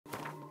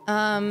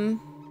So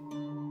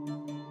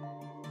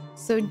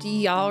do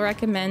y'all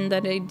recommend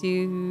that I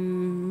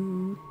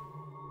do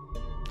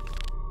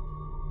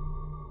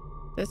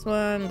this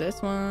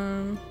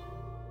one?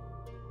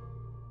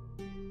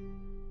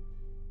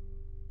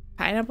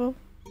 Pineapple?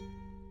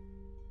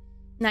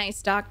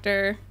 Nice,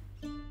 doctor.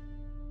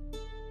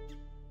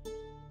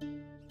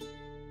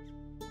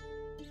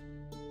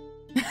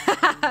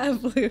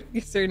 Blue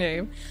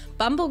username.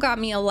 Bumble got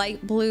me a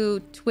light blue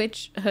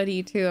Twitch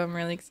hoodie too. I'm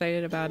really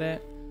excited about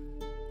it.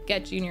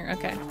 Get Junior.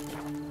 Okay.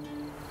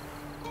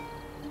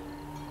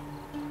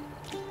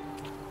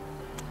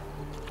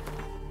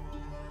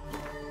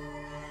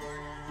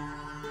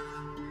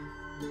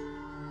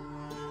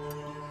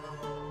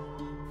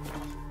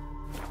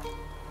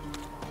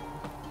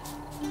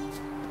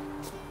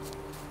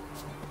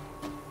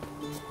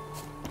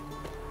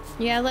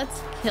 Yeah,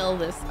 let's kill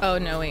this. Oh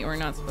no, wait, we're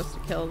not supposed to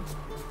kill.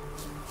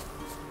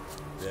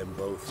 Then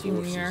both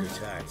Junior. forces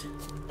attacked,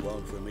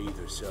 one from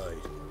either side.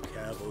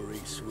 Cavalry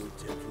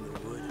swooped in from the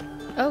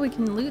wood. Oh, we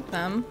can loot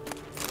them.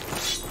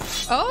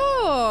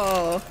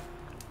 Oh!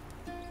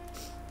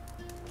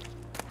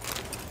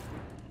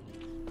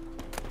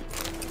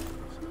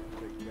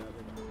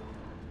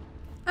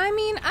 I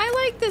mean,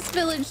 I like this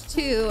village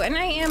too, and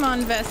I am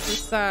on Vesta's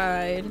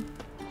side.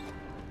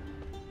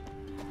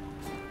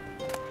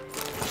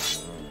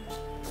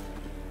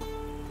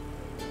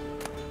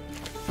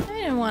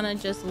 I didn't want to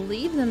just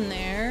leave them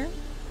there.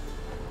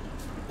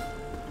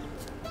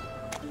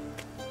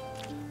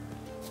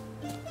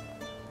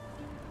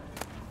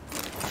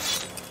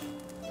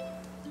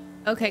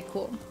 Okay,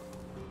 cool.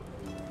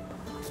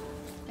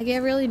 I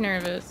get really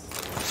nervous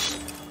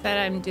that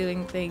I'm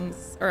doing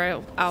things,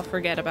 or I'll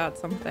forget about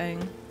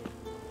something.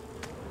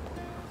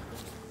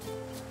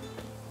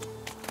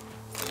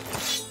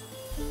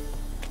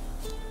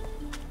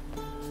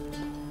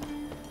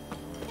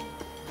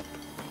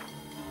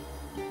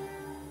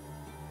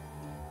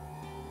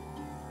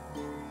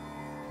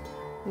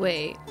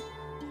 Wait,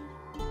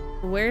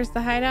 where's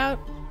the hideout?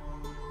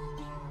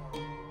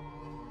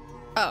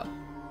 Oh,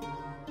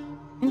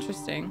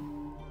 interesting.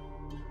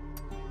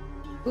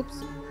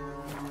 Oops.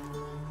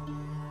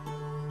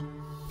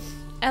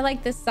 I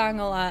like this song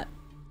a lot.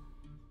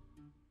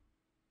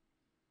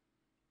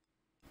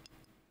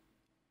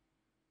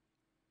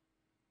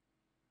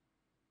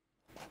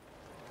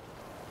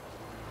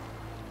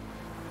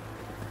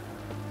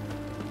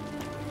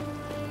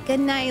 Good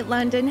night,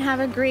 London.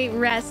 Have a great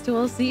rest.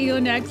 We'll see you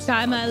next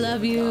time. I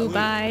love you.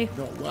 Bye.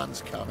 Not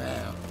one's come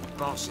out.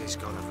 Boss has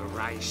got a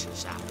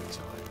voracious appetite.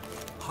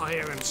 I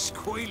hear him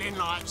squealing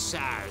like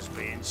sows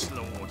being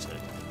slaughtered.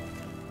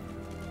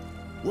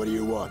 What do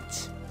you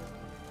want?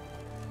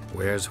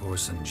 Where's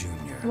Horson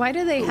Jr.? Why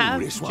do they have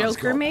This one's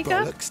Joker got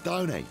makeup? bollocks,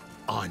 don't he?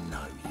 I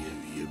know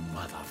you, you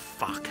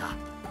motherfucker.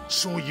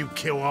 Saw you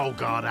kill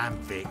Olgard and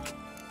Vic.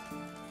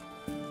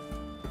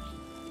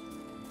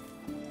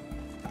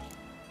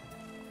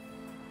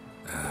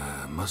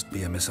 Must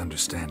be a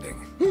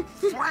misunderstanding.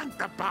 Flank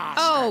the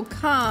bastard! Oh,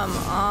 come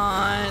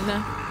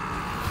on.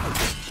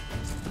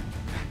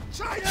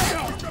 Take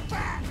it to the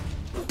back!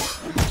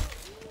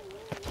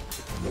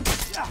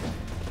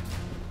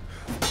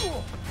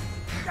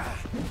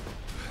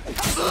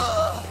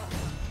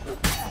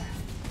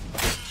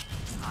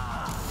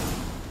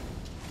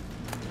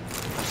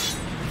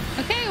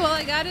 Okay, well,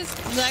 I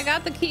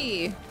got the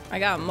key. I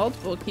got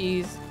multiple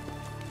keys.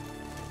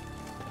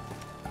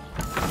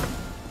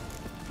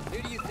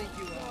 Who do you think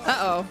you are?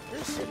 Uh-oh.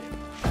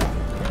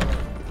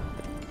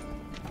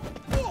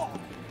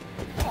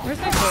 Where's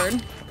my sword?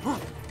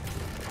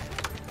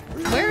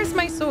 Where is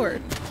my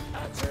sword?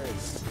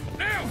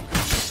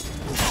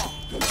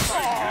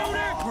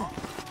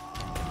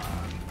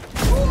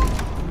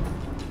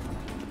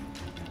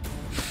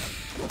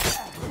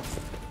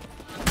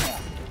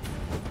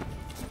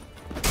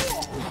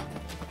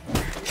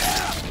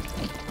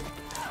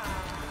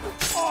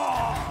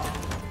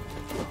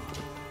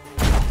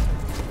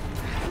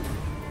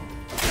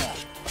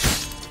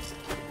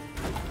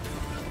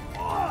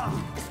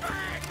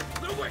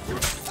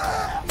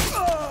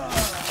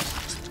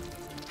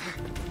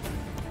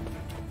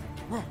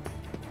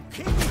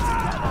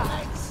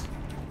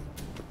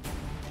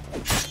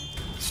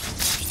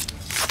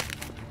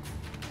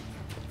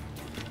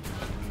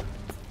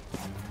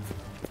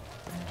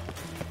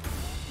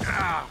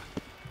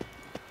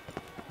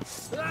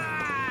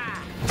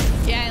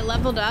 Yeah, I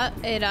leveled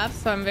it up,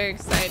 so I'm very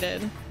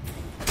excited.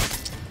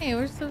 Hey,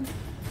 where's the...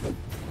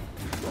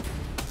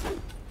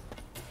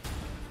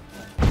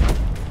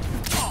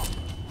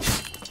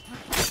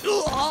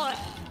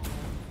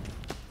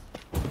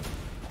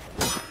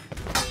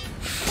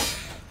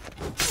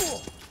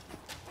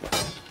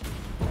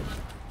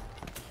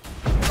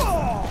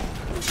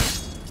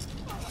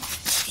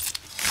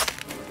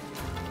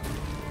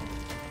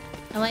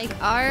 I like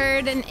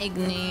Ard and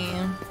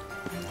Igni.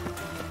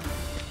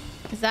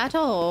 Is that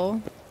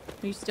all?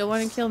 You still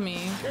want to kill me?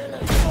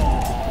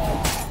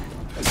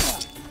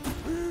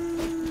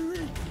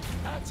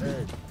 That's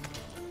it.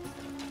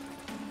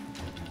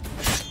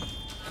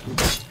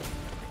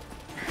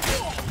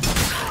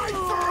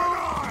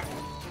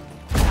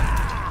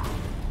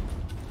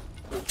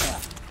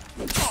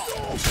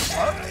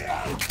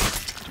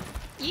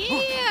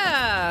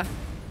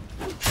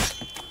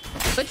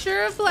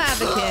 Adventure of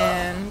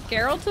Labakan.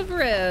 Geralt of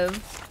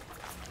Riv.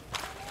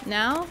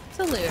 Now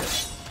to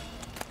loot.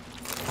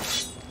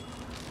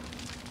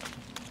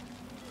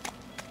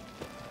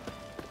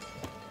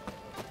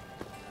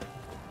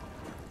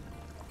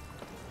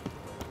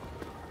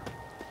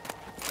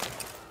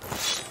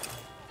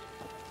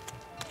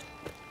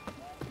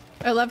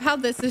 I love how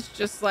this is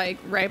just like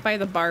right by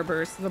the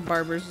barber, so the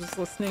barber's just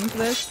listening to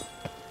this.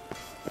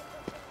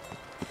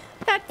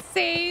 That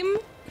same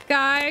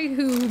guy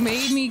who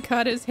made me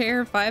cut his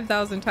hair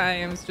 5,000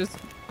 times just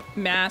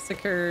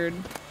massacred.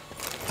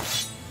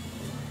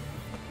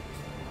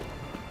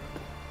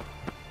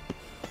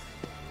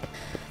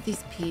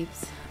 These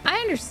peeps. I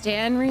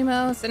understand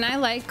Remos and I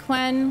like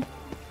Quen,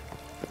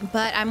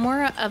 but I'm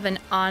more of an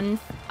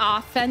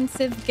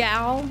offensive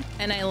gal,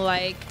 and I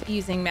like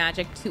using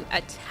magic to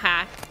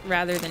attack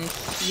rather than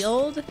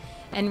shield.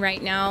 And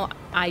right now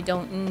I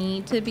don't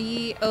need to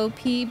be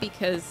OP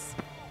because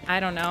I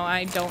don't know,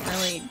 I don't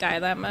really die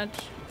that much,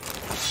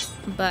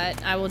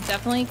 but I will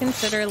definitely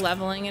consider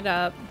leveling it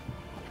up.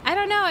 I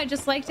don't know, I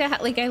just like to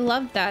like, I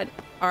love that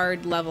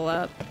Ard level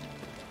up.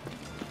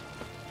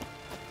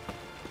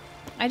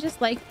 I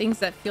just like things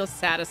that feel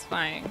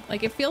satisfying.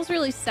 Like, it feels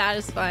really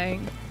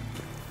satisfying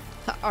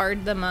to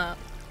Ard them up.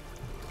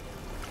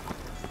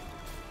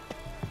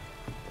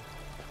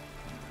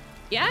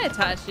 Yeah,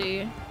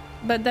 Itachi.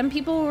 But then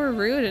people were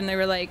rude and they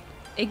were like,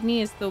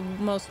 Igni is the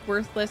most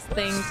worthless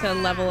thing to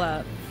level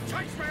up.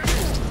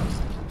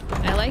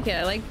 I like it.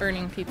 I like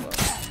burning people.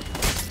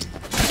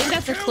 I think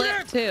that's a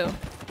clip too.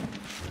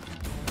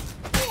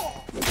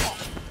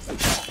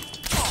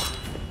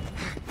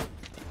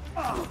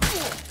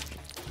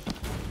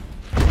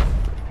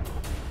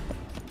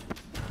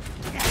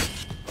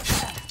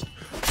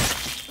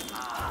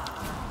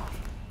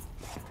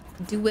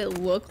 Do it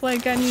look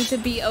like I need to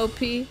be OP?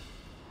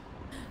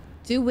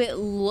 Do it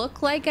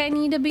look like I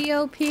need to be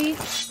OP?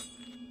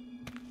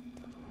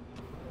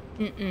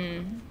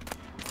 Mm-mm.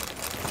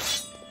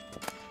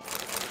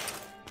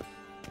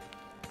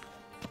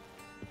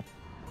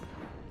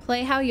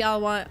 Play how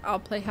y'all want. I'll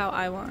play how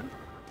I want.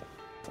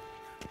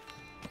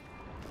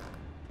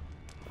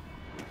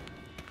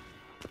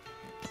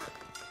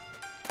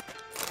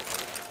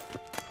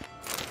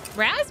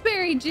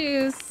 Raspberry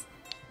juice.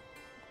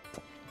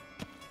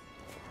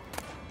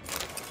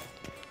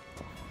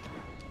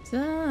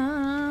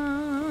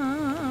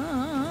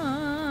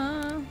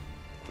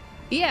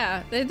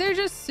 Yeah, they're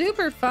just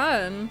super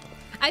fun.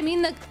 I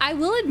mean, I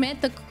will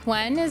admit the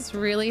Quen is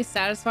really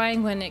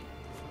satisfying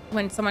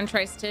when someone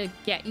tries to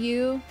get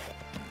you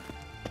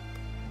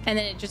and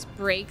then it just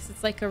breaks.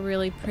 It's like a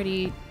really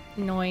pretty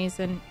noise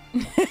and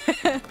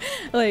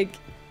like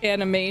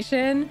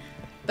animation,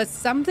 but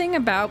something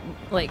about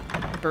like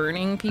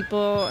burning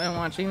people and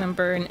watching them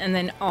burn, and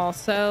then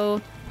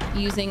also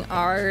using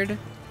Ard,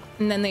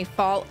 and then they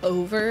fall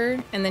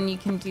over, and then you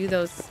can do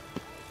those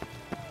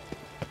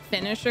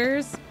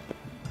finishers.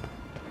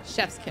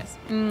 Chef's kiss.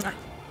 Mwah.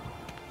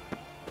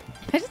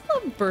 I just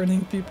love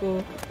burning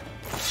people.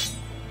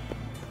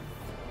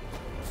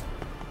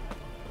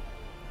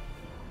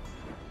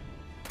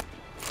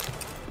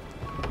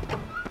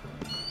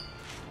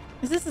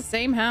 Is this the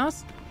same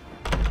house?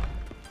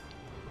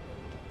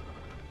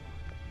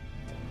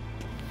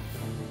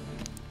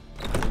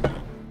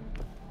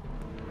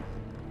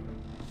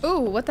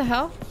 Ooh, what the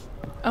hell?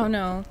 Oh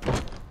no.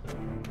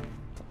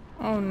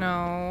 Oh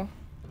no.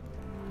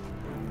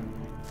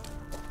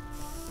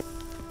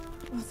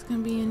 What's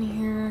gonna be in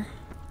here?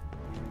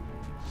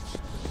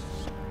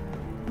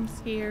 I'm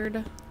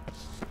scared.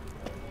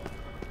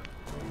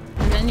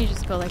 And then you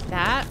just go like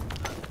that.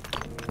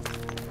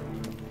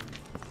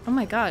 Oh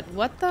my god,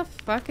 what the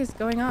fuck is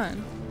going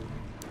on?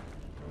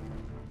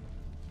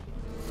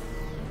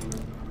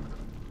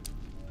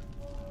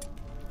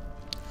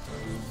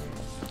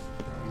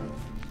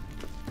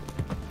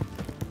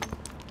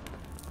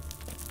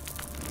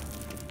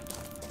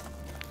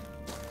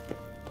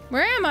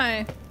 Where am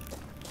I?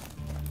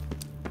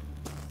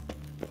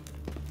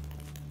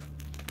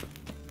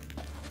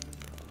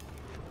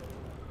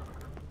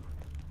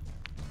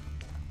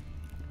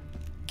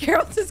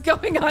 Geralt is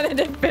going on an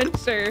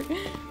adventure.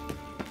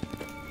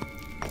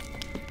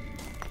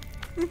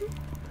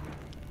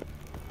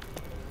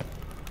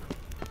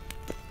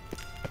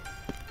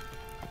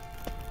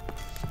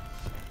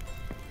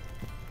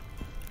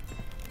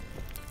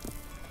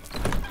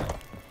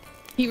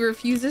 He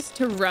refuses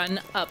to run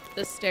up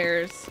the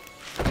stairs.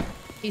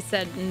 He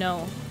said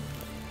no.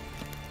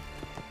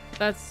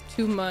 That's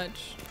too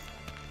much.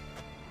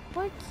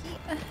 What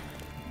key?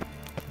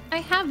 I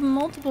have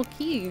multiple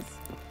keys.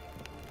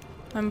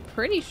 I'm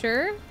pretty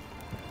sure.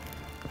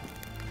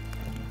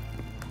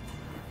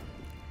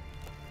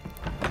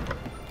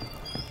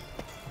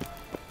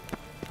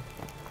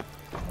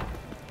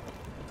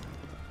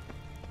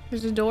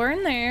 There's a door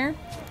in there.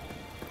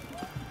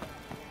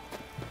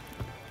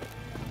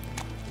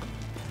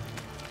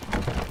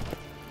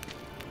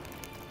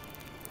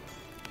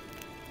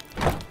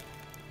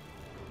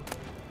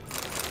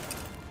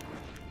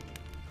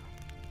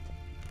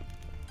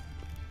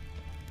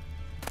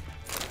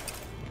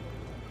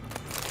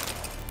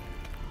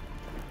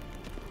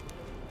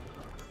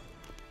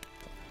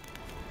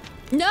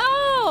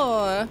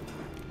 No!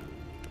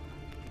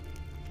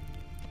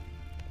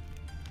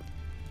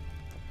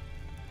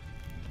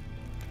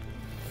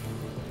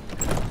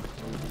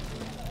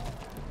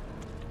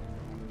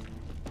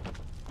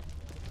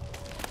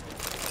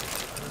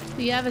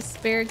 Do you have a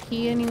spare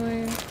key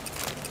anywhere?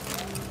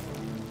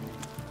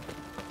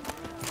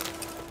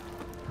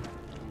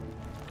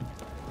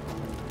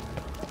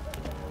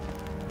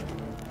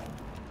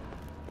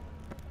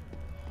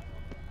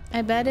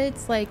 I bet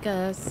it's like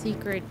a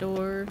secret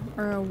door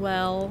or a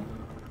well.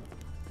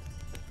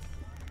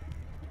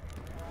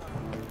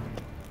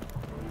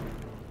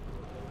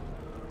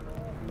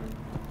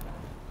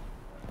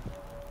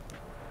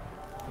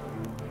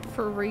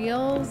 For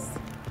reals?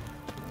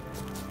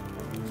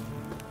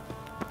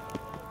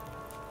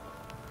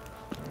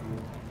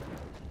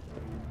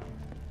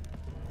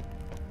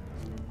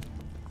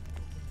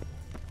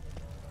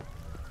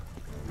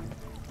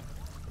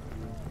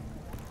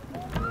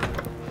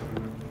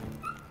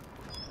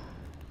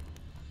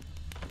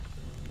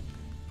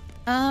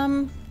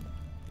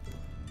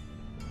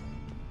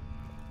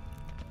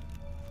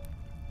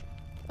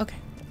 Okay.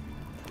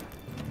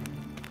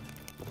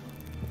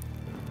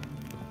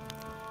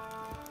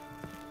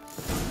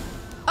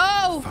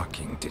 Oh!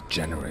 Fucking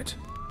degenerate.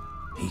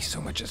 He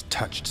so much as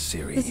touched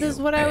Siri. This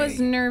is what I was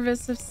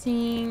nervous of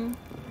seeing.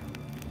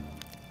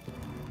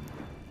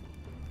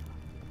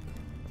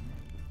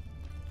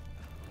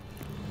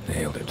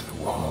 Nailed it to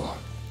the wall.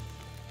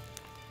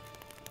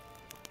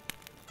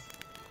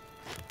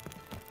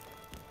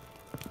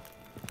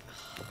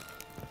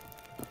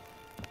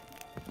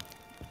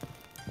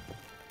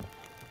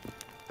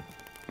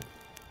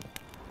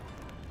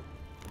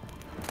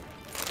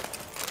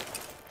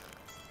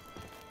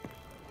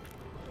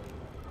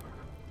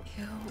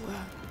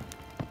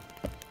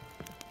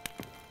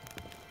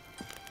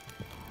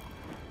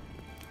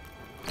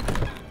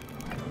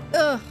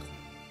 Ugh.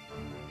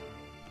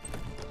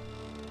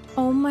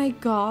 Oh my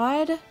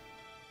God.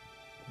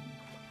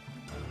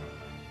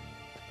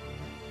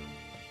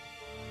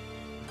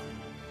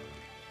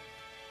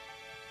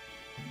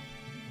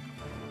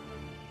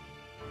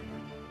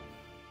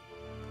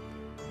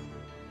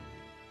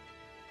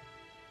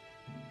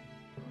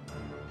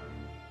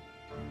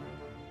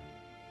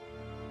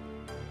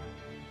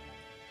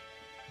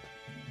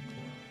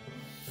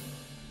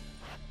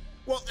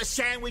 What the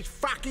sandwich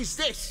fuck is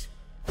this?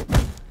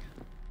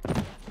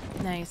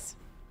 Nice.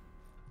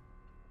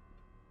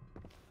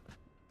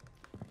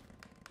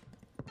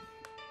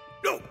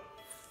 No,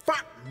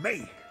 fuck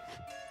me.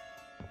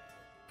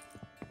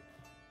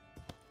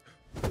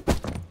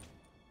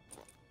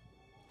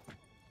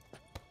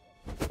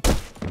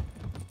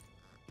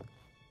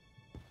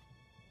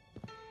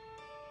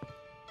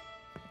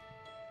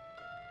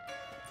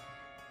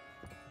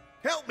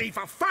 Help me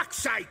for fuck's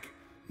sake.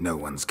 No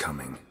one's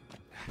coming.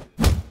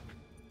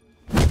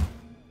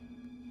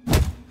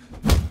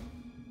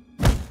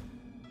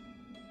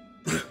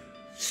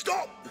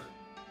 Stop!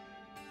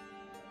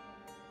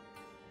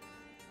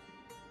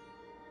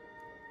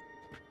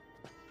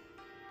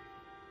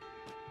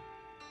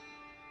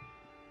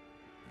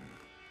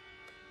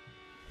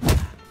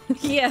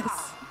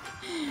 Yes.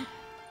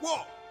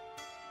 What?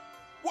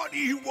 What do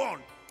you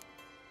want?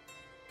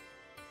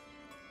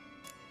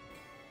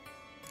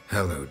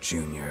 Hello,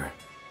 Junior.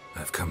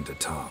 I've come to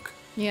talk.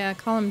 Yeah,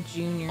 call him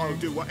Junior. I'll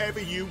do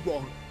whatever you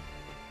want.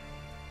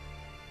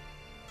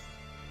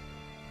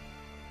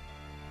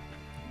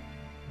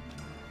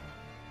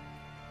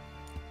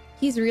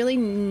 He's really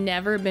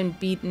never been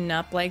beaten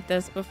up like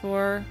this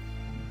before.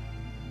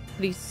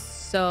 But he's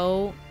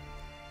so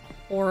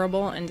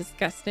horrible and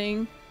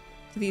disgusting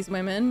to these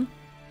women.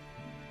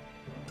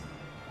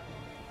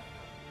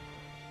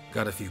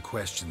 Got a few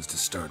questions to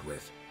start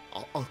with.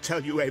 I'll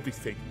tell you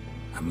everything.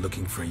 I'm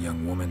looking for a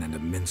young woman and a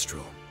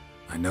minstrel.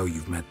 I know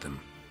you've met them.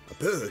 A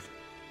bird?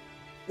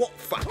 What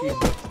fucking...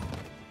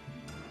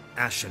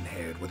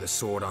 Ashen-haired with a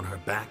sword on her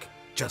back,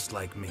 just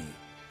like me.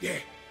 Yeah.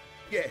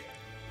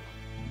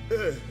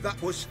 That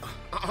was...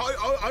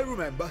 I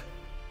remember.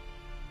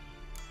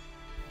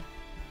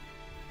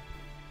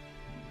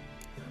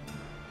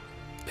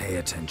 Pay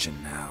attention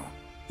now.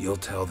 You'll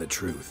tell the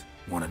truth.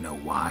 Want to know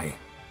why?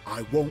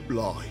 I won't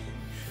lie.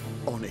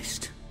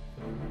 Honest.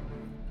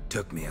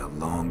 Took me a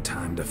long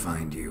time to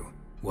find you.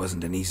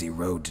 Wasn't an easy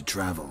road to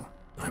travel.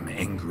 I'm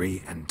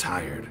angry and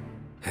tired.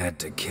 Had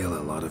to kill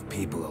a lot of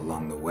people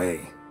along the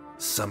way.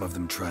 Some of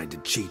them tried to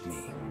cheat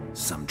me.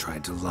 Some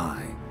tried to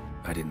lie.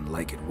 I didn't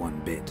like it one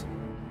bit.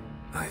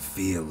 I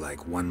feel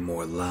like one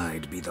more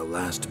lie'd be the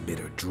last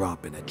bitter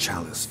drop in a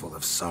chalice full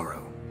of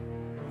sorrow.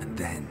 And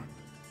then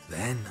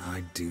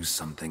I'd do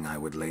something I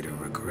would later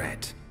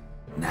regret.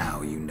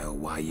 Now you know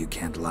why you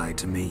can't lie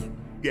to me?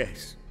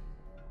 Yes.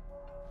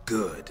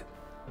 Good.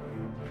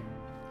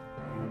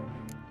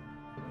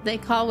 They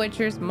call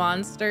Witchers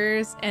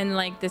monsters, and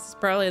like this is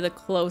probably the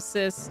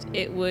closest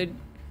it would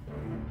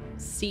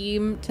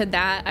seem to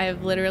that.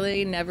 I've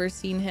literally never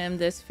seen him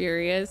this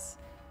furious,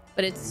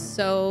 but it's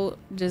so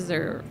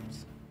deserved.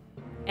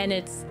 And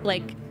it's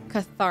like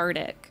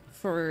cathartic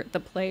for the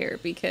player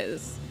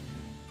because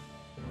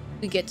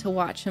We get to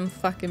watch him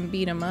fucking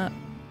beat him up.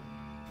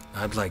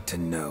 I'd like to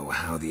know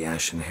how the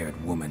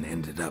ashen-haired woman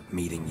ended up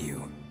meeting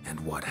you and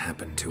what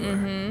happened to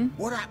her.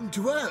 What happened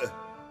to her?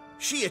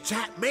 She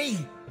attacked me.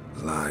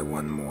 Lie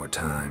one more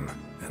time,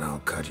 and I'll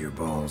cut your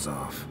balls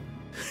off.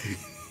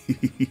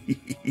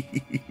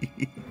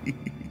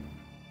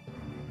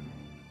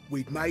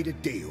 We'd made a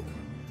deal.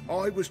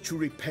 I was to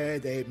repair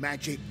their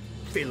magic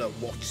villa,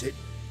 what's it?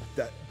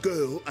 That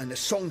girl and the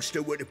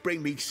songster were to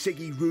bring me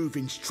Siggy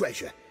Reuven's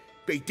treasure.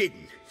 They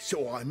didn't,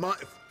 so I might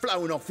have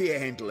flown off the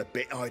handle a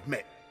bit, I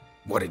admit.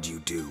 What did you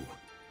do?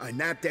 I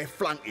nabbed their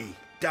flunky,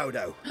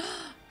 Dodo,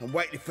 and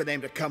waited for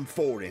them to come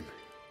for him.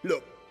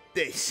 Look,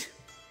 this.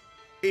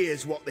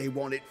 Here's what they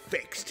wanted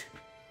fixed.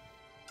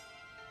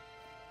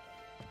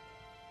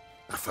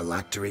 A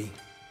phylactery?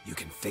 You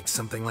can fix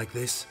something like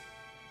this?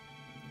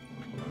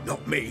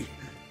 Not me.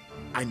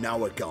 I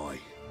know a guy.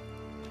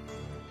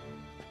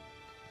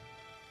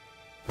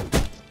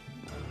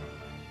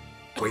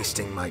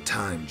 Wasting my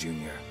time,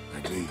 Junior.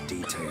 I need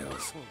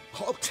details.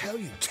 I'll tell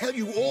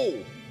you all.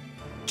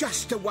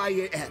 Just the way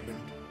it happened.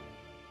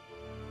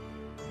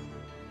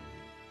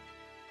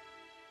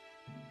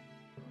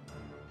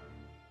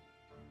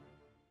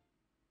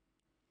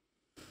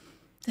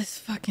 This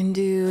fucking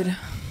dude.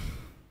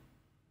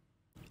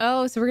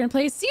 Oh, so we're gonna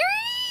play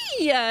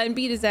Syria and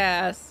beat his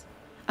ass.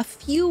 A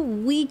few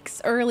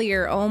weeks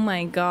earlier. Oh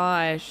my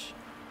gosh.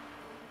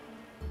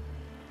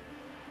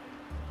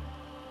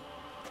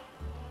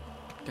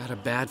 Got a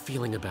bad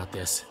feeling about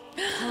this.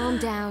 Calm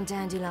down,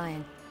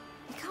 Dandelion.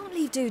 You can't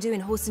leave Dudu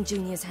in Horson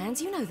Jr.'s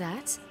hands, you know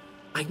that.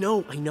 I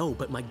know,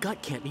 but my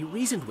gut can't be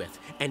reasoned with,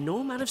 and no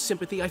amount of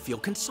sympathy I feel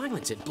can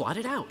silence it, blot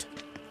it out.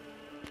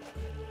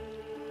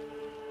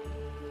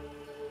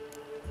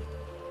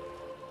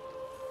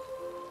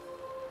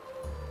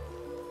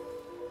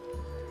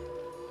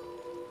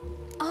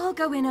 I'll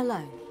go in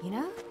alone, you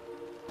know?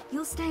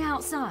 You'll stay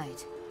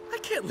outside. I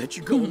can't let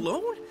you go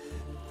alone.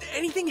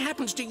 Anything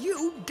happens to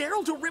you,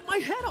 Daryl's will rip my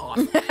head off.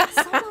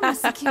 Someone will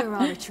secure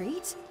our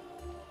retreat.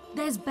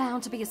 There's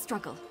bound to be a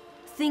struggle.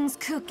 Things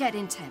could get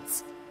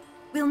intense.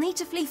 We'll need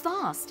to flee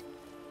fast.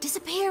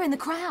 Disappear in the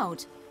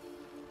crowd.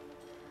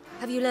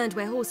 Have you learned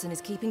where Horson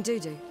is keeping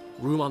Dudu?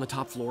 Room on the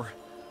top floor.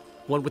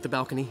 One with the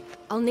balcony.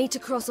 I'll need to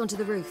cross onto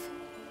the roof.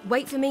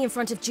 Wait for me in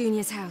front of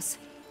Junior's house.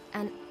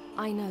 And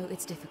I know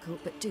it's difficult,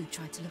 but do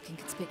try to look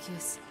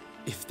inconspicuous.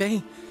 If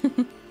they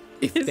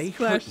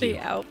hurt Flashy you,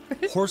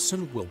 outfit.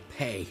 Horson will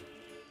pay.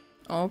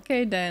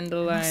 Okay,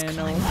 Dandelion.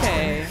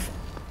 Okay.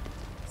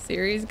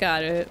 Siri's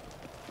got it.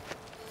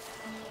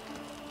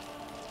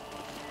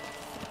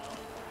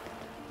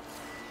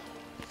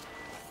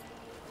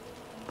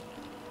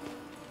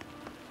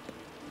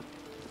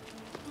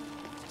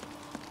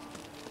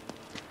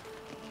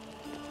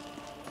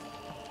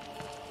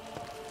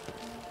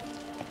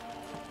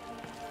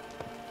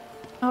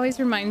 Always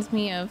reminds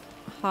me of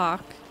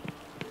Hawk.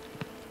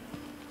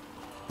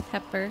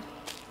 Pepper.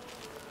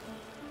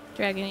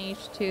 Dragon Age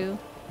 2.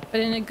 But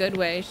in a good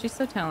way. She's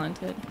so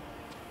talented.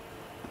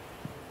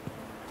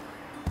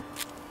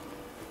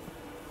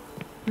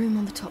 Room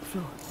on the top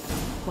floor.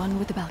 One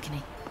with the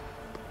balcony.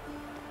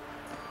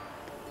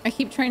 I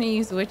keep trying to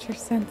use Witcher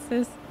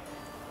senses.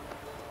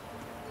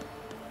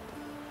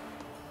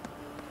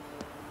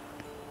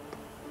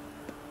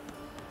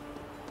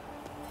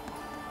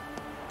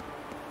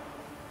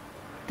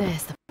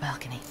 There's the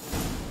balcony.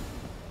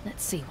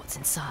 Let's see what's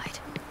inside.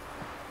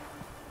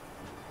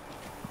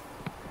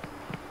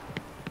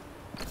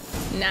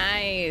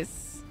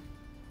 Nice.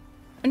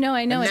 No,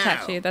 I know And it's now,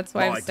 actually. That's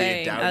why my I'm dear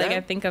saying. Dodo,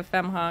 I think of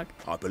Femhawk.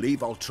 I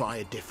believe I'll try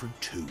a different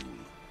tool.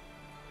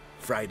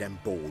 Afraid I'm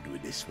bored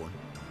with this one.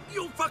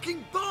 You're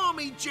fucking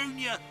balmy,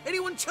 Junior.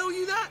 Anyone tell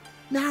you that?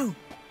 No.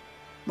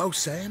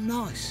 Most say I'm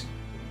nice.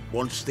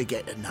 Once they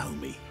get to know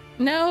me.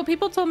 No,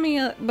 people told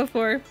me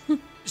before.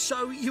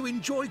 So you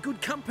enjoy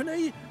good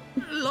company?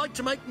 Like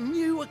to make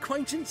new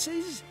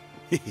acquaintances?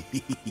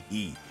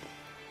 You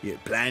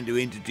plan to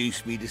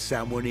introduce me to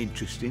someone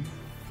interesting?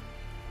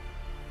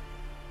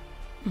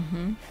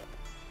 Mm-hmm.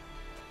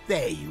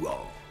 There you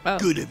are. Oh.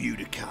 Good of you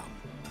to come.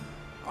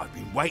 I've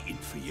been waiting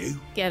for you.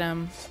 Get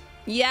him.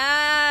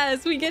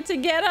 Yes, we get to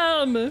get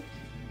him.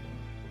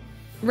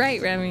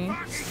 Right, Remy.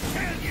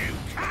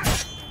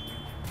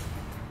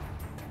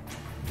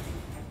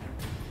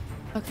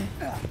 Okay.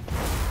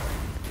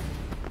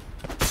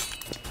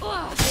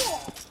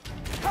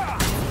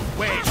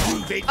 Where's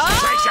Reuven's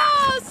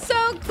Oh,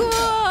 so cool.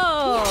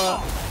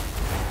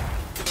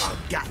 treasure?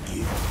 I've got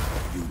you,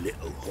 you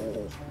little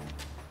whore.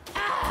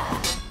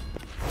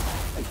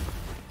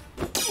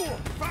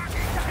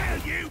 Fucking hell,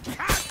 you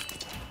cunt!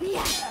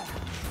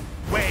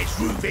 Where's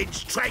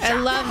Reuven's treasure? I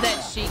love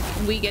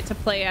that we get to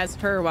play as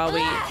her while we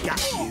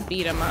Got you,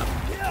 beat him up.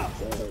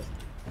 whore.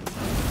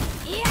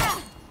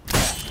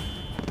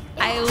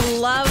 I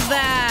love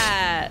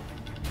that.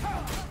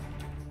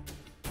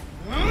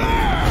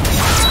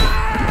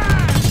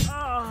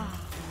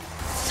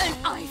 An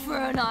eye for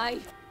an eye.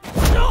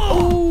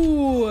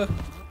 Ooh.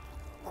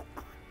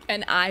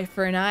 An eye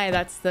for an eye.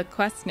 That's the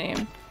quest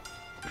name.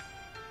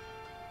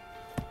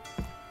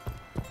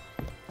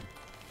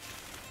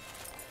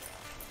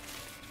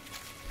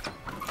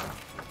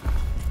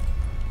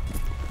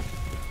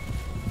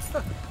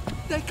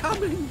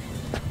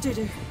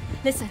 Dudu,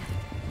 listen.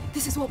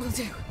 This is what we'll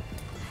do.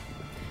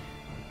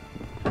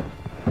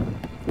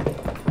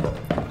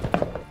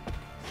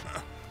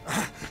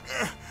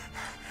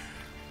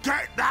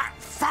 Get that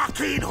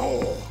fucking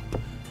whore!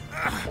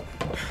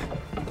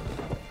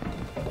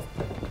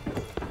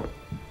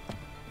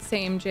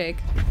 Same, Jake.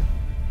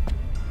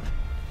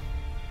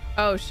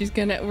 Oh,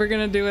 we're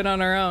gonna do it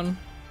on our own.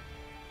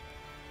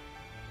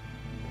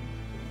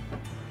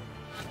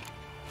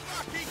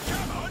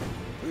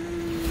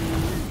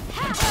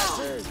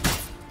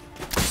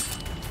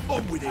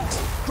 On with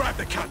it! Grab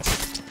the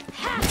cunt!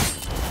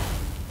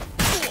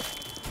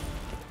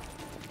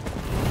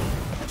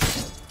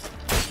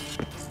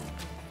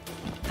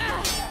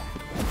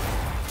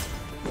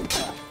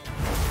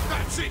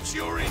 That's it,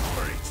 you're in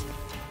for it!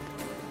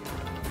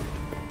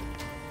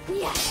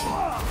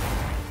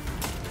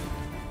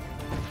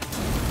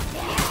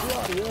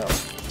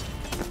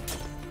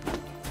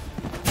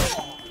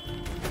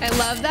 I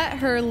love that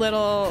her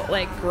little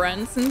like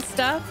grunts and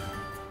stuff.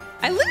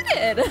 I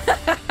looted.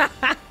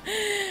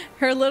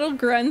 Her little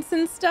grunts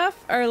and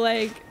stuff are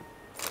like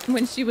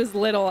when she was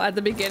little at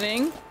the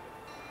beginning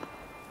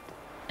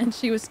and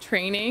she was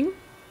training.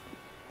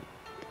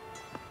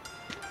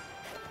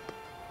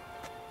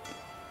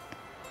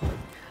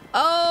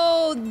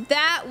 Oh,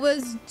 that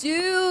was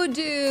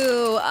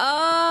Dudu.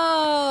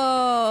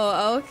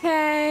 Oh,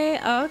 okay,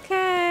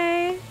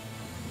 okay.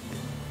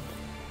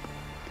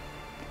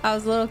 I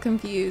was a little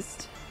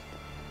confused.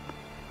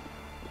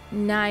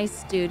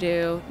 Nice,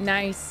 Dudu.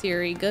 Nice,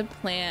 Siri. Good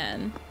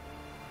plan.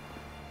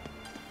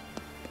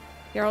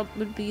 Geralt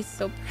would be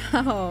so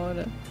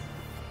proud.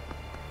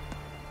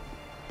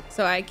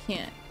 So I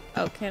can't.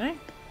 Oh, can I?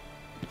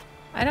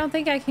 I don't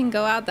think I can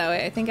go out that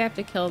way. I think I have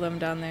to kill them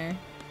down there.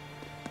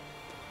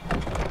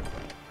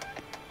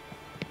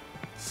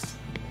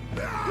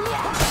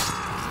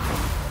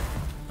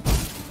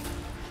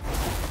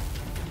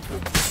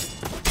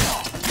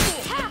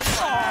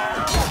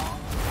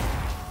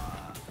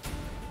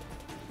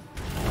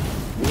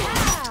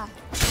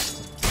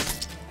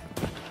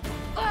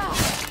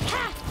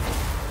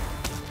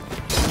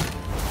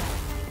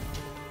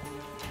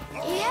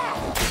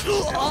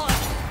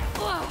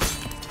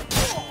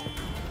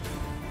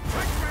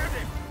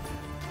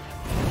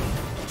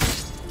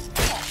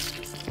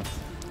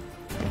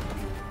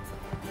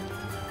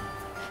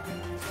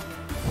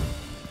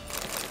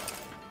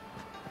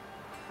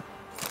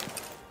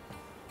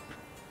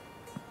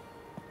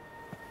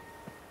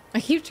 I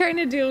keep trying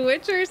to do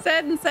Witcher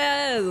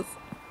sentences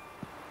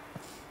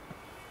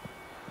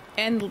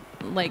and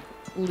like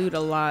loot a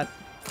lot.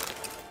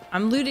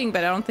 I'm looting,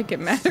 but I don't think it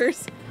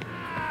matters.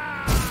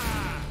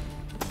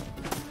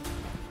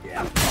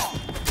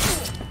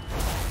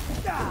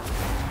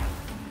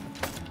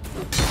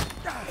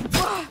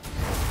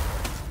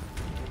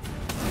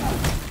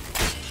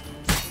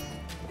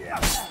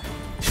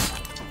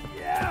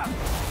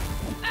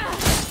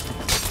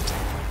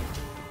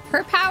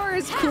 Her power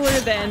is cooler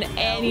than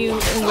any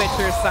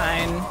Witcher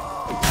sign.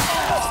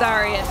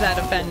 Sorry if that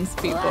offends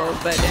people,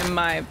 but in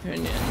my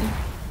opinion.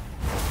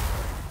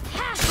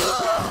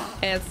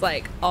 It's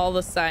like all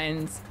the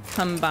signs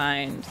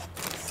combined.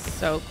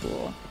 So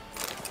cool.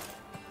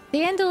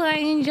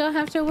 Dandelion, you don't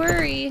have to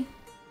worry.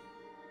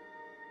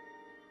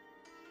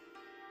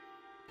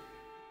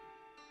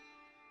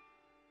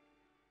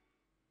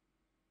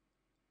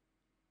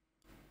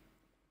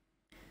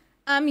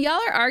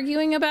 Y'all are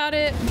arguing about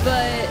it,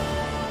 but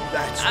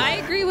I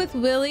agree with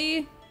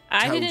Willie.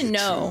 I didn't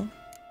know.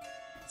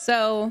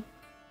 So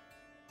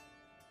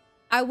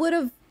I would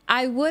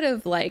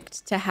have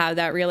liked to have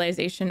that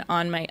realization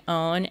on my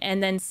own,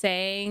 and then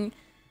saying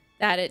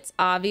that it's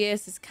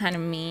obvious is kind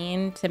of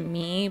mean to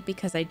me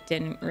because I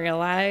didn't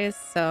realize.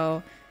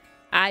 So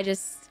I'm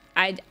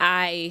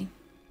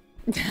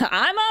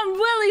on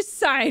Willie's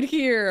side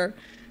here.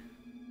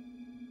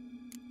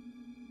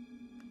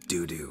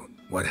 Dudu,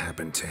 what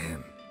happened to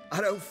him?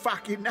 I don't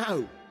fucking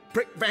know.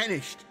 Prick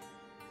vanished.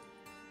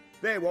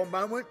 There one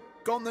moment,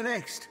 gone the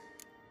next.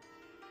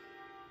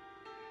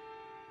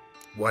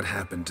 What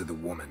happened to the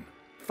woman?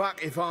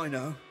 Fuck if I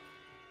know.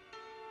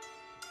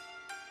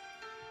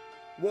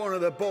 One of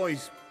the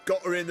boys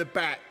got her in the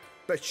back,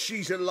 but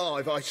she's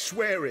alive, I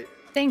swear it.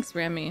 Thanks,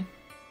 Remy.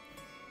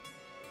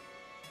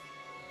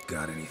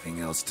 Got anything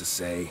else to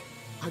say?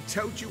 I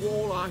told you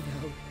all I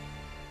know.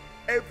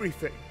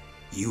 Everything.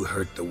 You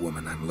hurt the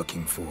woman I'm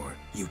looking for.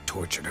 You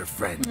tortured her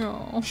friend.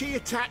 Oh. She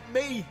attacked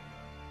me.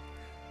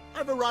 I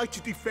have a right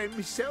to defend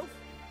myself.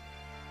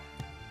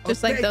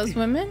 Just like those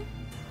women?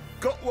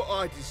 Got what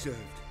I deserved.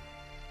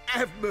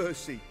 Have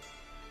mercy.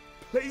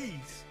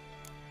 Please.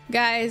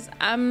 Guys,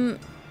 I'm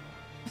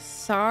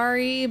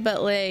sorry,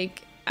 but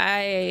like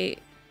I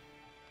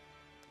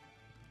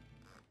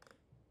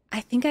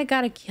think I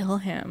gotta kill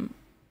him.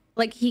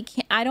 Like he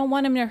can't, I don't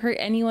want him to hurt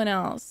anyone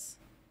else.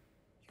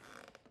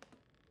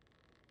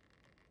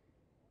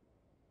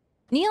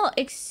 Neil,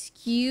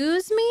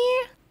 excuse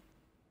me?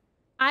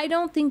 I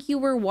don't think you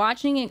were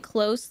watching it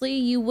closely.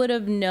 You would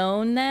have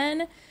known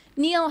then.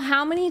 Neil,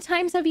 how many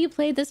times have you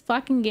played this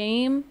fucking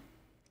game?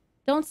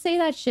 Don't say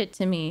that shit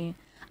to me.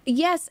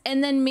 Yes,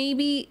 and then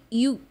maybe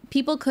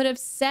people could have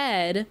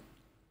said,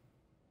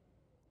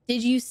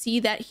 did you see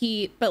that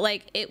but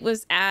like it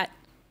was at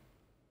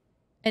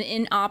an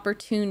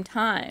inopportune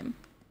time.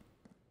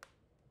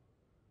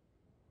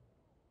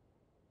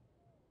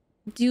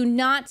 Do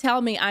not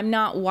tell me I'm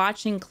not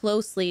watching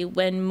closely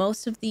when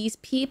most of these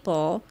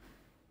people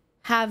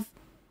have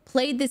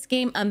played this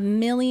game a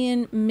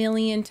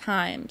million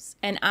times,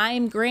 and I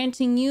am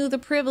granting you the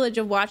privilege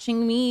of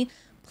watching me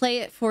play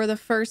it for the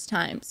first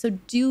time. So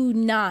do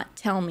not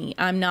tell me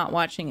I'm not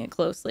watching it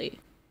closely.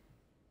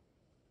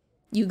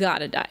 You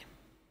gotta die.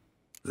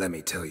 Let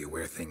me tell you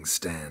where things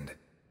stand.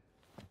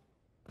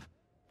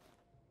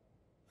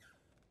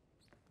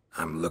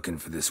 I'm looking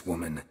for this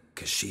woman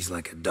because she's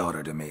like a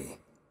daughter to me.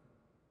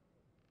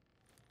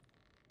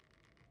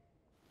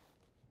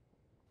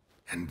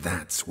 And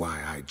that's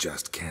why I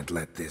just can't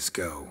let this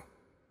go.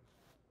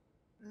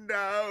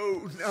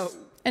 No, no.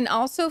 And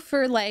also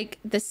for like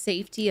the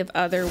safety of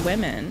other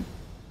women.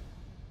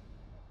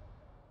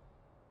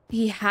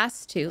 He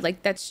has to.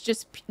 Like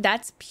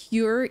that's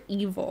pure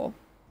evil.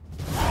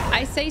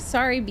 I say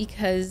sorry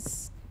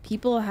because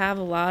people have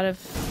a lot of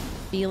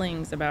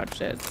feelings about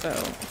shit,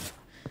 so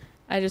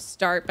I just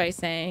start by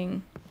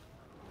saying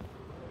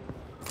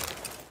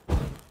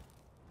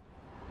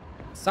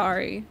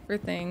sorry for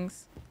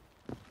things.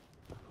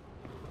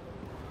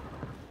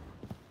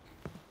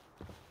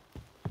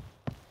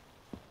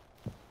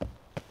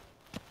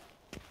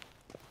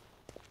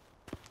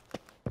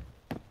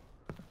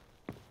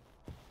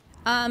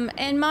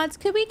 And mods,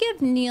 could we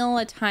give Neil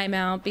a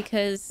timeout,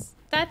 because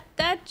that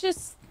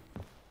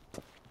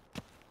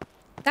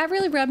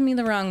really rubbed me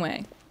the wrong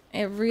way.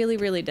 It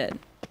really did.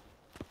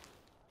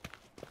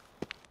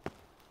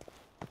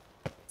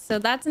 So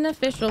that's an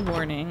official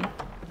warning.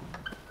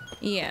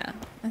 Yeah,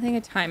 I think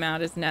a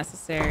timeout is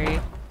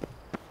necessary.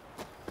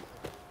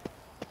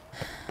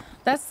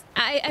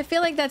 I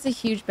feel like that's a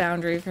huge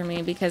boundary for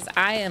me, because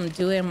I am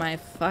doing my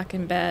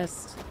fucking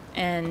best,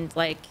 and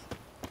like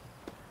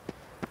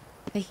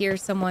to hear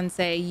someone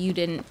say you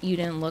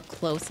didn't look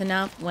close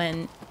enough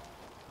when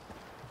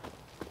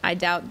I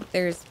doubt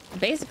there's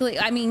basically,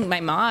 I mean, my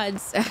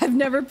mods have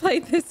never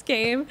played this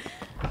game,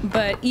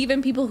 but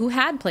even people who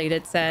had played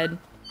it said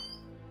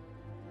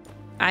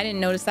I didn't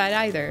notice that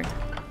either.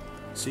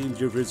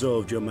 Seems you've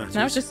resolved your matters.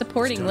 And I was just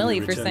supporting Willie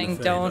for saying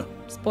don't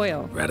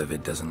spoil.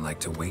 Radovid doesn't like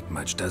to wait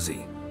much, does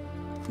he?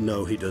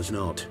 No, he does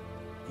not.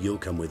 You'll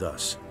come with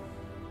us.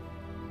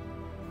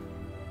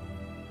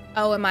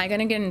 Oh, am I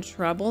gonna get in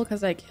trouble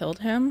because I killed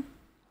him?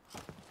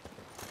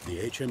 The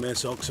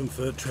HMS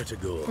Oxenford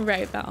Tretogor.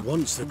 Right, Val.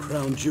 Once the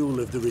crown jewel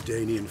of the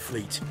Redanian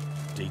fleet.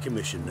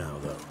 Decommissioned now,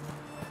 though.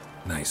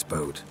 Nice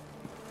boat.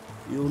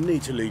 You'll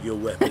need to leave your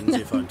weapons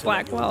if I'm to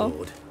let you Blackwell.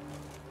 aboard.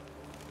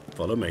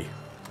 Follow me.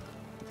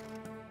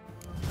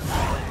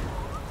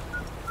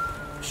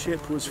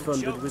 Ship was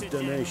funded with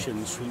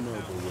donations from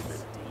noble women.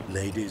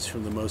 Ladies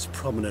from the most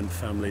prominent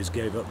families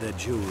gave up their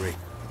jewelry.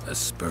 A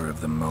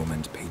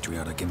spur-of-the-moment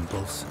patriotic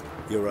impulse?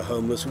 You're a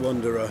homeless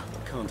wanderer.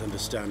 Can't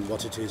understand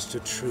what it is to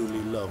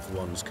truly love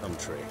one's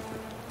country.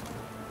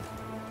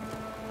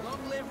 Long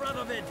live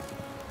Radovid!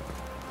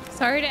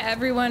 Sorry to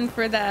everyone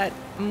for that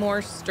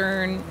more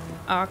stern,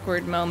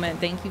 awkward moment.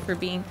 Thank you for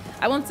being...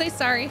 I won't say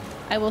sorry.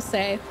 I will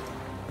say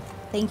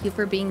thank you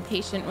for being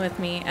patient with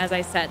me as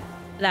I set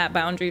that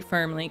boundary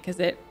firmly, because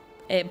it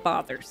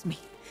bothers me.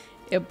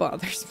 It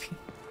bothers me.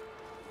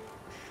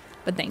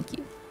 But thank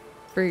you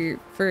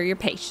for your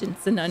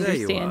patience and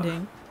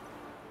understanding.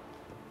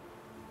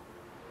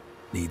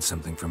 Need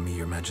something from me,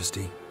 Your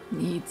Majesty?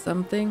 Need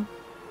something?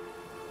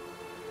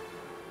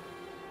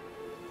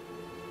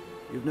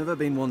 You've never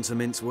been one to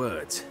mince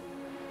words.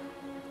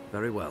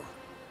 Very well.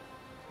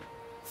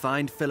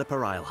 Find Philippa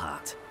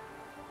Eilhart.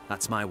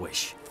 That's my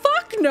wish.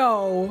 Fuck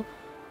no!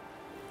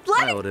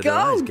 Let I it ordered her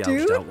eyes go,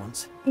 gouged dude! out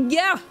once.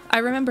 Yeah, I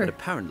remember. But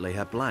apparently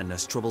her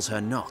blindness troubles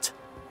her not.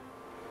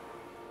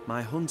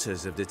 My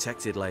hunters have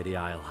detected Lady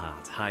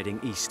Eilhart hiding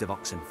east of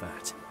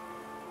Oxenfurt.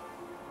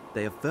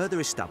 They have further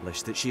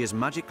established that she has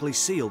magically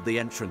sealed the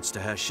entrance to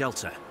her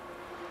shelter.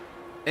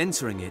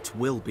 Entering it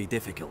will be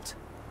difficult.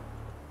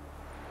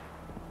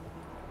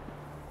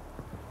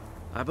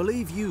 I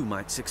believe you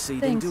might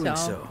succeed in doing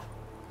so.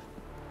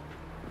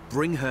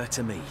 Bring her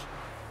to me,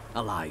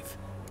 alive.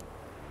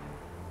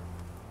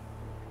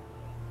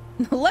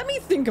 Let me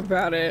think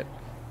about it.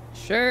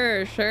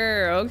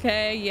 Sure,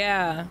 okay,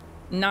 yeah.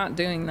 Not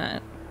doing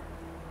that.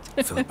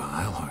 Philippa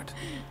Eilhart.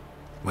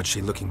 What's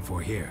she looking for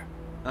here?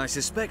 I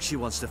suspect she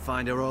wants to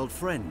find her old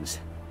friends,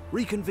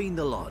 reconvene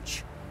the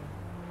lodge.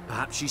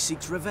 Perhaps she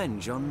seeks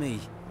revenge on me.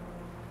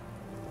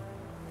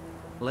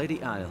 Lady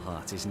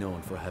Eilhart is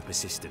known for her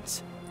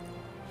persistence.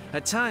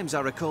 At times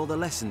I recall the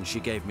lessons she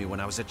gave me when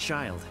I was a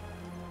child.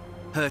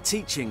 Her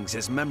teachings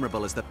as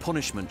memorable as the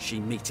punishment she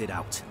meted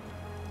out.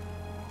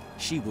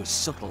 She was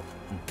subtle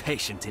and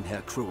patient in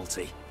her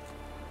cruelty.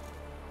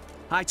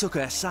 I took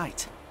her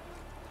sight,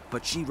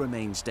 but she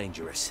remains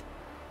dangerous.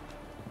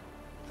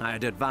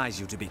 I'd advise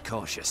you to be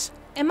cautious.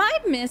 Am I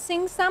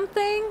missing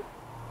something?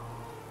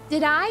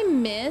 Did I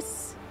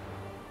miss?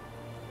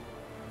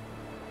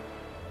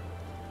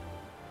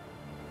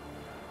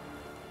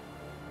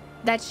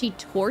 That she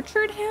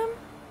tortured him?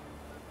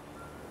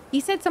 He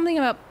said something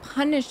about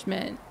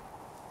punishment.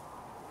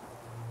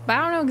 But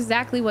I don't know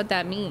exactly what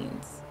that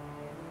means.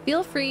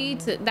 Feel free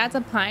to... That's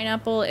a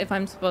pineapple if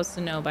I'm supposed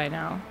to know by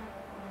now.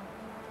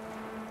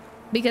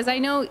 Because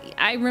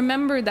I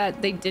remember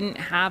that they didn't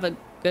have a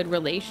good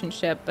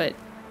relationship, but...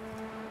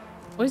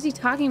 What is he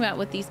talking about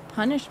with these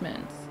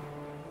punishments?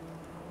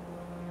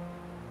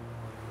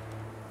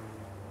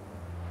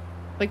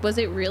 Like, was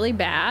it really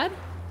bad?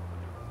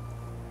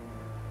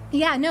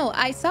 Yeah, no,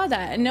 I saw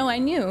that. No, I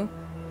knew.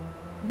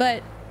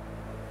 But...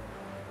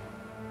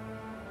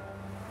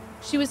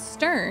 She was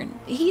stern.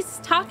 He's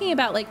talking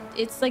about, like,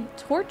 it's like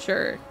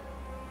torture.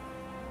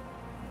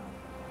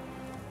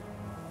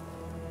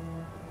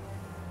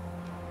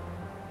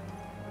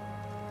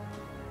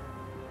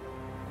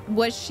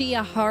 Was she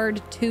a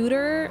hard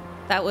tutor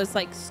that was,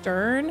 like,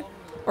 stern?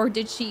 Or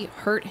did she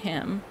hurt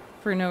him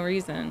for no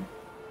reason?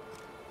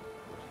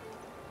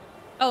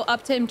 Oh,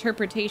 up to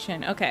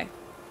interpretation. Okay.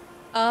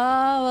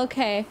 Oh,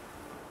 okay.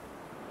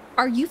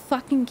 Are you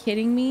fucking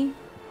kidding me?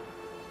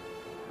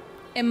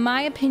 In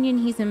my opinion,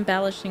 he's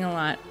embellishing a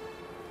lot.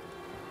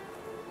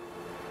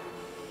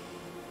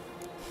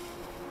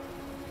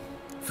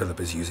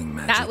 Philippa's using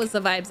magic. That was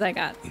the vibes I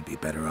got. You'd be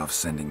better off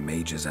sending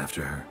mages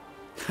after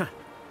her.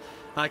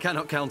 I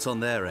cannot count on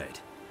their aid.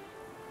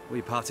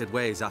 We parted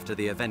ways after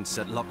the events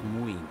at Loch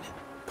Muin.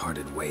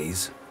 Parted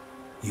ways?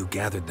 You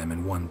gathered them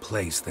in one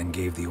place, then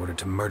gave the order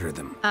to murder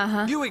them.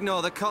 Uh-huh. You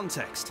ignore the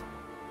context.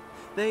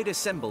 They'd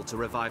assembled to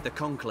revive the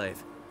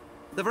Conclave.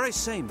 The very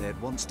same they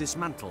had once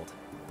dismantled.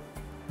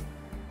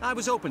 I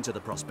was open to the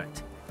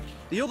prospect.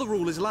 The other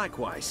rulers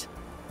likewise.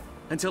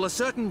 Until a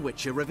certain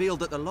witcher revealed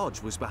that the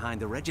Lodge was behind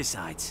the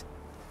regicides.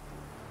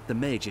 The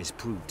mages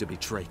proved to be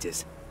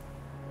traitors,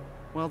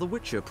 while the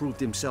witcher proved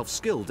himself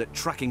skilled at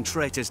tracking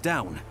traitors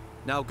down.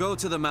 Now go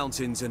to the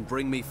mountains and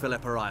bring me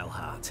Philippa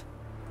Eilhart.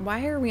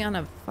 Why are we on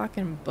a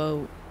fucking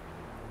boat?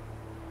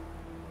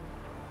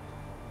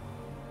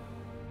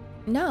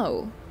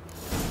 No.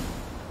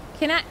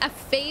 Can I... A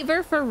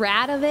favor for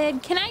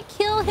Radovid? Can I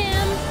kill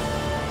him?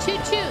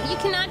 Choo-choo, you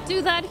cannot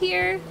do that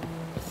here.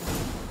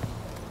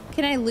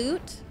 Can I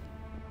loot?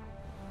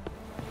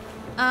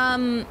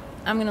 I'm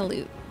gonna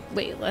loot.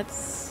 Wait,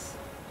 let's...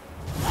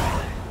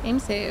 Aim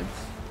save.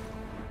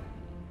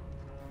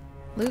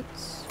 Loot.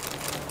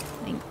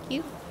 Thank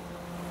you.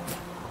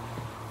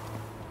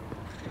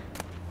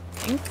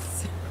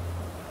 Thanks.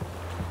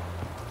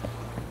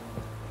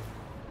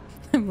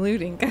 I'm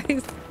looting,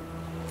 guys.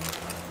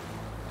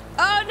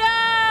 Oh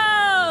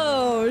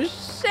no!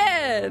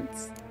 Shit!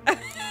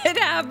 It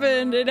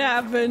happened, it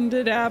happened,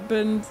 it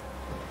happened.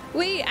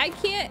 Wait, I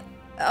can't...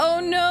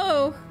 Oh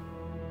no.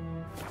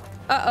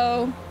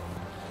 Uh-oh.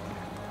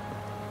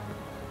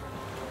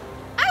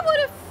 I would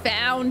have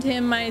found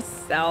him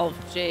myself,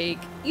 Jake.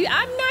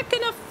 I'm not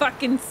gonna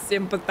fucking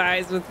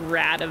sympathize with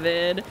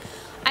Radovid.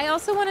 I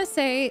also want to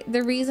say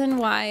the reason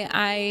why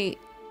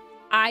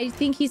I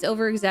think he's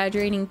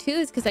over-exaggerating too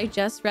is because I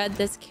just read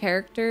this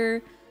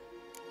character.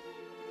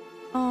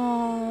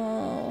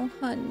 Oh,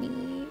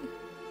 honey.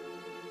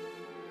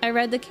 I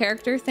read the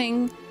character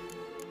thing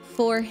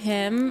for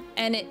him,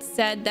 and it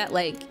said that,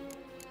 like,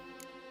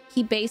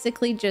 he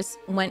basically just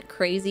went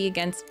crazy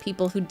against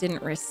people who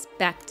didn't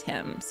respect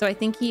him. So I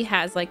think he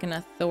has, like, an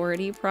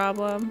authority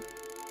problem.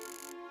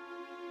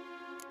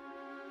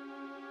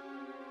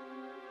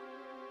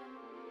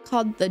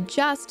 Called the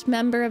Just,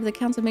 member of the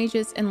Council of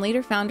Mages and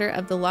later founder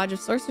of the Lodge of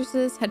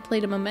Sorceresses, had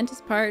played a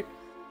momentous part.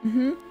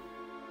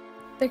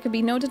 There could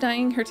be no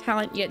denying her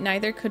talent, yet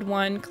neither could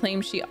one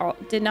claim she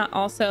did not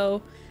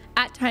also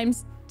at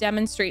times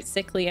demonstrate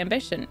sickly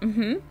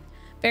ambition.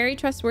 Very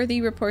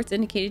trustworthy reports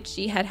indicated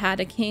she had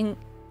had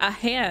a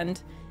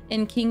hand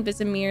in King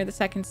Vizimir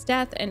II's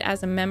death, and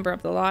as a member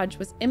of the Lodge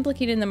was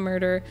implicated in the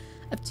murder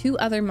of 2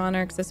 other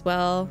monarchs as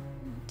well,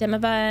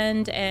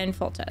 Demavend and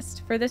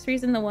Foltest. For this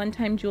reason, the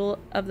one-time jewel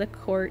of the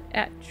court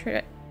at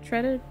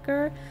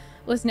Tredegar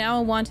was now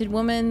a wanted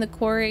woman, the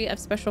quarry of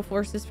special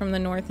forces from the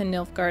North and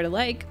Nilfgaard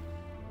alike.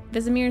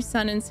 Vizimir's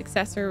son and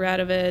successor,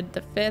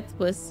 Radovid V,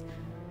 was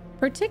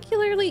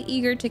particularly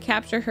eager to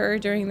capture her.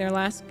 During their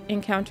last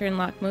encounter in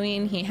Loch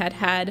Muin, he had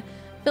had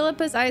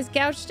Philippa's eyes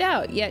gouged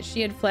out, yet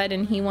she had fled,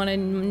 and he wanted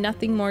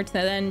nothing more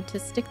than to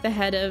stick the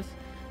head of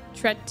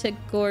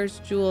Tretigor's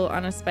jewel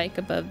on a spike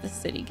above the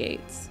city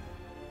gates.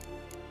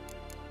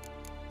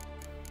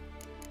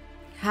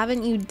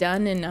 Haven't you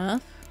done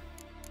enough?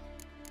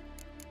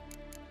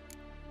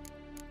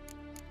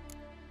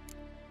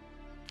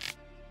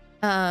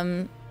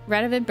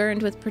 Radovid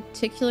burned with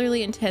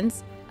particularly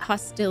intense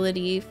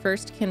hostility,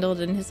 first kindled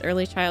in his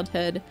early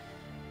childhood,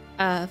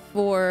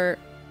 for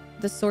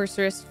the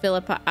sorceress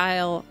Philippa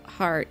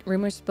Eilhart.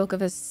 Rumors spoke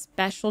of a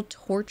special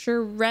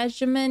torture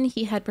regimen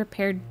he had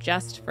prepared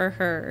just for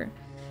her.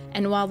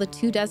 And while the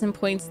 24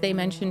 points they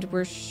mentioned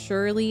were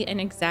surely an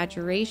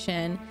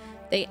exaggeration,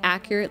 they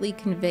accurately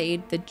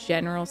conveyed the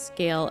general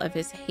scale of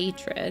his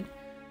hatred.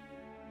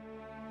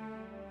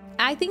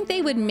 I think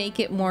they would make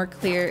it more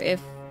clear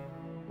if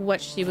what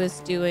she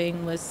was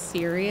doing was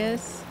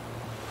serious.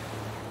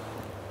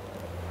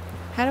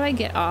 How do I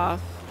get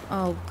off?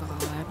 Oh,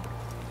 God.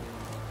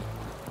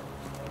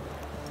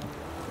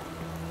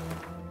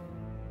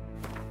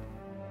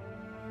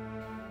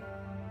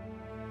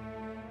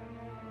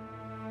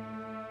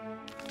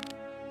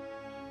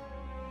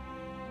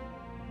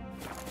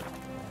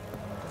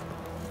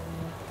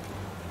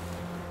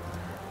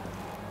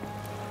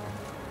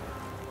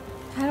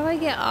 How do I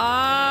get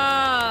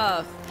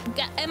off?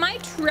 Am I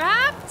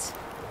trapped?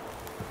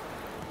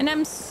 And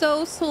I'm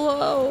so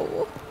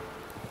slow.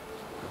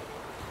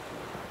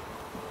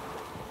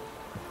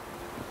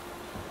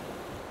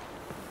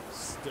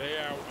 Stay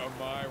out of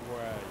my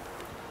way.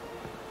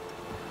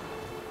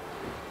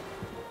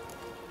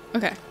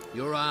 Okay.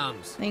 Your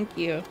arms. Thank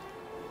you.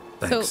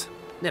 Thanks. So,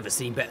 Never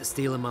seen better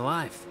steel in my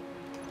life.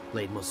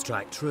 Blade must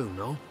strike true,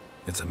 no?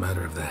 It's a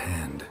matter of the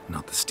hand,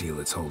 not the steel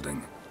it's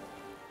holding.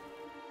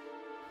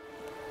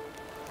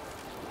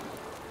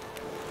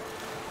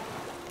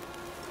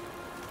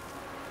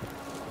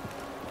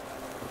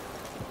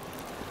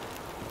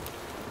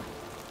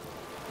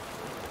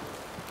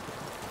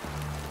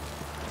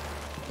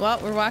 well,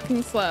 we're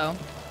walking slow.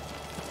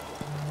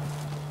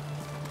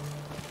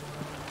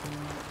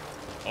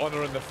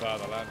 Honor in the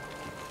fatherland.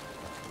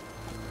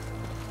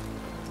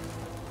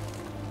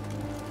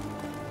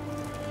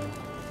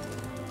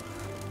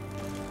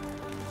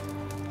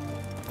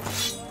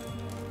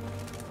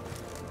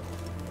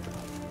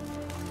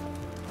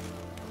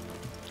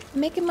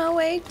 Making my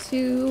way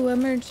to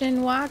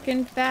emerging,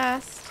 walking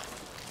fast.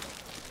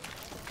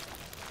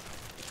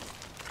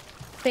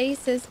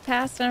 Faces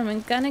past, I'm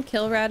gonna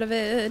kill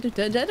Radovid.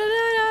 Da, da, da,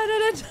 da,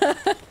 da, da,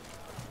 da.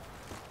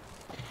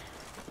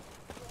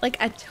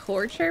 Like a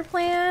torture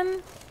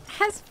plan?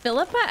 Has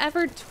Philippa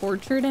ever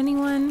tortured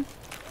anyone?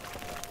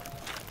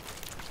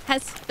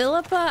 Has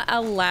Philippa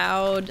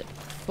allowed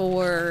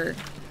for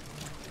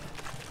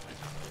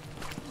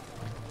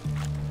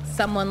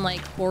someone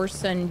like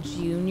Orson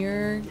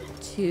Jr.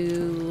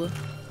 to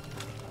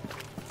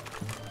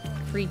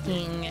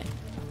freaking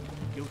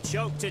You'll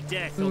choke to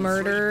death.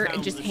 murder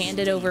and just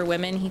handed over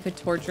women he could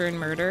torture and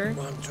murder?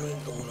 One drink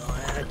all I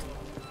had.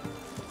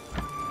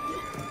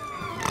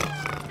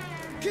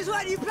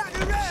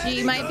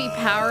 She might be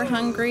power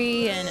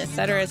hungry and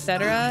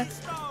etc.,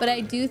 but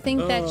I do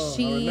think that I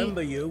she,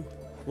 remember you.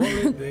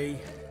 What'll it be?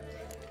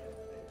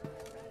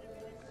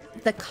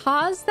 the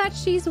cause that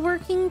she's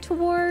working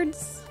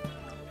towards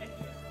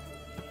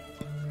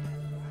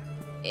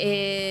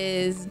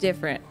is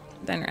different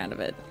than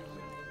Radovid.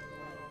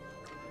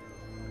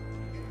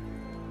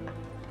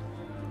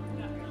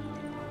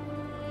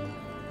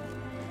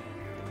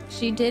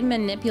 She did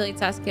manipulate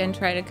Saskia and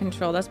try to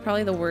control. That's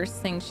probably the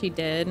worst thing she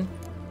did.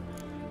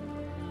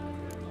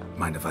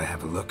 Mind if I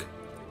have a look?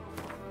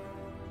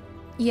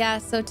 Yeah,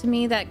 so to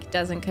me that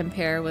doesn't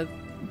compare with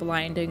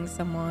blinding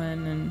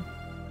someone and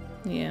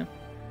yeah.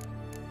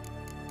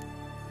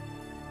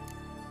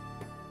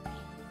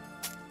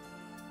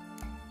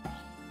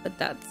 But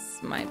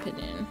that's my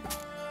opinion.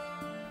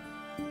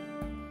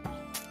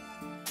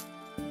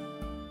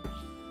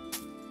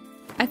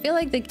 I feel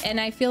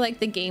like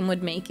the game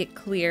would make it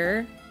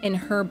clear in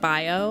her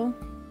bio,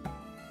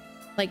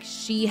 like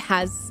she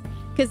has,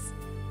 because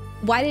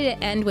why did it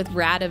end with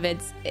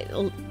Radovid's?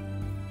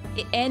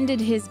 It ended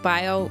his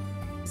bio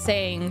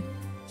saying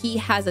he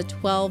has a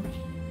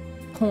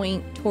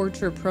 12-point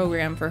torture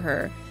program for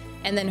her,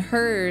 and then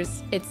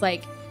hers, it's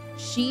like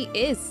she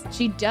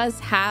does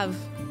have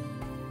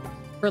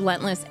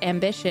relentless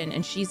ambition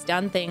and she's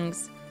done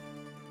things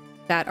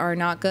that are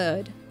not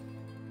good,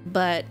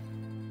 but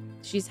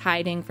she's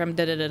hiding from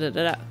da da da da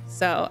da.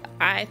 So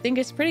I think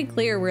it's pretty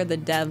clear where the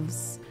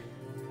dev's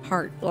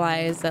heart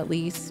lies, at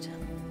least.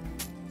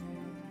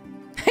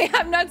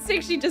 I'm not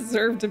saying she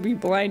deserved to be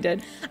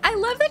blinded. I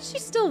love that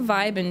she's still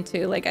vibing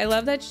too. Like, I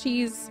love that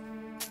she's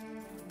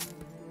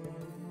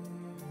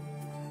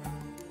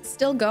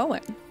still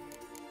going.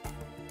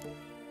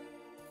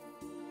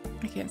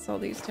 I can't sell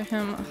these to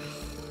him.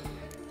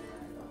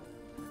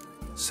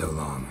 So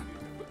long.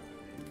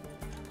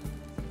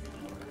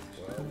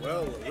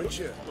 Well,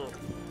 Witcher.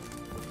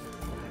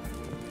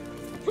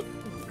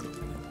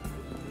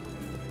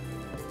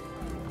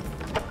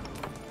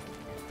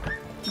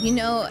 You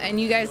know,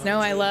 and you guys know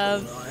I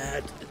love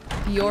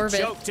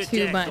Jorvik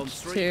too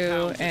much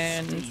too,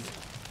 and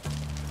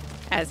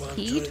has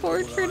he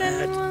tortured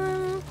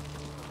anyone?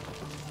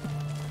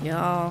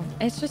 Y'all,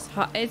 it's just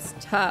hot. It's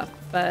tough,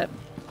 but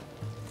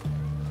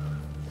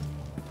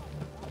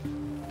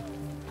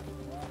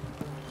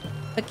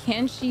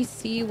can she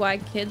see why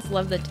kids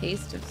love the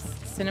taste of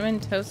Cinnamon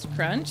Toast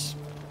Crunch?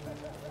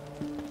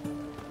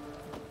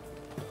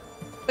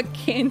 But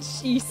can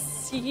she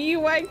see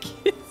why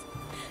kids?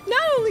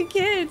 Not only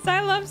kids,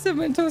 I love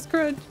Cinnamon Toast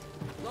Crunch.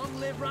 Long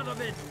live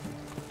Radovid.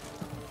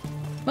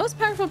 Most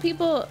powerful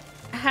people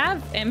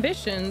have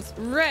ambitions,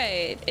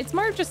 right? It's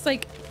more just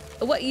like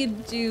what you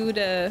do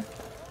to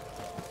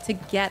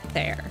get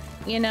there.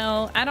 You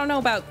know, I don't know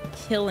about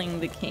killing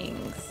the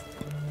kings.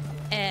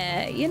 And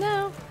You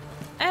know,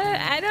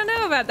 I don't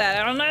know about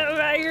that. I don't know if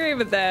I agree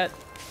with that.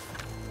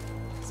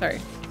 Sorry.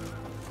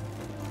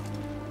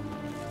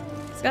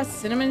 It's got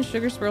cinnamon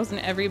sugar swirls in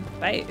every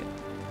bite.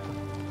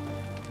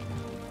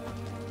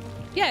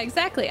 Yeah,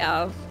 exactly,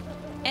 Alf.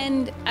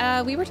 And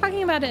we were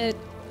talking about it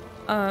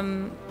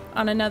on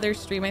another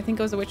stream. I think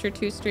it was a Witcher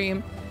 2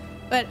 stream.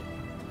 But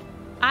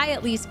I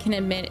at least can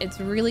admit it's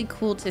really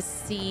cool to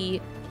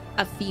see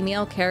a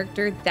female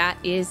character that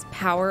is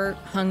power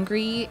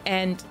hungry,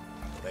 and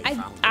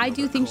I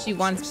do think she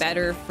wants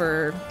better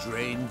for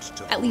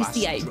at least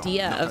the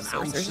idea of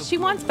sorceresses. She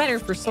wants better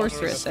for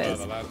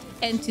sorceresses.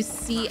 And to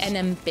see an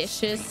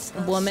ambitious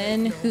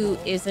woman who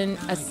isn't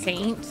a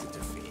saint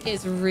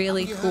is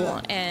really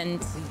cool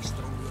and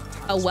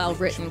a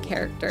well-written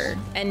character.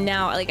 And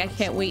now, like, I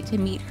can't wait to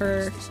meet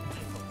her.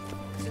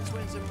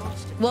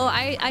 Well,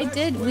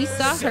 we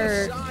saw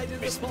her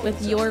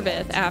with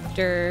Yorvith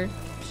after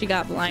she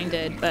got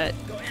blinded, but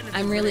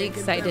I'm really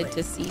excited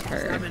to see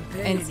her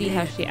and see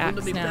how she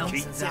acts now.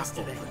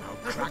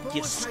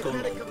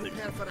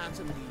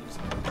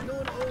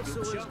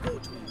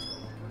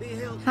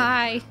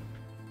 Hi.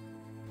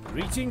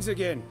 Greetings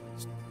again.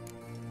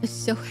 It's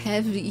so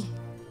heavy.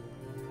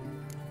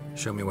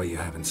 Show me what you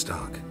have in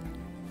stock.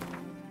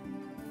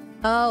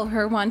 Oh,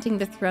 her wanting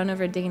the throne of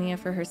Redania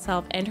for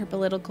herself and her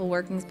political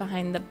workings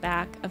behind the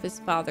back of his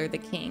father, the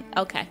king.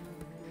 Okay.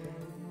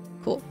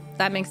 Cool.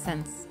 That makes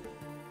sense.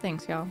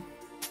 Thanks, y'all.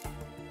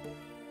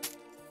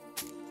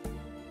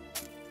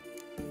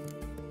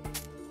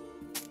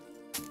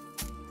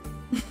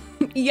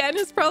 Yen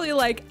is probably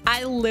like,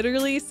 I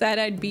literally said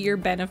I'd be your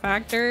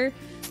benefactor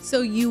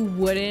so you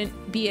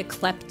wouldn't be a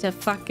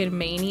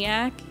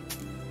klepto-fucking-maniac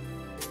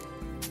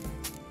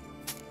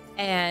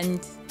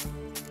and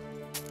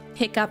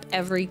pick up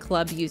every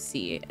club you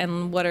see.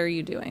 And what are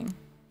you doing?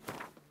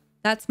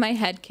 That's my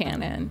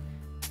headcanon.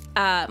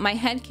 My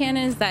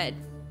headcanon is that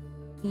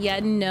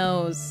Yen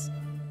knows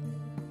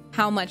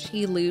how much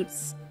he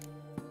loots,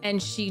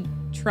 and she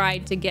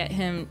tried to get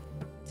him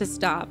to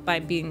stop by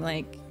being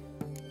like,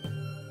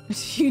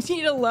 you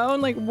need a loan?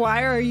 Like,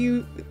 why do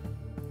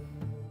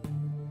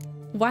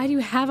you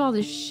have all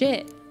this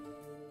shit?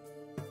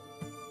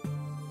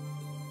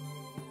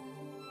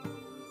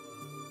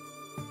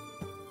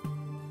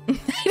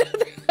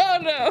 Oh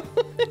no.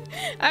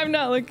 I'm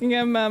not looking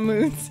at my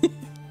moods.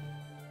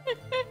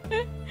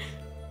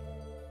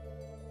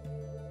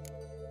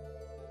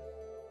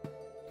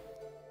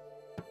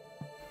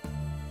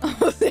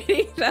 Almost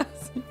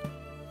 80,000.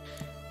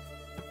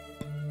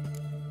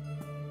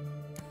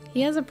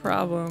 He has a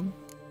problem.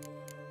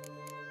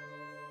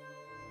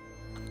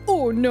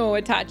 Oh no,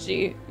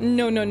 Itachi.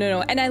 No.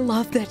 And I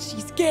love that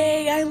she's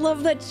gay. I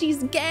love that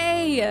she's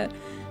gay.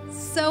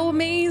 So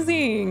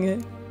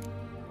amazing.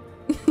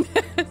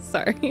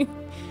 Sorry.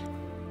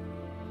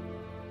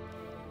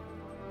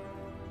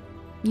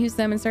 Use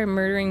them and start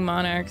murdering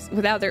monarchs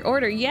without their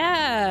order.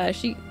 Yeah,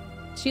 she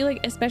like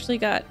especially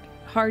got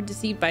hard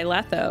deceived by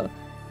Letho.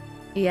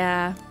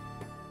 Yeah.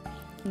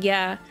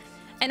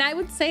 And I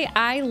would say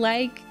I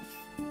like,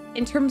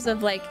 in terms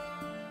of like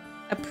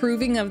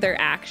approving of their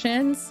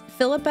actions,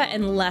 Philippa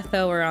and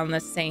Letho are on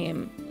the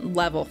same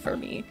level for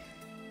me.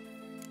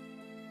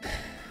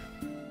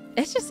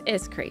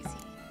 It's crazy.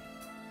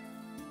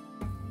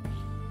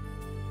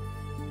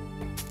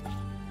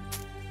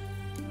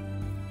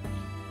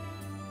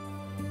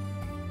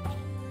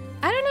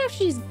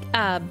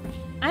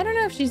 I don't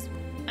know if she's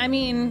I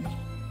mean,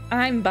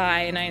 I'm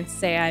bi and I'd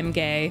say I'm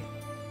gay.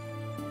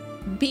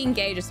 Being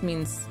gay just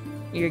means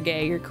you're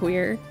gay, you're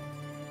queer.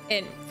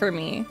 And for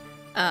me,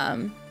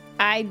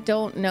 I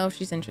don't know if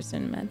she's interested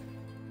in men.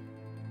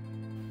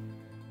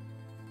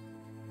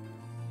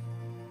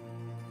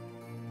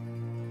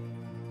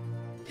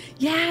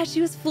 Yeah,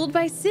 she was fooled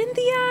by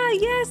Cynthia.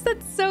 Yes,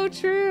 that's so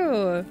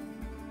true.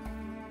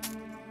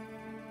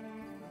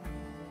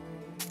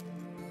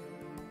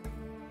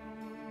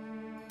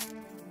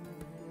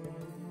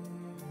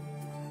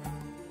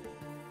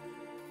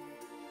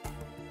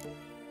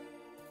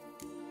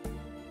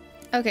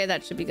 Okay,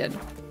 that should be good.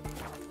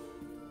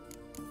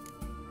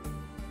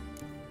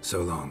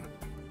 So long.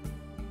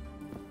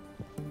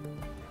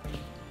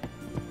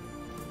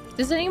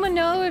 Does anyone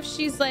know if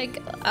she's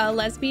like a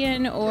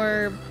lesbian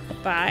or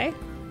bi?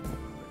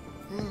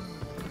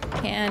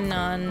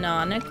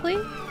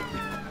 Canonically?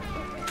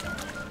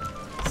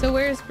 So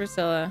where's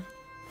Priscilla?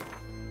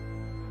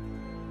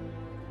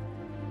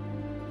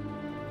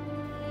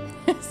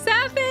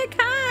 Sapphic,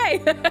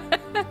 hi!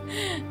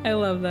 I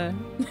love that.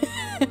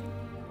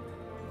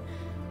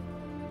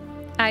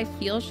 I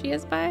feel she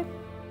is bi,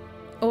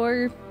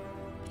 or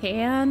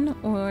pan,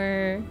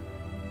 or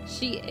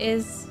she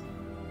is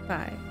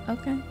bi.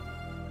 Okay.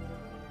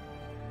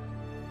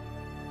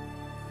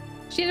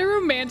 She had a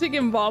romantic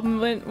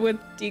involvement with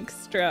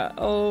Dijkstra.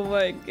 Oh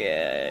my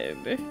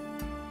god.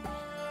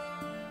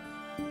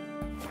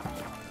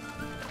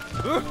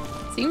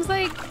 Seems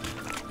like,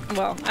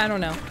 well, I don't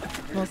know.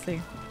 We'll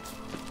see.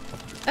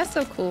 That's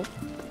so cool.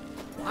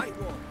 Right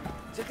one.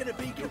 Is it gonna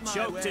be good?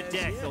 Choked to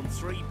death on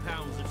 3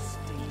 pounds of steam.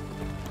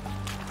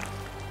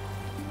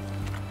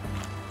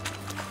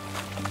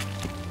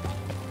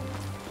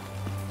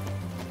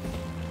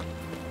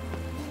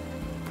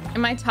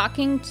 Am I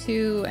talking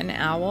to an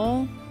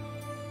owl?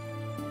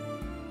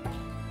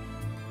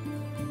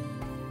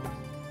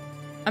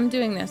 I'm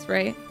doing this,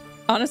 right?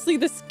 Honestly,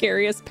 the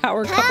scariest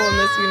power couple in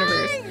this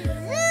universe.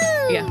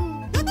 Yeah.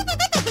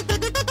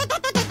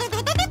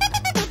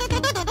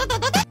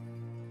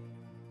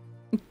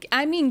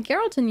 I mean,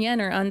 Geralt and Yen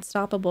are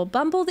unstoppable.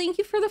 Bumble, thank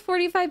you for the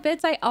 45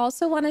 bits. I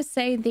also want to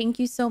say thank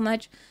you so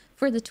much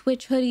for the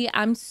Twitch hoodie.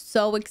 I'm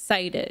so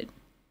excited.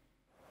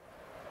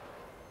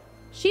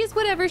 She's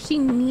whatever she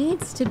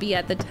needs to be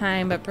at the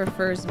time, but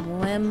prefers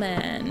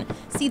women.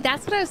 See,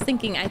 that's what I was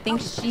thinking. I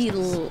think she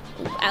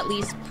at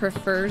least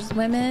prefers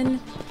women,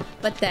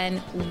 but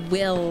then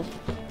will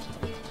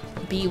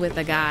be with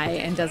a guy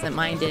and doesn't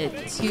mind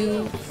it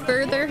to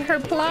further her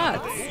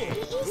plots.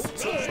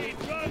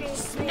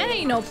 It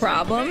ain't no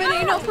problem. It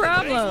ain't no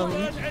problem.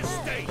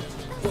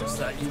 What's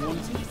that you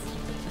wanted?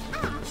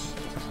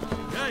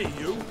 Hey,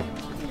 you.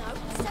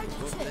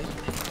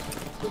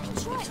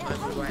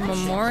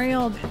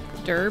 Memorial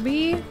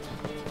Derby?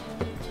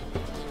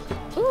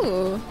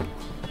 Ooh.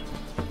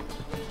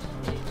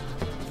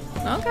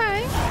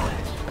 Okay.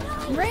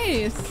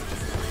 Race.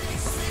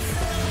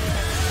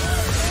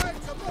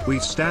 We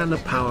stand a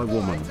power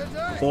woman.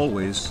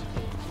 Always.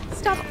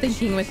 Stop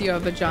thinking with your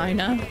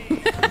vagina.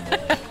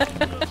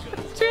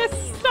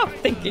 Just stop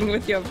thinking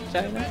with your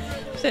vagina.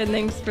 Said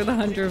thanks for the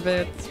 100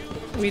 bits.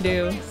 We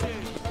do.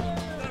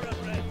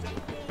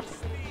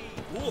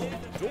 Whoa,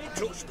 don't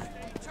touch me.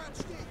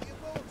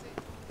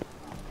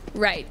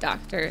 Right,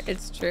 Doctor.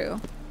 It's true.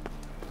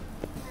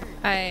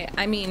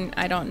 I mean,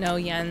 I don't know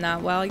Yen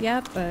that well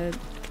yet, but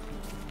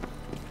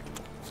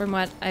from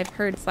what I've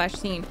heard /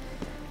 seen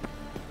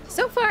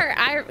so far,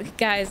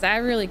 guys, I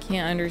really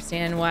can't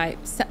understand why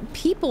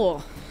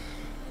people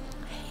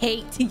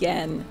hate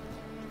Yen.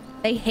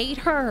 They hate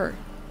her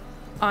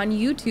on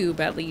YouTube,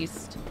 at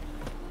least.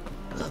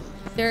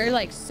 They're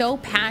like so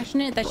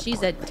passionate that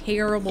she's a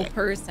terrible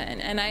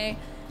person, and I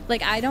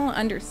don't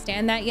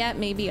understand that yet.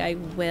 Maybe I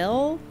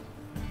will.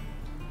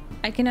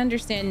 I can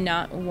understand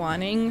not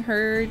wanting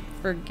her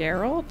for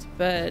Geralt,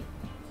 but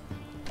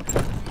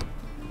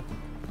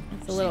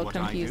it's a little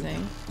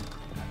confusing.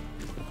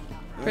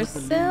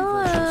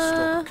 Priscilla!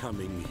 Stop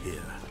coming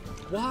here.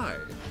 Why?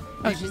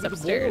 Oh, Even she's with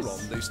upstairs. The war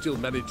on, they still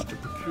managed to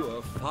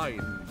procure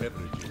fine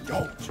beverages.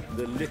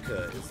 The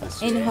liquor is the In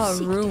same. her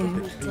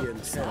room. Be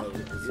and tell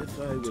as if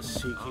I was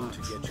seeking to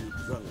get you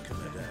drunk,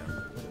 madame.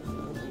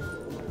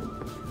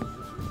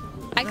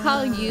 I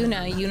call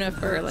Yuna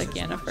Unifer like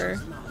Yennefer.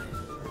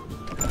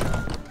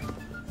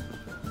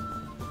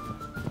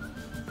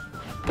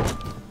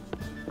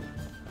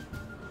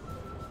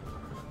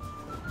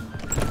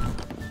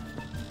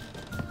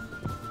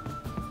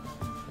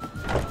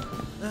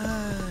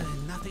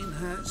 Nothing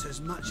hurts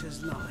as much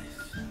as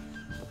life.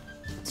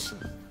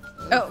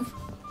 Oh.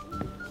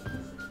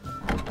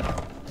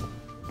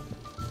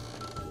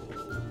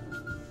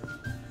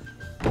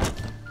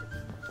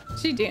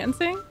 She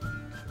dancing?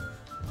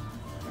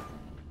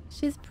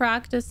 She's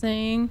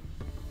practicing.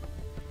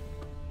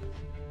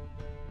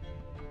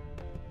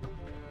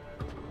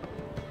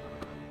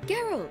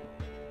 Geralt!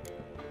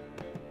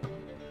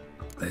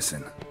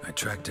 Listen, I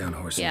tracked down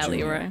Horson Yeah, Jr.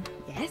 Leroy.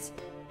 Yes?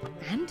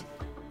 And?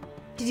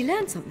 Did you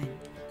learn something?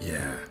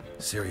 Yeah,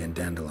 Ciri and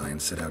Dandelion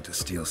set out to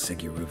steal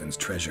Siggy Reuven's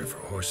treasure for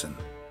Horson.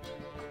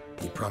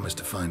 He promised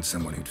to find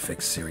someone who'd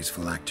fix Ciri's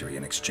phylactery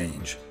in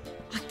exchange.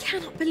 I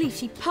cannot believe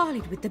she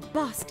parleyed with the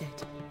bastard.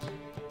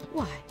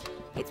 Why,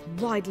 it's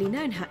widely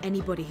known how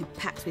anybody who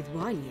packs with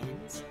Wily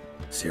ends.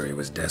 Ciri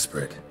was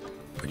desperate,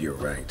 but you're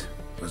right.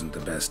 Wasn't the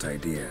best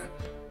idea.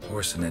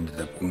 Horson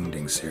ended up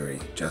wounding Ciri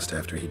just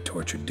after he'd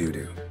tortured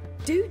Dudu.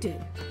 Dudu?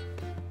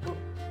 Well,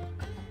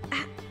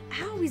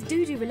 how is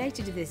Dudu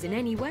related to this in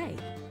any way?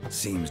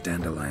 Seems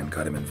Dandelion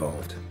got him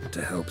involved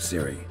to help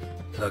Ciri.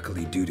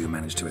 Luckily, Dudu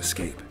managed to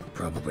escape,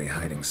 probably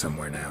hiding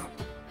somewhere now.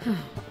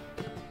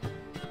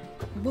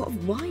 What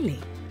of Wily?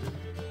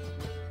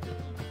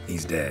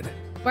 He's dead.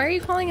 Why are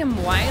you calling him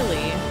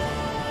Wily?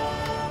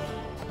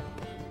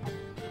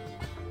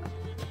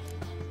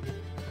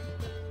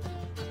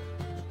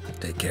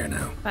 Take care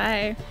now.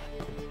 Bye.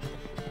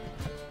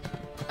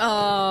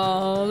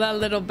 Oh, that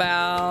little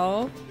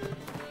bow.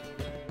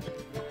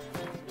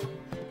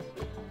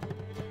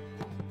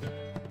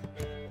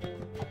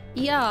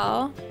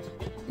 Y'all,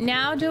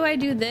 now do I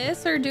do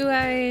this or do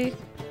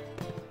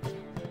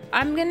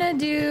I'm gonna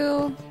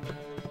do...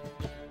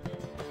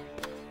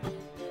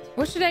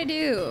 What should I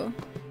do?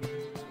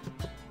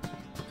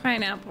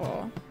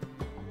 Pineapple.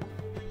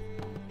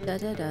 Da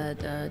da da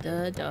da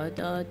da da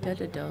da da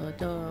da da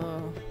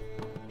da.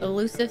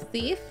 Elusive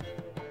thief?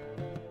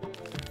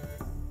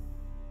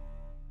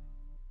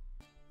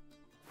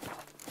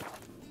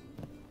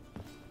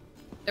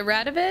 The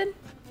Radovid?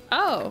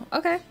 Oh,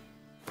 okay.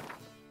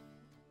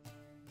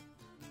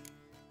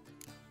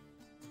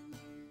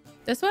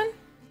 This one?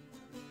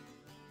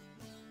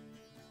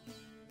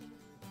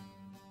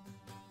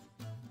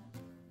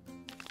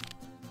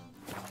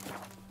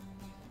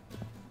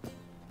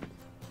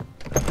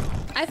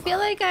 I feel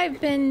like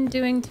I've been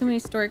doing too many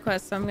story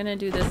quests, so I'm gonna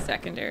do this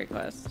secondary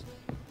quest.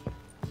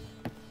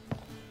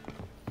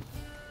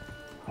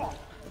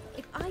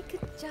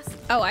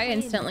 Oh, I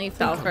instantly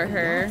fell for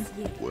her.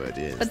 Word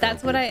is. But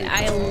that's what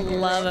I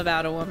love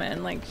about a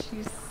woman. Like,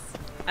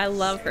 I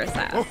love her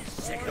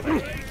sass.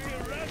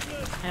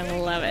 I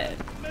love it.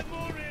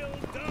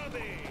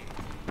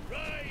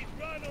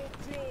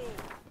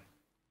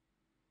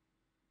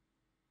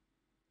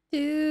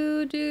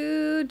 Do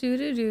do do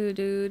do do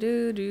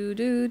do do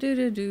do do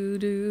do do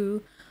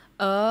do.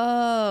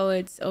 Oh,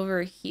 it's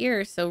over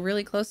here, so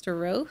really close to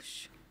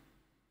Roche.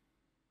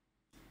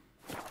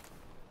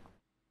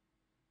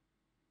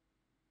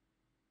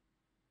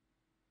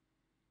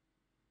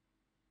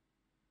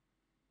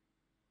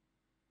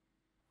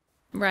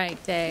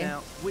 Right, Day.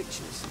 Now,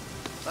 witches,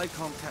 they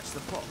can't catch the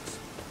pox.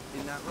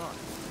 Isn't that right?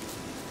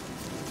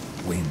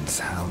 Winds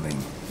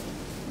howling.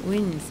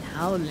 Winds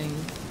howling.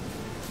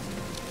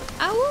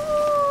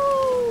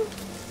 Ow!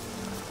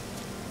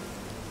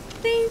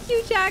 Thank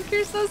you, Jack.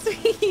 You're so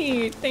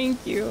sweet.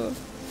 Thank you.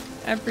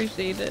 I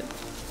appreciate it.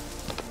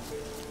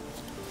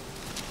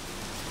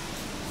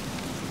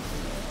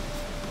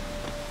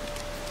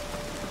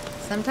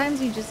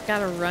 Sometimes you just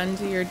gotta run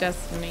to your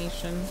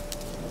destination.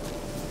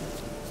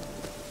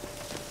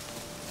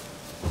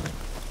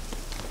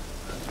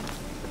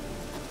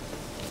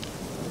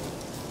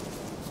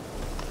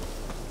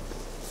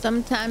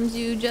 Sometimes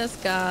you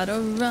just gotta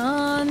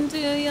run to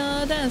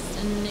your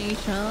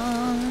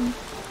destination.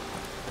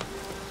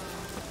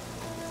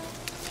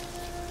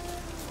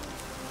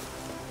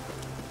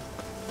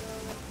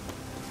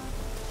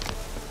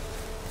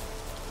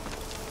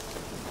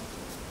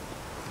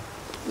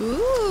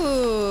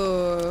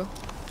 Ooh.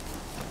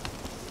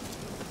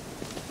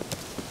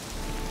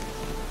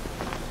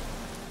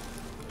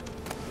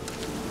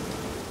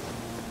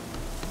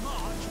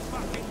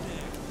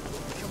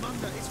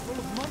 Commander, it's full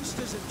of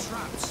monsters and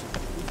traps.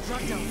 We've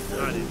dragged out 4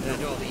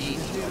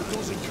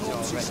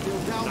 corpses still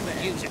down there.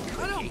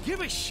 I don't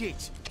give a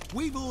shit.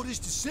 We've orders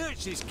to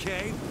search this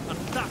cave, and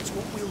that's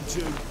what we'll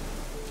do.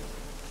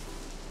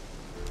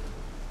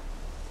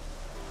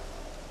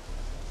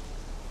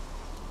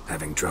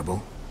 Having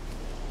trouble?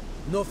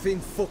 Nothing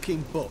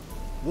fucking but.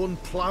 One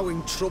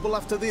ploughing trouble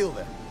after the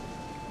other.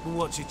 Well,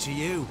 what's it to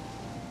you?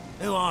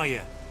 Who are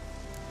you?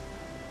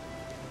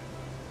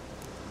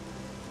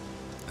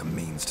 A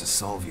means to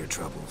solve your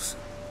troubles.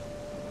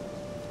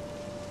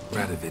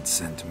 Radovid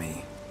sent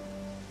me.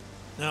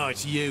 No,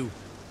 it's you.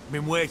 I've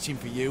been waiting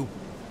for you.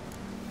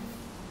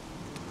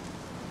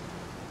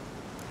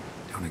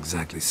 Don't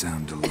exactly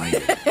sound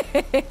delighted.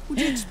 Would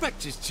you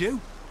expect us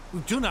to?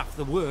 We've done half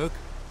the work.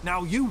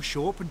 Now you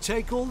show up and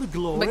take all the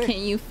glory. But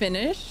can you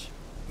finish?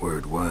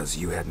 Word was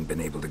you hadn't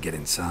been able to get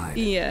inside.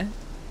 Yeah.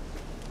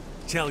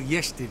 Till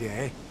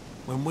yesterday,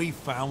 when we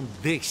found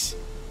this.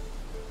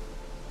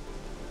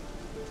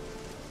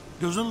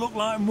 Doesn't look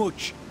like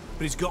much,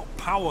 but it's got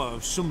power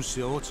of some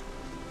sort.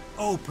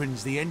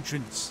 Opens the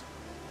entrance.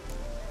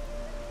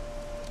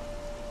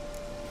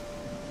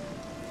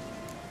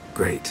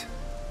 Great.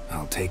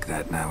 I'll take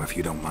that now if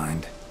you don't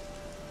mind.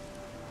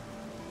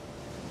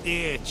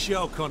 Here,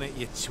 choke on it,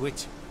 you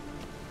twit.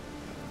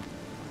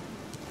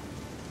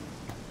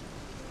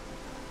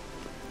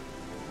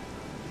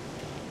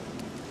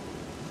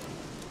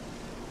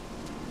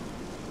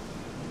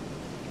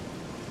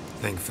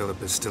 Think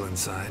Philippa's still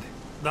inside?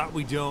 That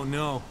we don't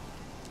know.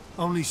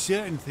 Only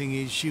certain thing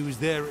is she was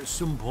there at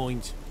some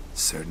point.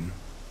 Certain?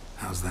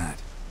 How's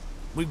that?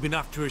 We've been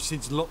after her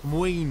since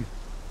Lochmuin.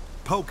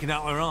 Poking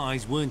out her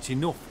eyes weren't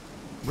enough.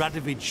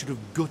 Radovid should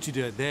have gutted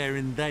her there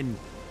and then.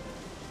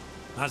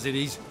 As it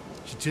is,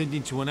 she turned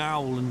into an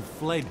owl and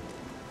fled.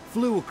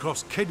 Flew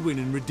across Kedwin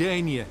and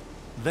Redania.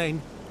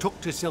 Then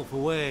tucked herself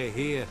away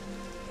here.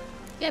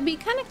 Yeah, it'd be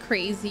kind of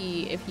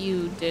crazy if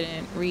you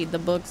didn't read the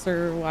books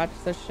or watch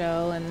the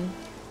show, and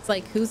it's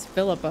like, who's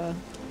Philippa?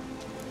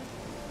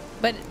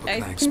 But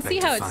I can see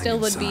how it still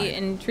would be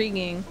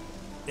intriguing.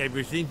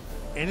 Everything,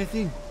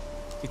 anything.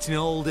 It's an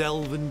old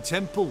elven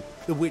temple,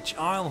 the witch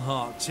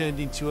Isleheart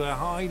turned into her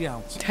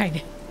hideout.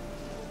 Tiny.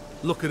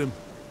 Look at him.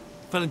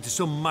 Fell into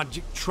some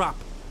magic trap,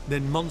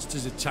 then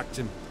monsters attacked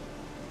him.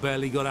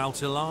 Barely got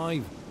out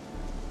alive.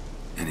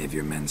 Any of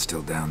your men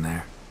still down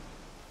there?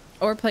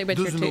 Or play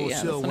Witcher 2, Dozen or yeah,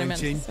 so that's what I went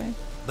meant in. to say.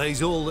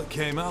 They's all that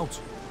came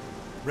out.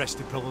 Rest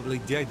are probably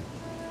dead.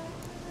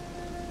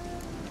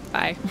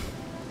 Bye.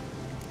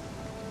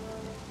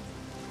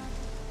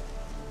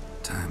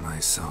 Time I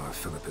saw if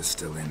Philippa's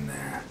still in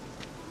there.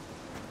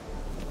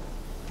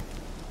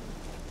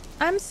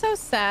 I'm so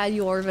sad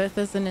Yorvith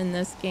isn't in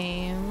this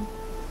game.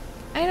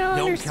 I don't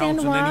understand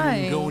count on why.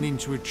 anyone going in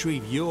to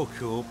retrieve your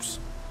corpse.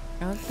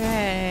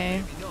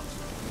 Okay.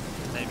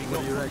 Maybe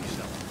what do you reckon?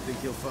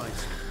 Think you'll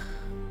fight?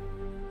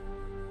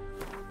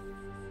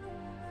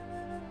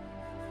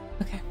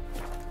 Okay.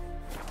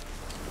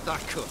 That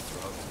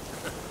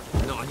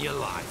cutthroat. Not on your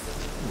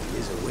life. He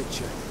is a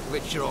witcher.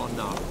 Witcher or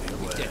not, he'll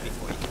be dead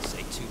before you can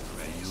say two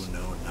prayers. You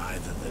know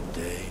neither the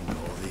day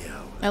nor the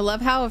hour. I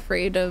love how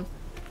afraid of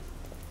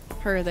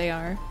her they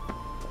are.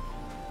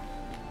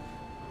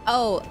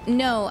 Oh,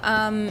 no,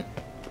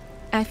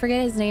 I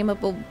forget his name,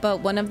 but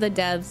one of the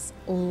devs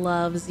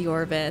loves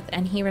Yorvith,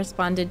 and he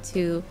responded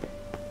to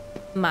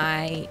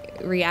my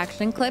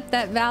reaction clip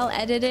that Val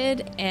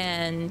edited,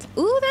 and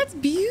ooh, that's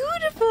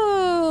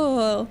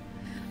beautiful.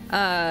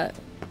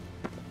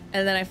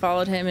 And then I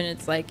followed him, and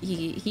it's like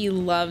he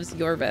loves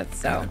Yorvith,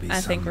 so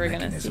I think we're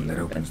gonna see that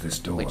opens this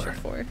door. Witcher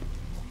 4.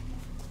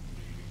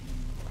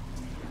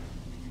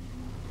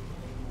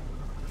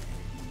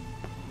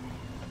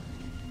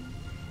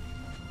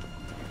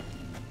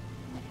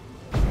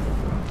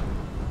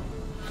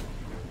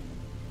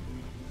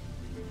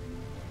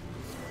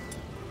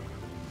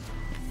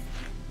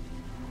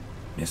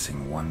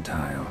 Missing one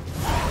tile.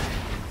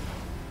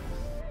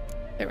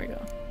 There we go.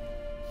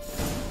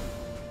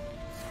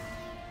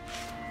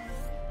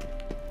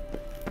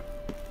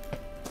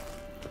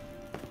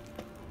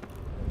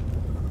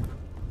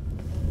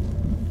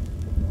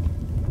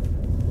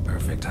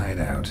 Perfect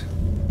hideout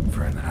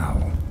for an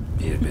owl.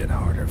 Be a bit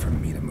harder for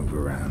me to move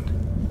around.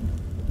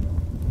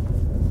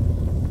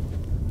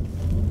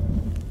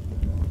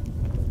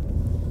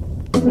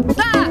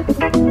 Ah!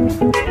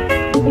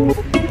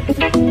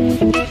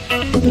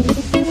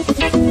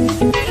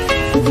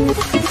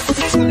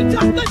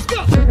 Let's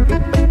go!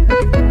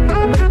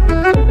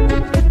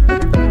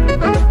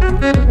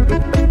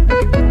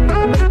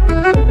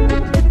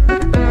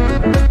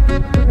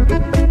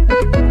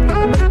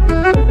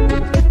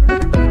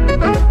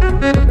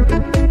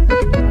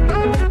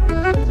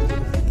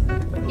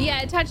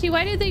 Yeah, Tachi,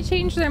 why did they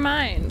change their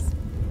minds?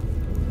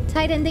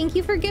 Titan, thank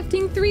you for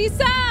gifting 3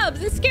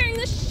 subs and scaring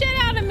the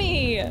shit out of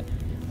me.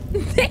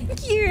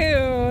 Thank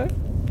you.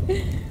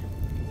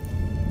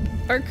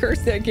 Our curse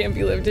that can't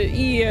be lifted.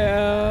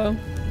 Yeah.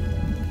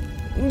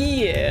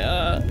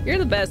 Yeah. You're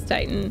the best,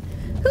 Titan.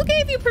 Who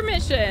gave you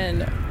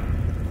permission?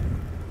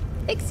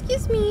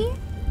 Excuse me.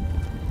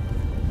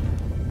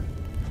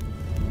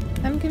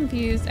 I'm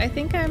confused. I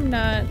think I'm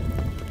not.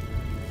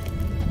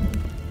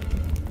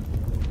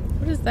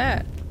 What is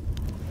that?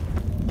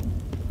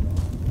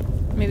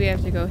 Maybe I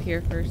have to go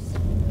here first.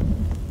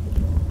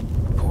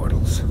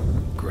 Portals.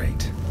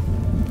 Great.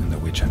 And the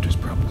witch hunters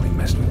probably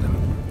messed with them.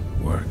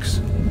 Works.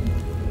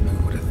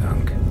 Who would have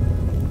thunk?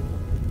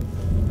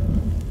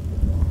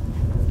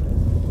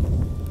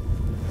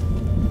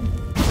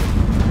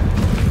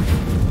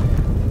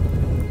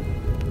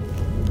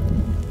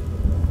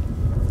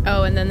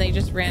 Oh, and then they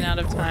just ran out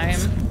of time.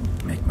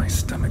 Make my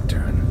stomach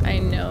turn. I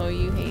know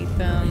you hate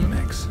them.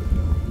 Remix.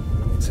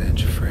 It's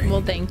edge free.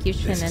 Well, thank you,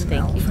 Shin, and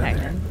thank you,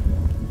 Titan.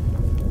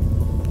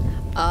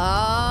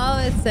 Oh,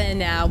 it's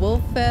an owl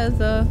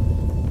feather.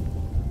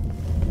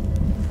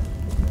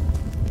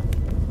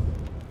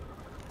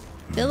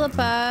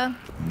 Philippa.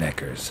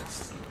 Neckers.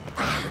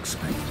 I've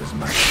expected as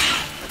much.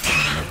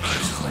 No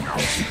places like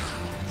this.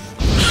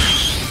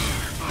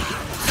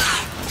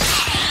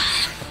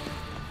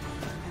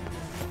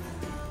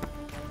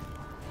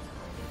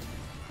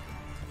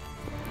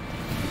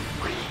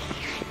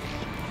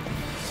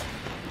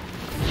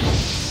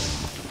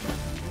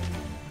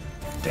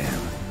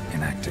 Damn,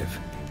 inactive.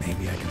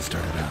 Maybe I can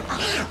start it up.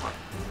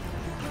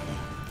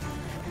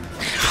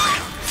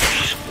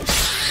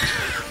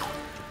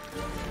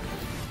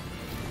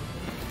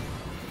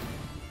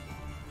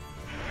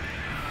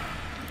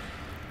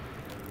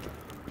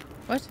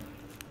 What?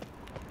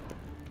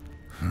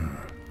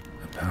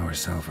 A power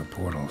cell for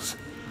portals.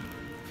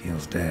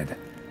 Feels dead.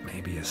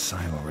 Maybe a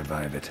sign will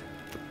revive it.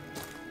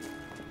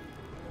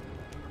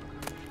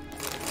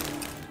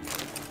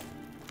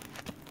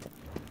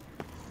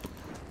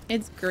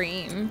 It's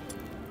green.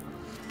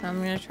 So I'm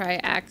gonna try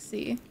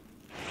Axie.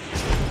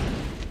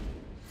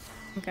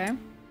 Okay. I'm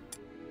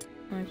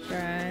gonna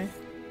try.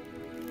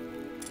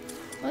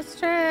 Let's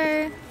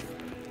try.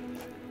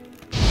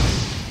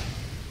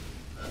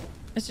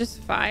 It's just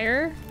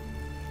fire.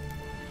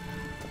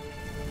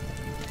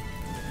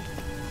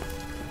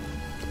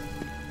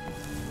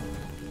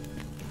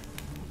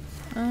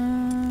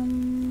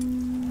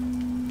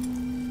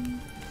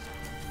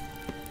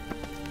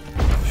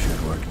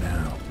 Should work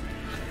now.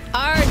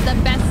 Art, the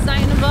best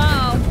sign of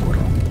all.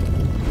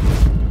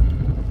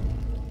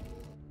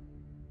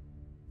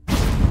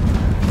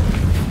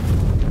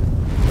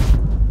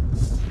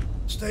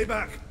 Stay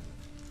back.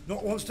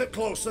 Not one step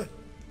closer.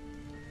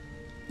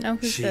 No,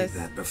 who's Sheathe this?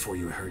 that before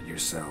you hurt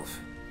yourself.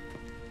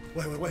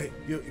 Wait.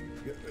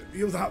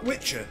 You that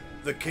Witcher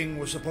the king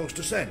was supposed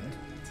to send?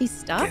 Is he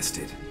stuck? Guessed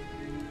it.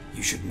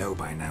 You should know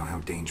by now how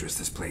dangerous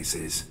this place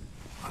is.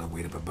 Ought to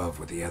wait up above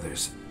with the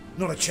others.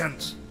 Not a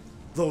chance.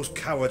 Those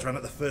cowards ran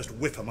at the first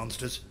whiff of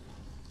monsters.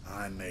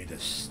 I made a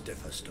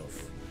stiffer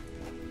stuff.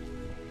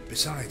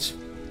 Besides,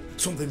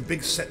 something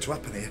big's set to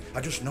happen here.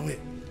 I just know it.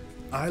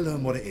 I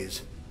learn what it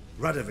is.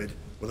 Radovid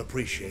will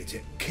appreciate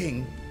it.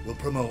 King will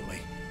promote me.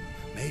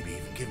 Maybe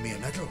even give me a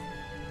medal.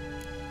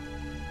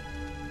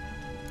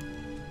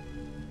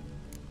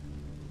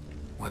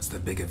 What's the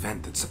big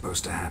event that's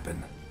supposed to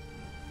happen?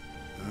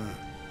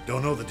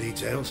 Don't know the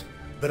details,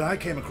 but I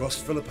came across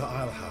Philippa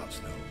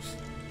Eilhart's notes.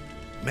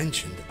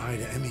 Mentioned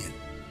Ida Emian,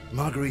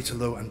 Margarita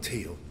Low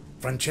Antille,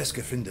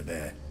 Francesca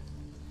Finderbear,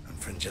 and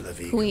Frangella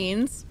Vigo.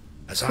 Queens.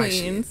 As I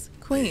see it,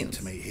 Queens.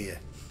 to meet here.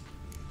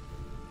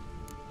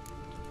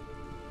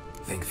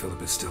 Think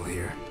Philippa's still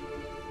here?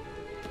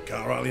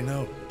 Can't rightly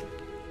know.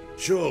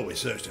 Sure, we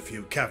searched a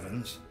few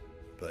caverns,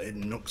 but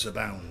hidden nooks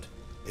abound.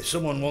 If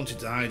someone wanted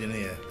to hide in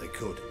here, they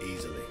could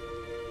easily.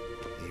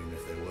 Even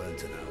if they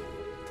weren't an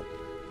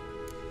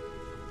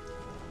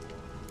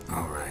owl.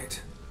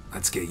 Alright,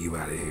 let's get you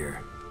out of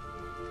here.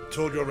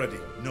 Told you already,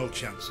 no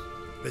chance.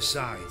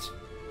 Besides,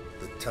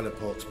 the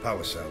teleport's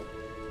power cell.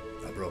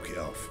 I broke it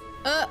off.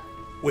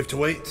 We've to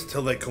wait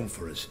till they come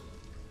for us.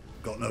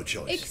 Got no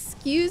choice.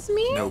 Excuse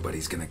me?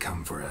 Nobody's gonna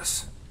come for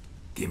us.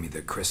 Give me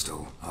the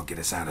crystal, I'll get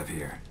us out of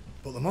here.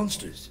 But the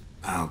monsters?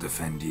 I'll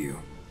defend you.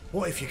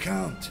 What if you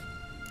can't?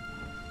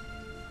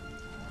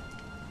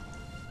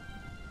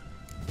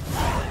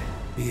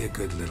 Be a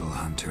good little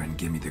hunter and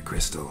give me the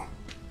crystal.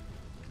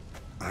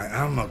 I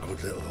am a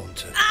good little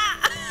hunter.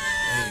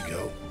 There you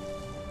go.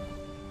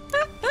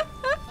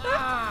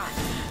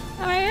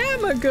 I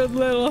am a good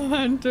little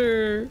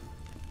hunter.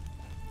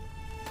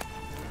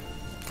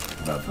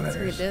 Love Let's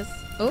read letters. this.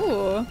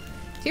 Oh.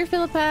 Dear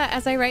Philippa,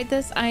 as I write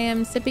this, I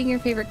am sipping your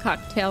favorite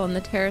cocktail on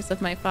the terrace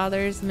of my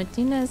father's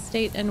Medina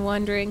estate and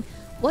wondering,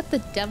 what the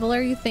devil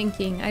are you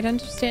thinking? I'd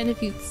understand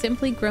if you'd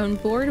simply grown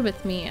bored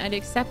with me. I'd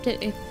accept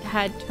it if it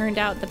had turned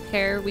out the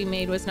pair we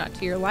made was not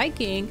to your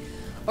liking,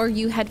 or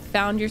you had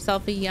found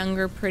yourself a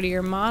younger,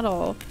 prettier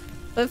model.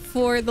 But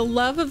for the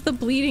love of the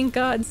bleeding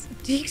gods,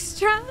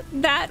 Dijkstra,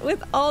 that,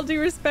 with all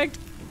due respect,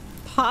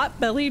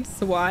 pot-bellied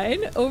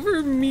swine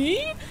over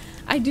me?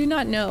 I do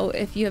not know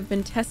if you have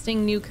been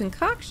testing new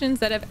concoctions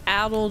that have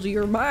addled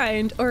your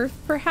mind, or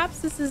if perhaps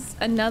this is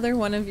another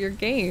one of your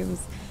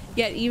games.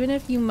 Yet even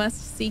if you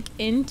must seek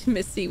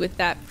intimacy with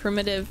that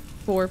primitive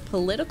for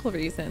political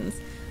reasons,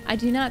 I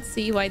do not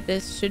see why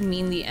this should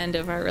mean the end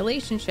of our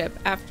relationship.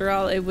 After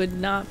all, it would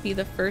not be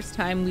the first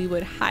time we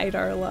would hide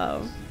our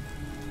love.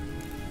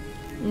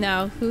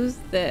 Now, who's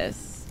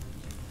this?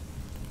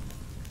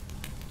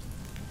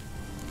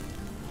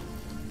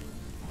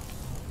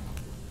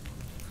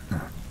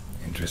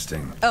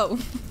 Interesting. Oh.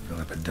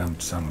 Philippa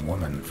dumped some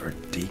woman for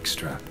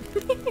Dijkstra.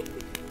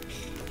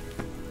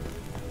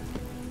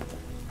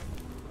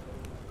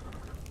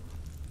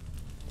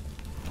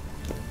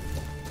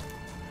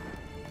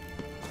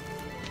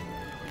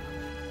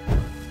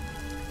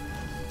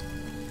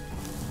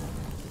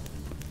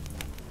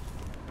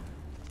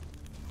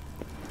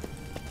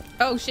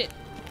 Oh shit.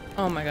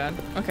 Oh my god.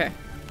 Okay.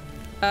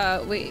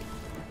 Wait.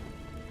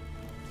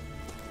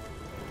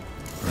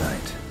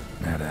 Right.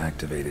 Now to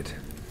activate it.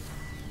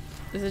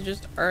 Is it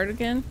just art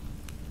again?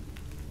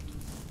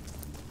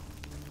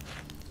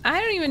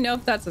 I don't even know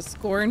if that's a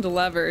scorned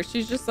lover.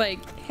 She's just like,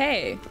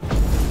 hey.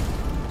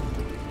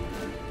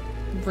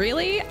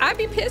 Really? I'd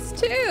be pissed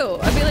too.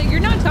 I'd be like, you're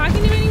not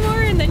talking to me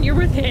anymore and then you're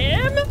with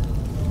him?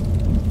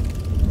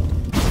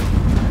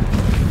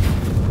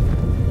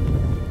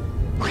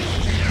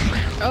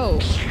 Oh.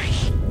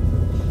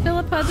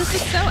 Philippa, this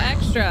is so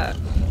extra.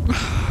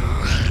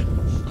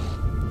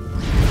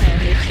 I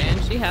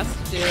understand. She has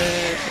to do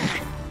it.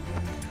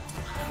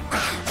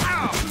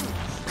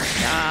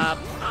 Stop.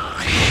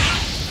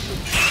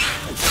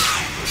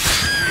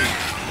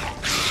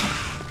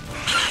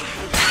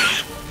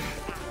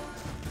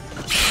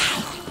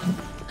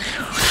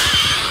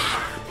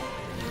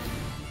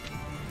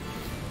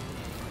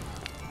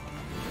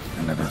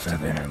 Another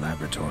feather in her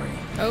laboratory.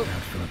 Oh.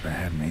 Philippa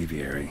had an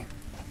aviary.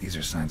 These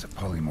are signs of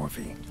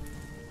polymorphy.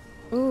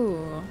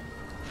 Ooh.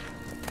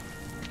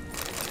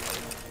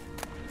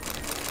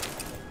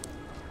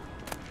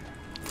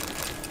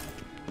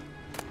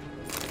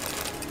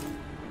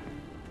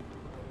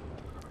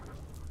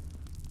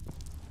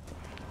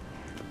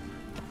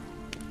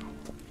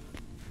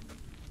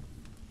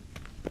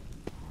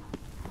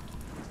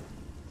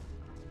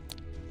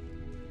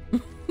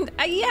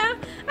 Yeah,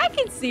 I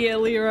can see it,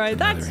 Leroy.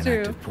 That's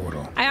true.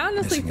 Portal. I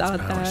honestly Missing thought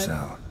its power that.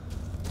 cell.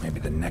 Maybe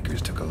the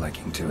Neckers took a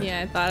liking to it. Yeah,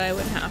 I thought I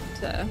would have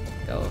to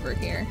go over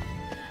here.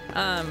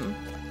 I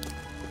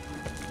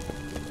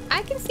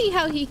can see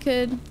how he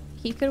could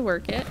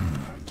work it.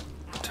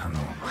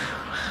 Tunnel.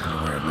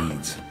 Wonder where it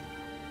leads.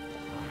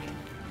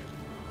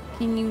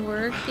 Can you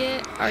work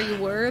it? Are you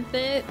worth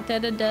it? Da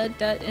da da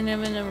da, and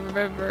I'm gonna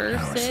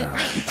reverse Power it. cell.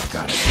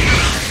 Got it.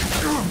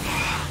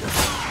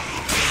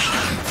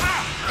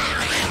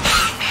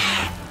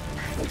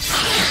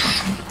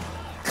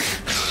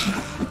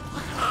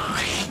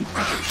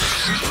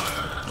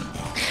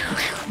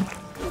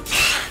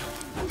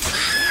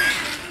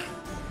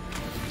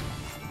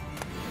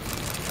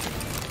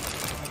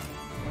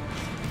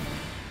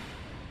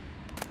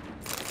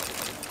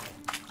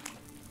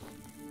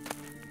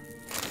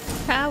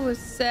 Power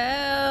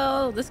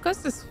cell. This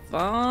quest is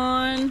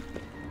fun.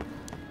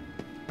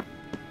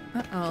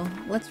 Uh-oh.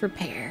 Let's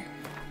repair.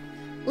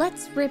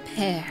 Let's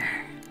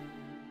repair.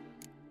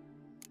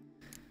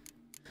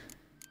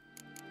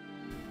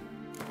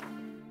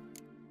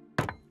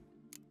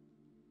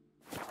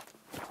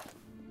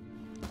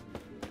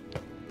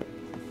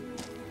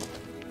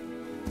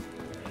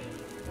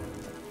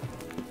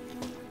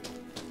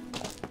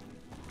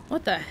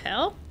 What the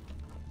hell?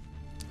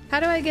 How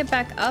do I get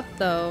back up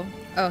though?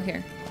 Oh,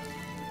 here.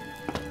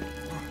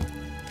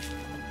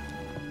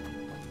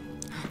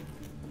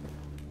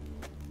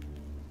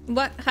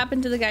 What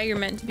happened to the guy you're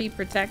meant to be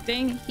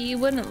protecting? He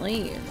wouldn't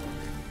leave.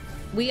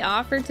 We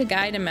offered to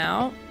guide him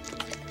out.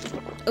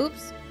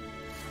 Oops.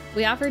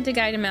 We offered to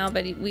guide him out,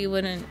 but he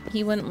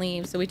wouldn't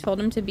leave. So we told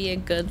him to be a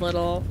good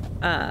little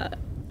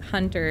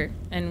hunter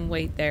and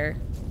wait there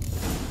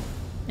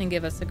and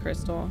give us a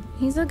crystal.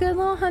 He's a good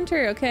little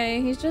hunter,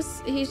 okay? He's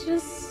just he's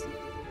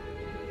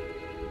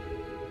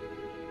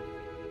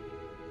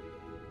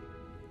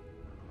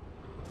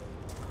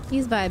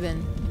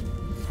vibing.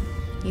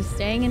 He's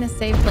staying in a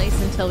safe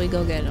place until we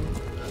go get him.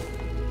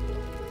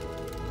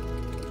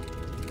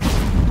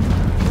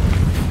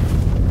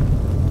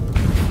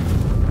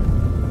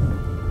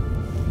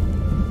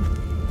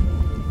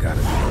 Got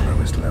it at the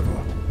lowest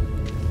level.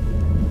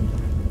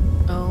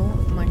 Oh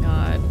my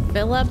god.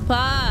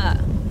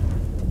 Philippa!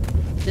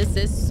 This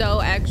is so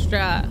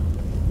extra.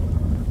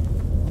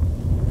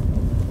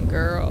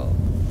 Girl.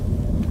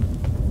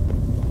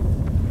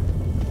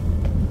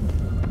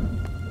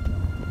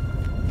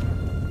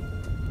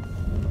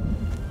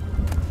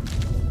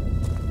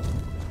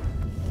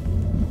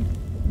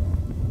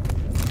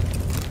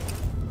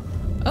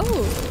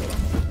 Oh.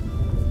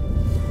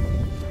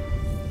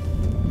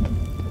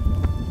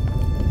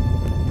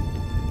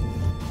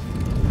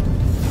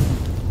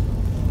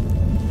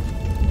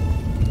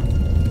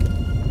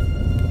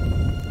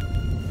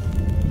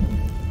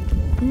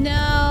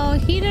 No,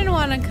 he didn't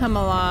want to come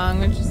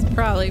along, which is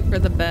probably for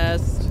the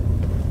best.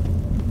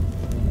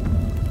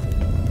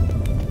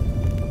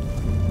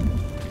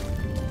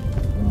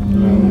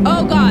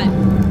 Oh god.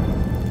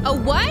 A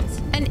what?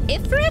 An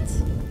Ifrit?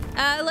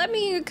 Let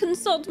me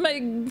consult my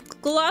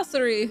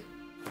glossary.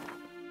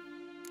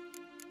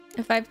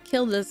 If I've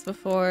killed this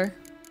before.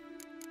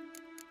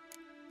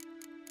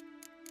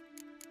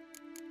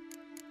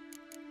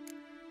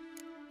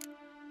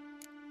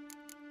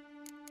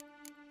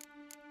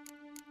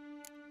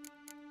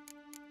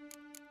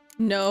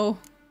 No.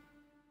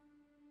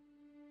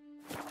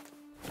 Oh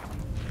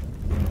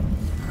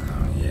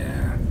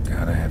yeah,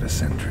 gotta have a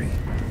sentry,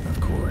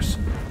 of course.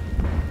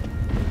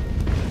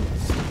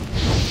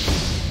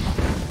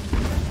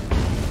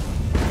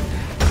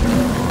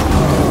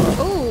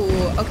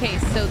 Oh, okay,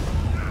 so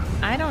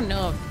I don't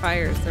know if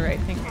fire is the right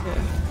thing to do.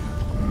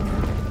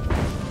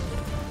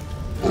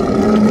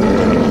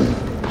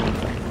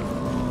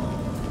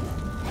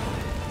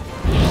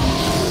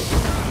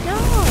 No,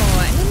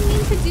 I didn't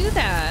mean to do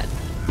that.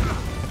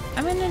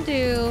 I'm gonna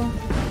do...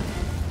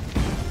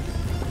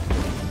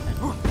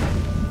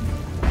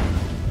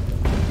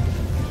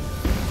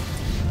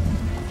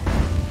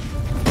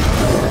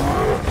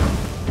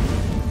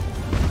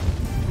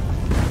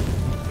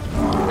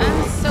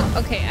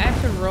 Okay, I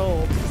have to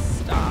roll to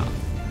stop.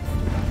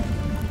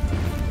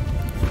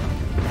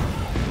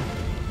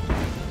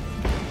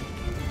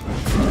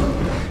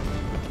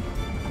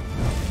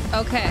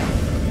 Okay.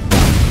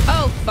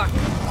 Oh, fuck.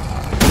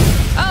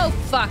 Oh,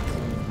 fuck.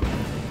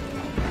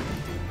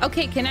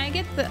 Okay, can I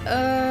get the,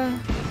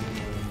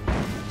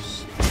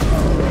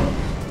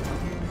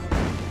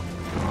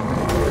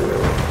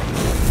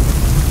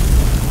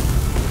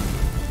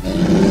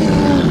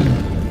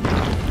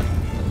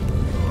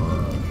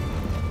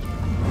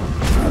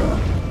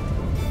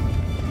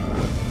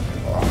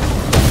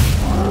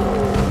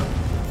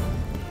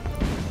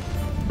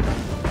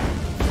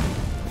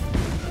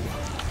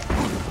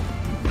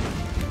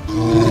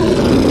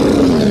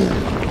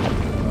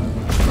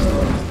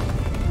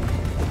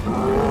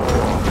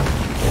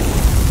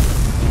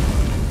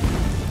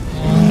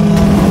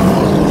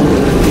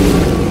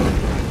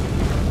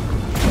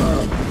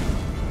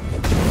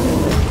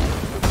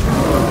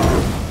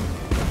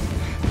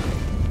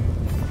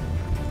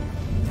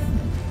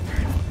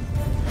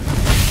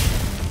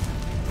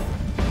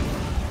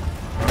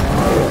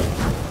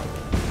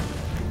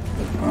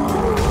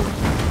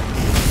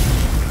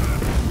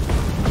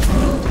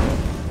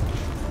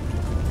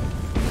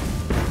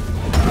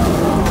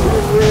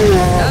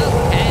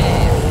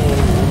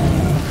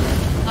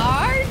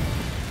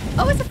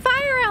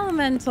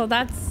 so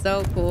that's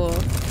so cool.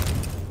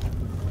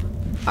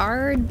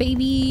 Hard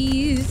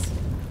babies.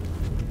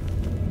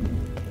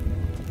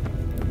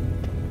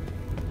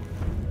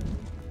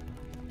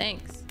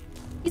 Thanks.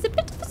 He's a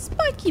bit of a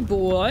spiky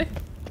boy.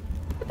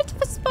 A bit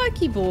of a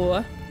spiky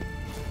boy.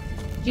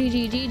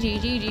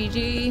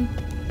 GG.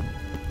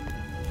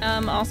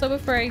 Also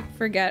before I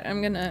forget,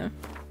 I'm gonna...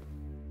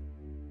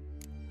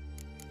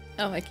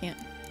 Oh, I can't.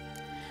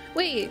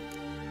 Wait.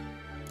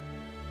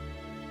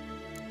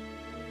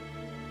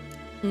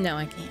 No,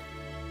 I can't.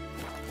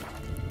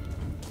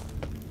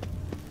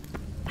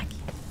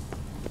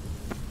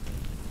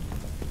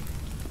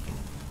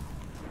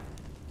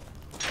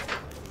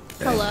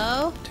 Bed,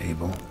 hello?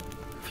 Table,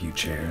 a few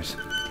chairs.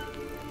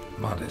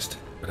 Modest,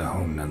 but a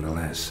home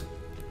nonetheless.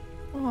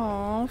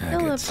 Aw,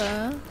 Agates.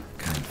 Philippa.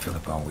 Kind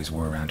Philippa always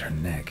wore around her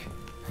neck.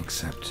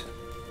 Except,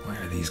 why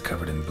are these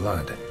covered in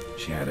blood?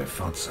 She either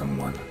fought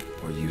someone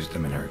or used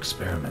them in her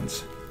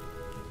experiments.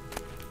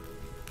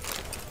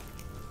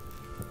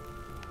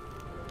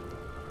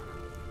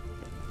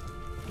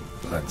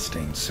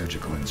 Blood-stained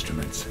surgical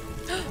instruments.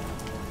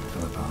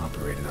 Philippa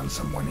operated on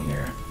someone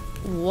here.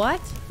 What?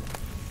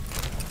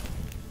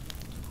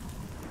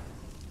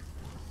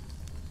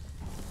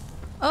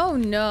 Oh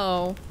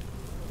no.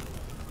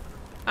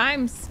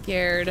 I'm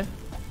scared.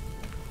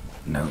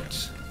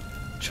 Notes.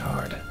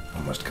 Charred.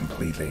 Almost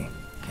completely.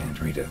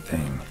 Can't read a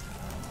thing.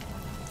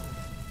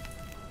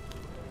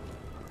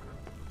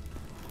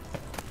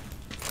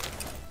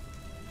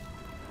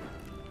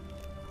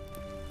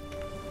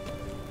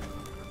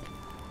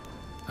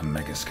 A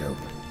megascope.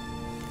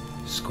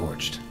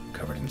 Scorched,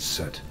 covered in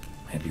soot.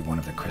 Maybe one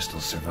of the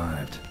crystals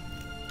survived.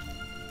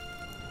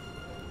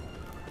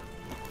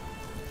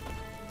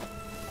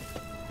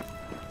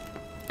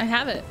 I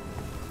have it.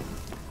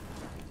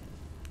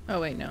 Oh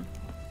wait, no.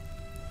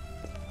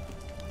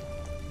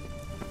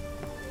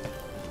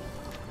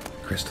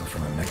 Crystal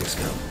from a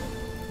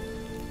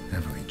megascope.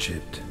 Heavily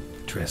chipped.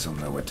 Triss will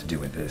know what to do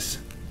with this.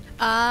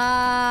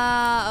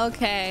 Ah,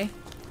 okay.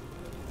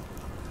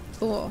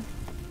 Cool.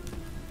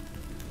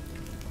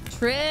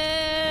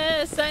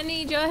 Triss, I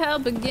need your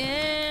help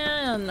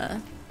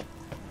again.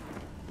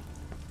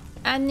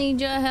 I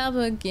need your help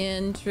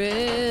again,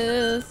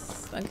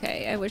 Triss.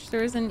 Okay, I wish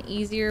there was an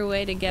easier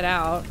way to get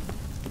out.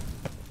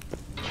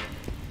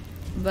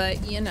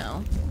 But, you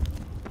know.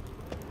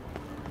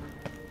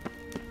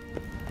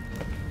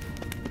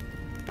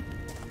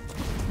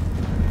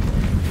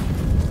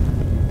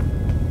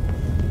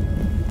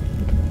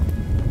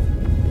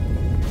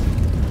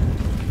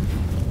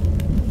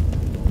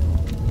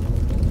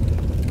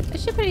 It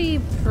should be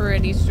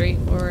pretty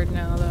straightforward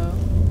now, though.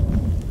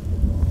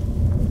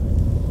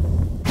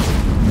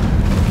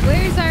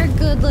 Where's our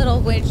good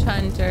little witch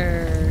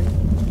hunter?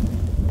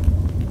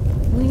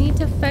 We need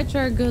to fetch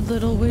our good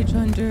little witch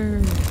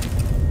hunter.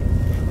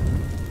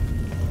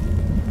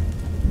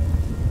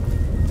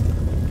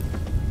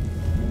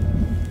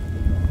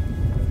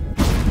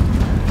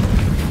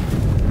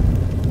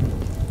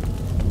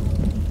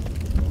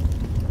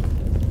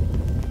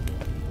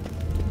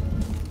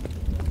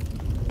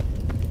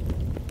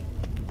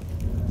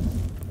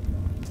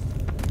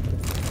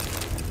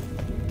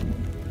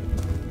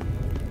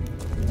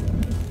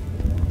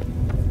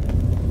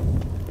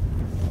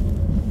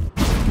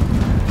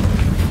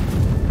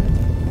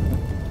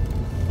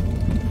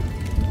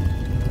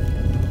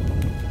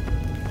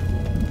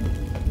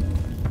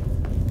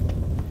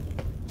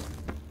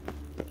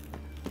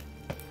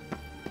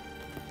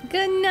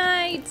 Good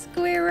night,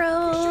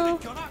 squirrel.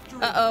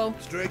 Uh-oh.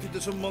 Straight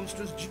into some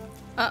monsters.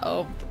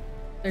 Uh-oh.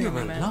 They're You're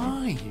gonna be mad.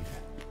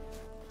 alive.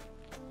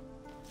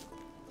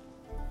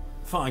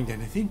 Find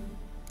anything?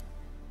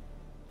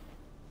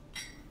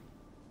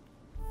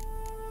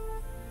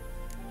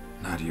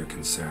 Not your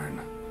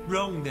concern.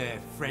 Wrong there,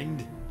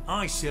 friend.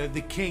 I serve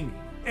the king.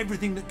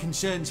 Everything that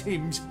concerns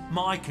him's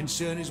my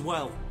concern as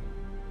well.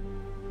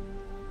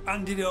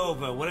 Hand it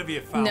over, whatever you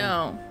found.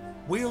 No.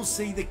 We'll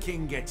see the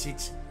king gets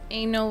it.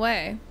 Ain't no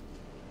way.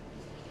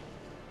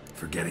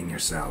 Forgetting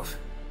yourself.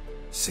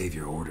 Save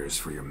your orders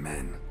for your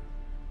men.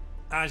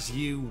 As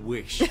you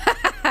wish.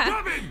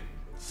 Grab him!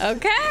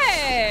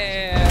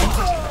 Okay.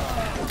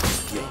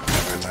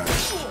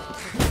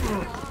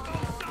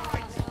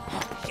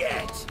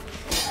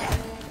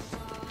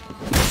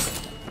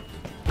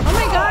 Oh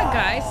my god,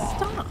 guys,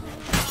 stop.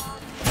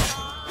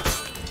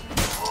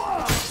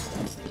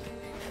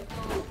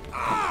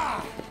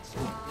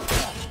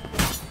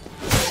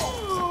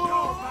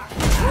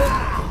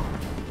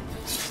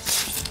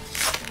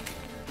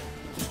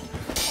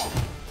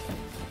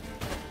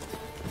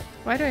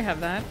 Why do I have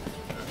that?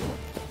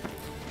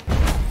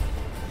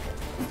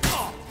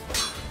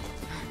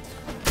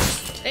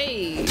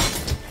 Hey.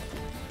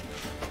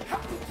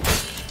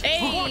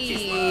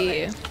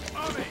 Hey.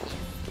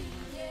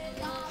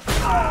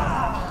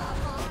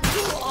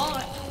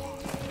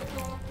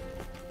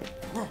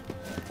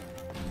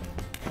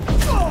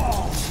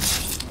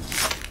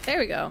 There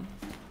we go.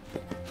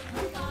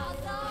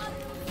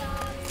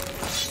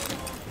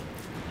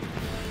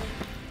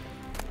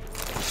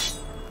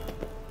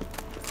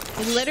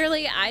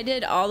 Literally, I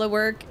did all the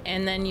work,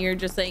 and then you're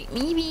just like,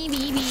 me, me,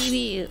 me, me,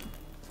 me.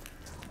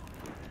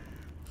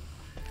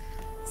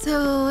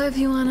 So, if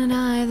you wanna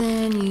die,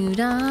 then you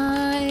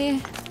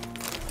die.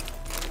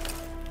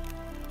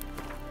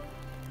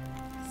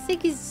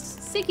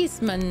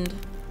 Sigismund.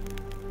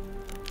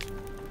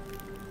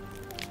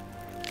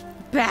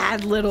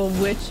 Bad little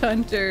witch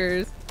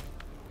hunters.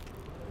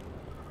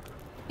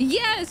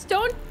 Yes,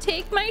 don't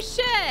take my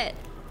shit.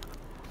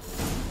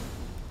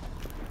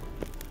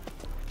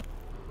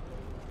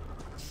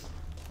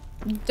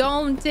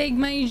 Don't take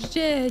my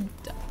shit.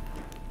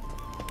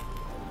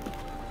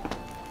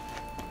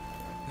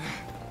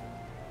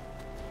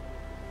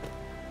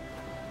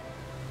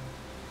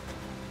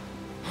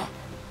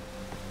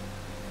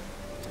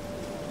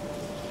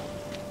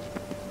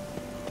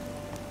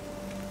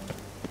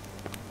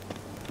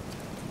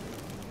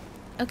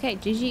 Okay,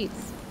 GG's.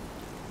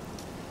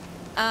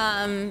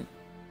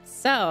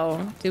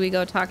 So, do we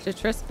go talk to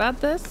Triss about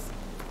this?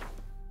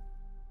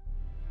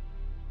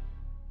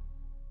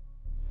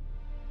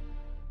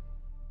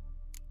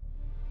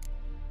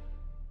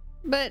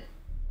 But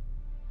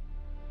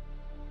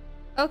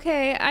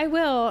Okay, I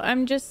will.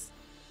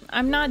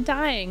 I'm not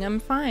dying. I'm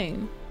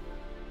fine.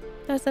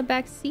 That's a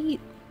back seat.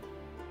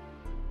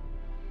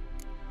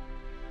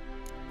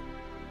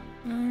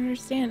 I don't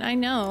understand. I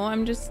know.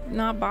 I'm just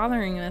not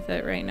bothering with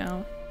it right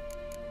now.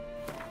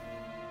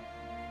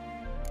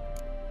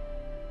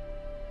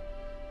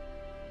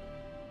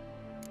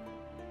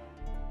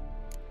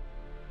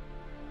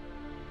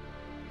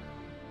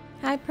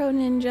 Hi, Pro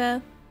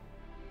Ninja.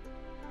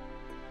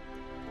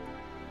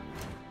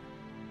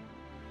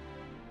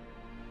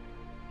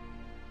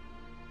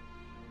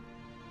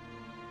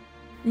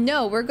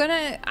 No,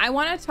 I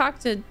want to talk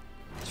to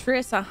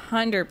Triss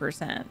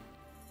 100%.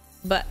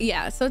 But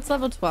yeah, so it's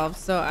level 12,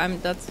 so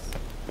that's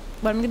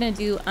what I'm gonna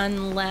do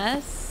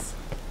unless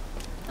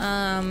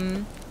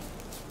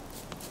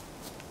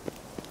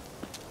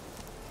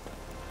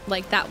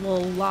like that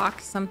will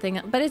lock something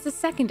up. But it's a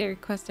secondary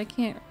quest. I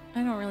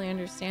don't really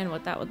understand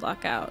what that would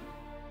lock out.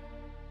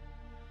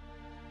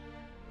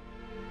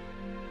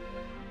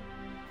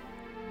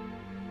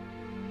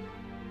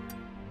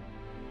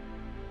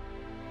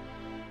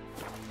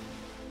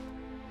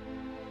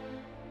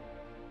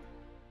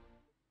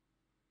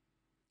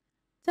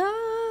 Da,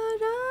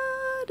 da,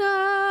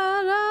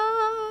 da,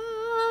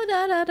 da,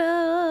 da, da,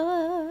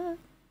 da.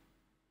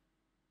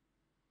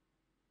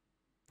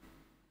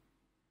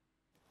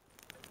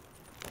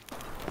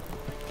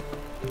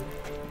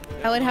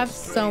 I would have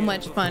so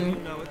much fun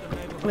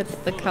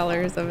with the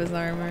colors of his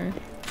armor.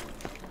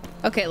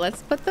 Okay,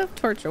 let's put the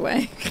torch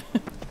away.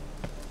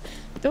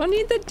 Don't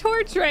need the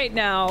torch right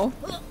now.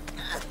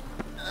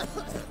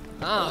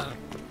 Ah.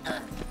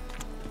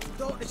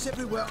 Darkness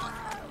everywhere.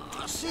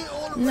 I see it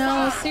all around.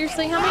 No,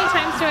 seriously, how many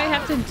times do I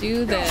have to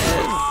do this?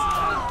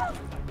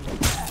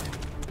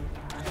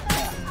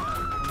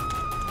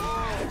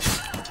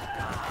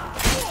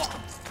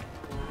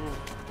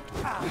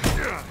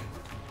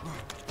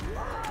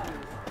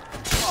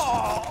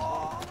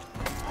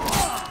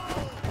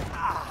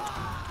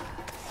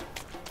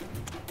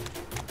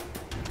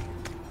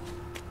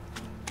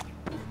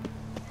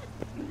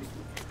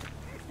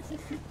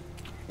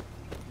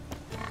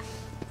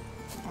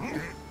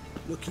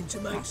 Looking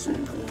to make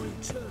some coin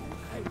too,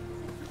 hey?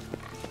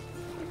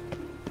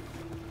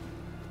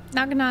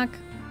 Knock knock.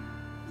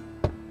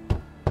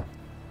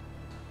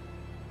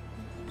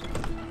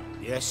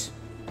 Yes?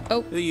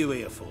 Oh. Who are you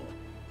here for?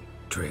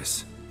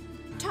 Triss.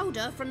 Told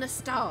her from the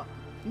start.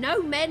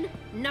 No men,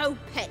 no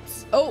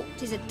pets. Oh.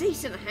 'Tis a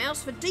decent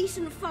house for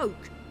decent folk.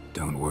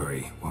 Don't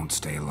worry, won't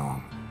stay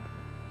long.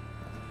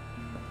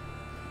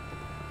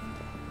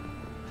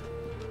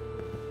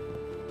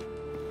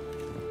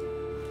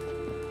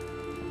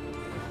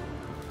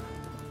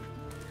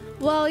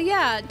 Well,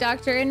 yeah,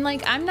 doctor, and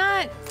like I'm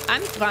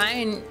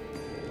fine.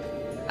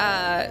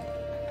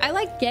 I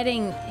like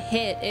getting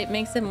hit. It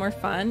makes it more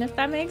fun, if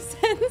that makes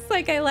sense.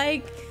 Like I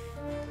like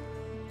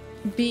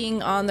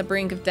being on the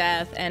brink of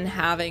death and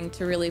having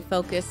to really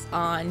focus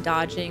on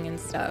dodging and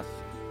stuff.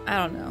 I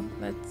don't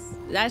know.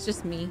 That's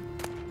just me.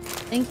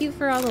 Thank you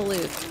for all the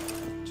loot,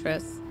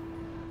 Triss.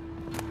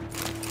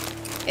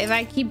 If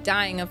I keep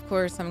dying, of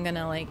course, I'm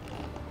gonna like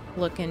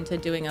look into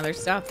doing other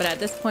stuff, but at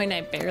this point I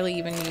barely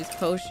even use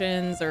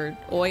potions or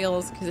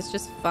oils because it's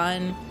just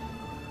fun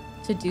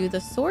to do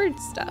the sword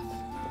stuff.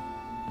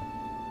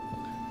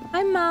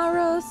 Hi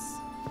Maros.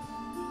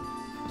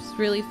 Just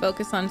really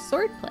focus on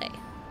swordplay.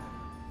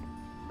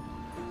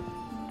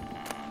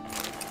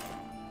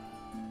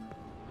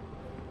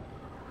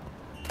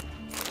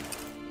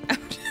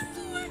 I'm just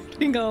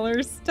looking all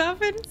her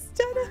stuff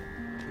instead of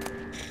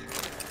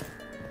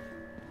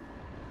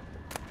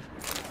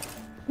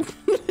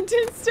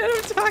instead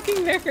of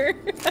talking to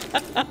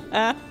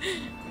her.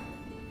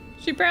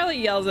 She probably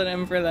yells at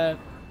him for that.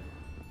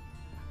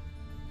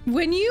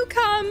 When you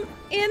come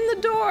in the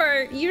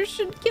door, you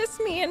should kiss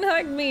me and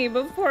hug me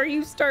before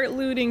you start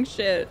looting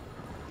shit.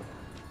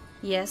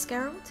 Yes,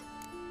 Geralt?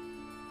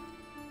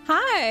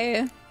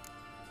 Hi.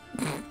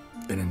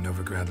 Been in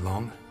Novigrad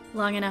long?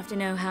 Long enough to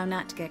know how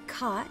not to get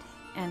caught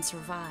and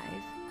survive.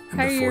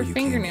 And how before you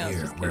came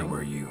here, where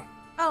were you?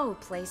 Oh,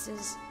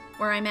 places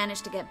where I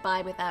managed to get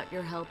by without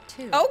your help,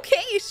 too.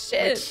 Okay,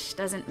 shit. Which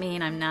doesn't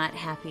mean I'm not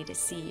happy to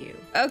see you.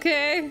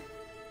 Okay.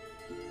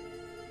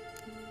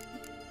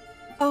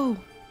 Oh.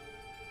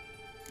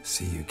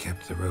 See, you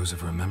kept the rose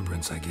of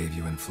remembrance I gave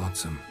you in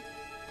Flotsam.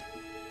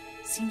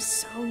 Seems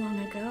so long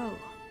ago.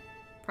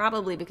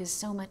 Probably because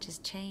so much has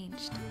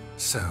changed.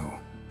 So,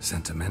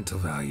 sentimental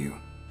value.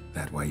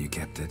 That why you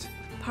kept it?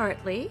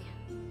 Partly,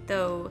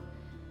 though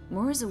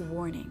more as a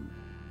warning.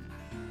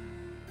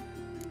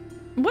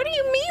 What do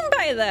you mean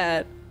by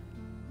that?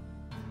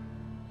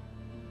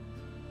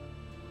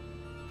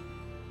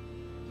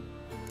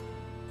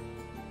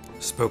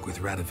 Spoke with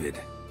Radovid.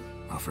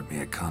 Offered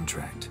me a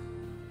contract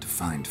to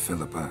find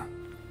Philippa.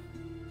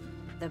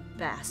 The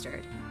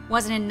bastard.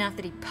 Wasn't enough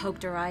that he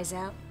poked her eyes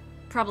out?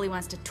 Probably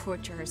wants to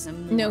torture her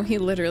some more. No, he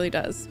literally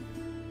does.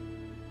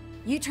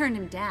 You turned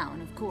him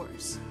down, of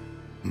course.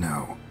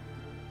 No.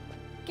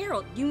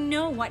 Geralt, you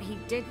know what he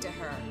did to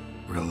her.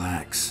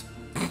 Relax.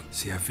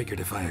 See, I figured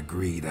if I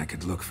agreed, I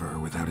could look for her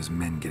without his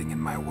men getting in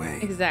my way.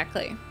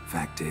 Exactly.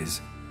 Fact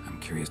is, I'm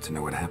curious to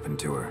know what happened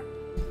to her.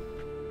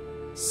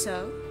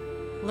 So,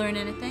 learn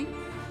anything?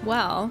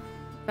 Well,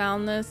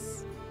 found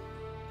this.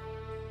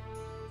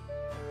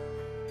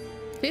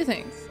 Few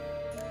things.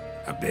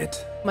 A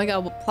bit. Oh my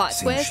god, what plot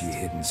Seems twist? she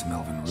hid in some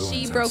elven ruins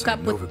She broke up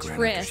with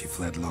Novigrad after she Triss,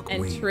 fled and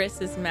Lochween.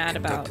 Triss is mad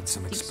about Conducted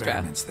some Dijkstra.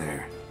 experiments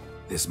there.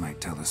 This might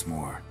tell us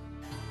more.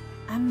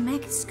 A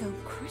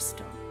megascope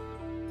crystal.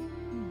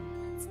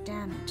 It's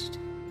damaged,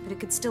 but it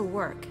could still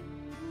work.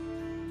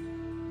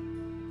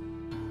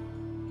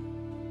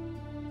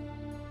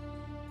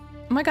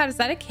 Oh my god, is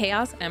that a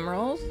Chaos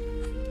Emerald?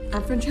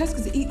 And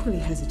Francesca's equally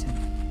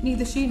hesitant.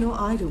 Neither she nor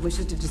Ida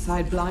wishes to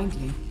decide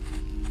blindly.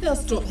 They'll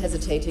stop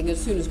hesitating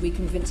as soon as we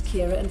convince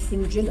Kira and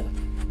Fringilla.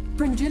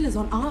 Fringilla's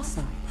on our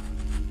side.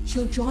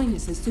 She'll join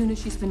us as soon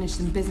as she's finished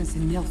some business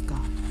in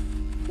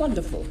Nilfgaard.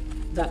 Wonderful.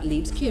 That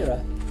leaves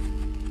Kira.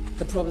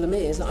 The problem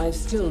is, I've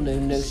still no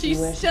notion She's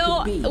where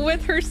still she could be.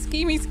 with her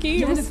schemey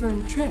schemes. Jennifer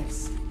and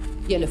Triss.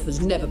 Yennefer's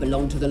never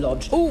belonged to the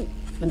lodge. Oh,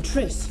 and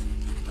Triss.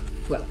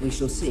 Well, we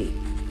shall see.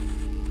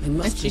 I and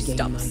must she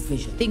regain my stops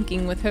vision.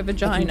 thinking with her I can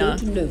vagina. go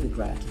to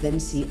Novigrad, then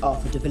see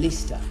Arthur de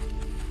Valista.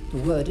 The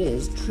word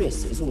is,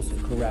 Triss is also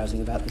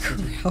carousing about the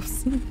city.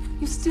 Carousing?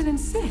 You still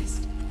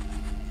insist?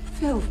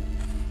 Phil,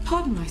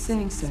 pardon my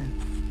saying so,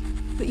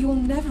 but you will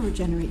never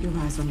regenerate your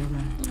eyes on your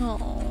own.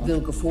 Oh.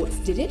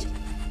 Vilgefortz did it.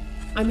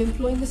 I'm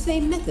employing the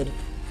same method,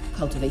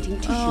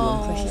 cultivating tissue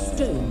on precious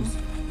stones.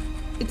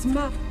 It's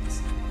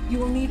madness. You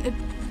will need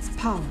its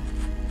power.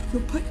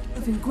 You'll put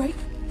yourself in great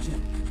danger.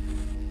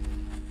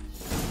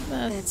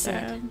 That's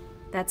it.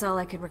 That's all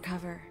I could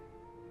recover.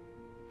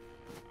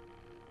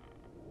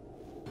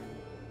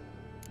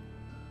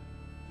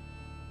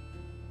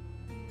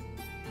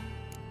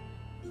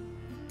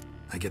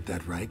 I get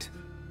that right?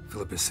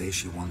 Philippa says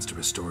she wants to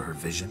restore her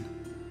vision?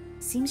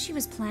 Seems she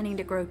was planning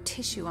to grow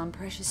tissue on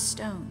precious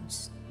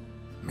stones.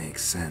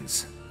 Makes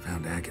sense.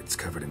 Found agates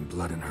covered in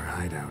blood in her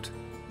hideout.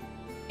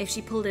 If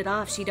she pulled it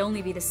off, she'd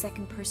only be the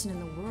second person in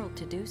the world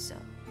to do so.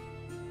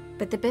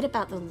 But the bit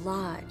about the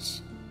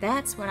lodge,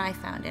 that's what I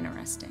found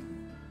interesting.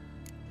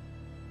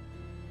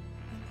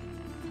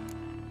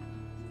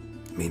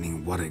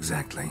 Meaning what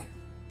exactly?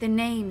 The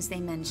names they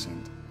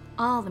mentioned.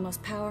 All the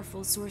most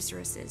powerful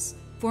sorceresses,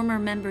 former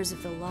members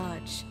of the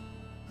lodge.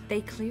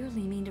 They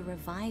clearly mean to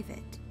revive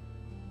it.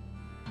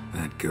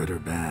 That good or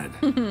bad?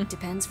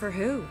 Depends for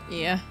who.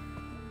 Yeah.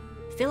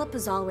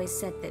 Philippa's always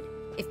said that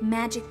if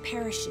magic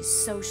perishes,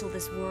 so shall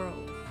this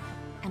world.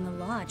 And the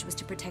lodge was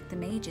to protect the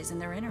mages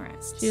and their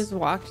interests. She just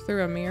walked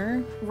through a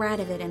mirror?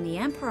 Radovid and the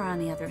Emperor, on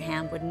the other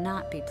hand, would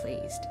not be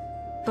pleased.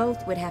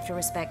 Both would have to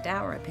respect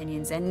our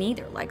opinions, and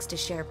neither likes to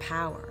share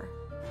power.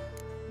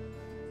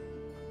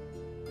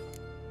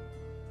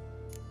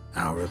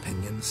 Our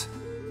opinions?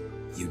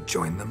 You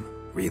join them?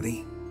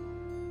 Really?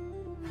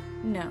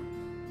 No.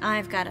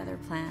 I've got other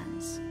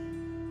plans.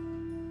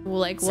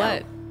 Like So,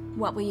 what?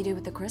 What will you do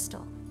with the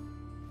crystal?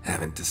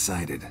 Haven't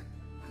decided.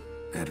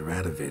 Bet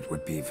Radovid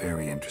would be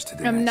very interested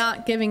in it. I'm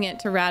not giving it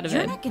to Radovid.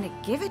 You're not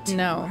gonna give it to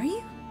No. him, are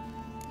you?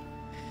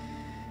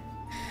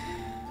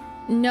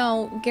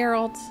 No,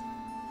 Geralt.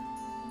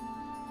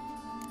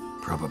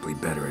 Probably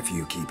better if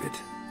you keep it.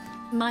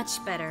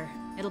 Much better.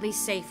 It'll be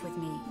safe with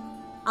me.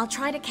 I'll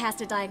try to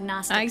cast a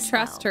diagnostic I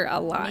trust spell, her a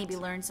lot. Maybe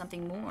learn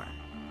something more.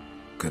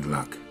 Good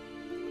luck.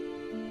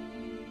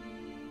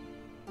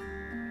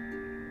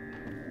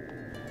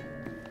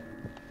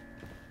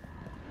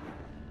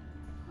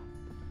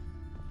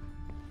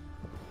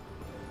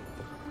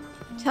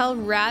 Tell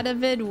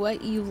Radovid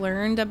what you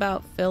learned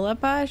about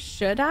Philippa?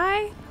 Should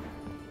I?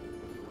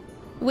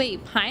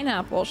 Wait,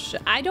 pineapple.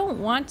 I don't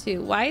want to.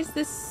 Why is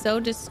this so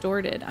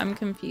distorted? I'm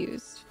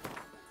confused.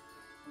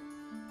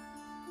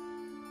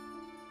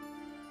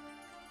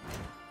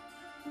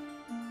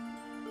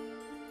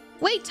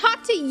 Wait,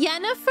 talk to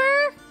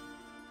Yennefer?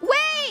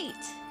 Wait!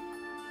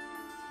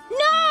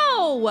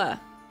 No!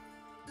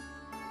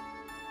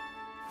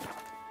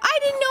 I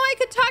didn't know I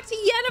could talk to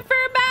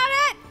Yennefer about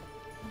it!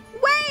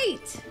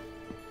 Wait!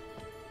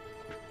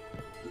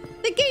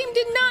 The game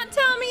did not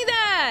tell me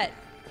that!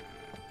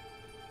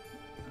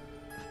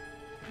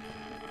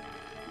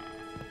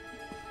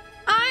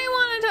 I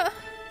wanted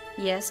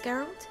to... Yes,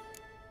 Geralt?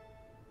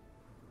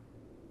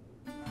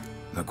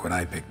 Look what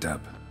I picked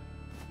up.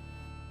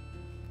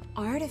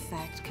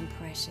 Artifact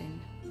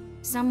compression.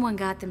 Someone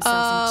got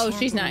themselves enchanted. Oh,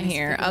 she's not in this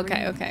here.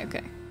 figurine.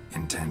 Okay.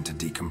 Intend to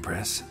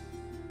decompress?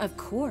 Of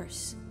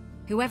course.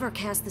 Whoever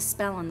cast the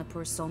spell on the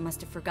poor soul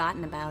must have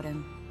forgotten about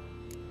him.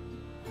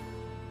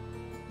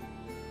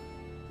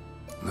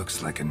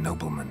 Looks like a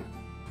nobleman.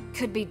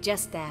 Could be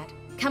just that.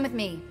 Come with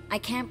me. I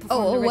can't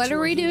perform the Oh, ritual what are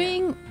we here.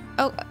 doing?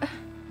 Oh,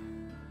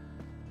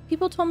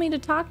 people told me to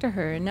talk to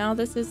her, and now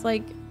this is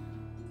like...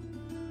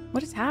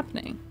 What is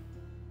happening?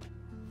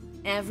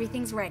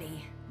 Everything's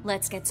ready.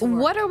 Let's get to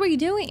work. What are we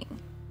doing?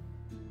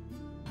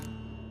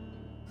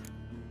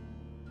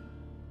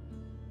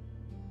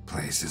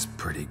 Place is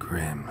pretty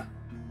grim.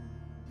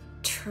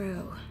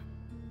 True.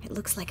 It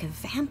looks like a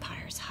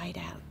vampire's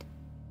hideout.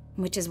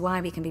 Which is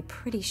why we can be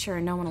pretty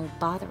sure no one will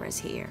bother us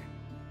here.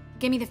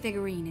 Give me the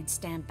figurine and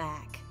stand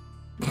back.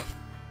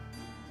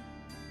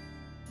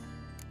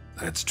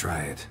 Let's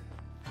try it.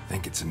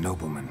 Think it's a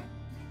nobleman.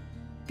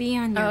 Be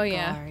on your guard.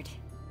 Yeah.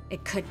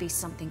 It could be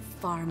something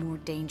far more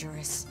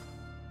dangerous.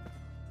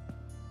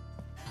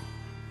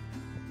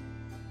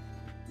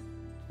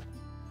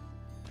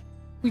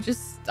 We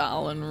just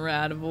Stalin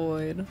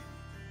Radvoid.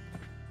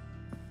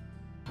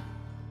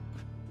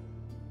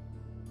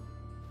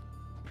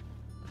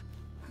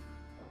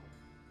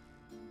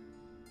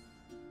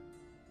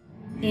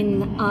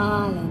 In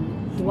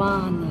Allen,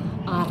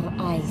 Dwana, Ar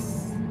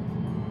Ice.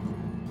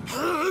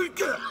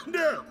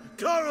 No!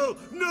 Coral,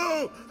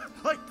 no!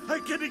 I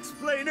can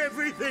explain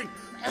everything!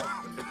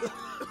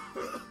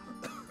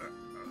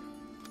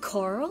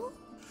 Coral?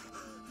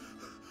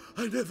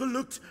 I never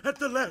looked at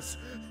the lass.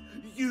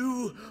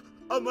 You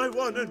are my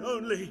one and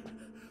only.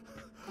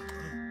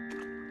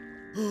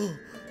 Oh,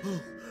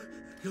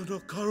 you're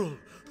not Coral.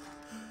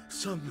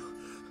 Some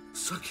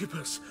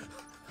succubus.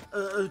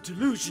 A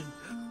delusion.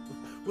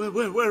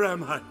 Where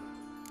am I?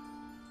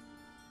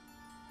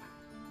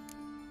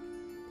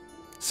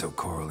 So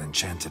Coral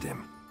enchanted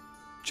him,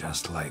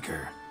 just like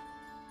her.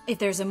 If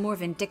there's a more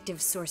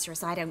vindictive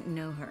sorceress, I don't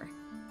know her.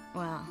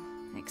 Well,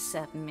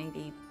 except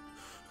maybe...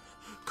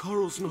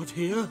 Coral's not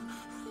here.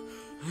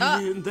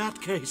 In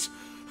that case,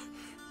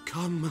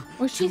 come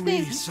to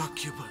me,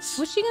 succubus.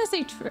 Was she gonna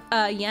say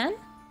Yen?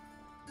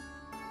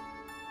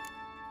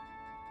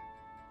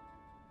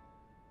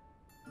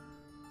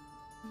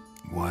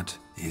 What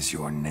is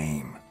your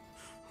name?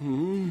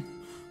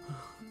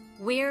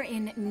 We're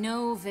in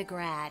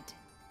Novigrad.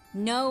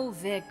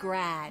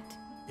 Novigrad.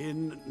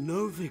 In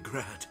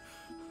Novigrad?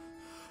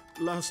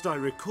 Last I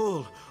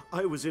recall,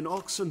 I was in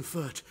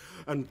Oxenfurt,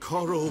 and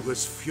Coral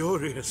was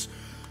furious.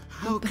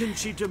 How can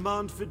she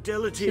demand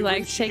fidelity? She when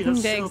likes she taking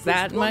herself digs is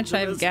that much,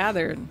 wanton I've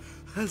gathered.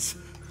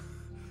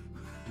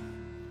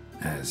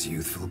 As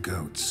youthful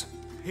goats.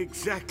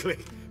 Exactly.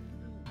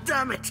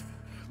 Damn it!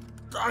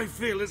 I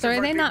feel as So if are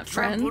I've they been not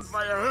trampled friends?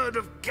 by a herd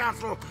of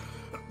cattle.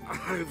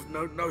 I've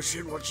no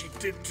notion what she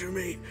did to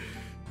me,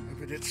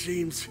 but it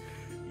seems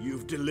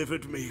you've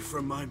delivered me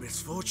from my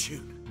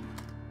misfortune.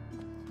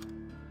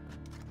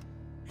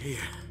 Here,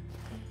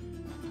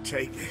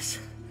 take this.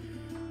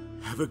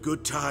 Have a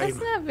good time.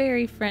 That's not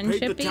very Paint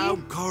friendshipy. the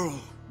town, Coral.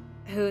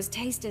 Whose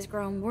taste has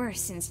grown worse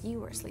since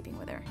you were sleeping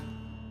with her.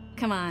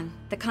 Come on,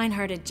 the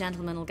kind-hearted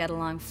gentleman will get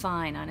along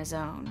fine on his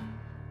own.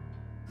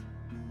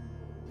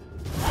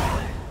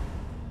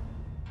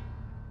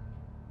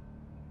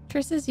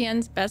 Triss is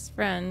Yen's best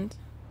friend.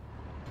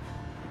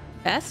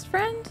 Best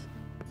friend?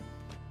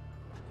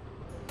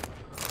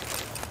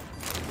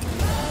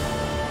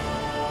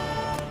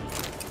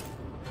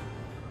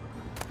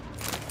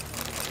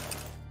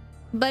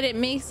 But it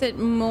makes it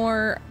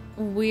more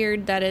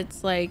weird that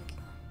it's like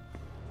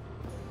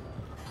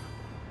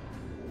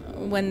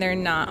when they're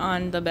not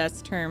on the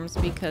best terms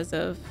because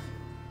of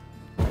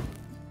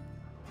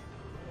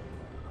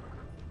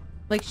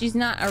like she's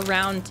not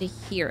around to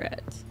hear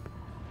it.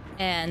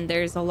 And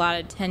there's a lot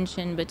of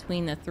tension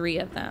between the three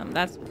of them.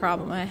 That's the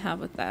problem I have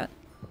with that.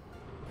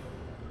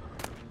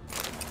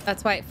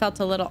 That's why it felt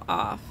a little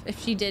off.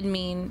 If she did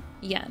mean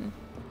Yen.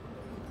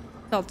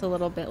 Felt a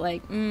little bit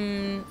like,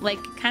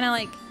 like, kind of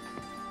like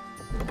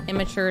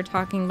immature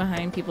talking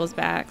behind people's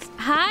backs.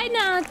 Hi,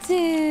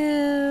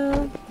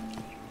 Natu!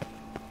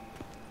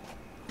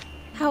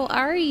 How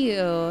are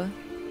you?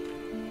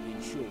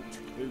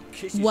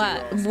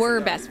 What? We're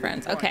best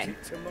friends. Okay.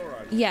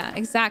 Yeah,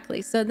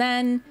 exactly. So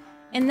then,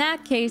 in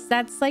that case,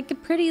 that's like a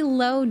pretty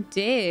low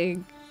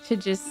dig to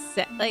just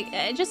set. Like,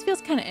 it just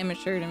feels kind of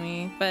immature to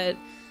me. But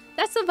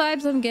that's the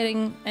vibes I'm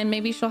getting. And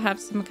maybe she'll have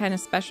some kind of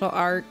special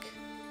arc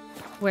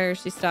where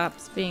she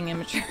stops being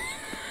immature.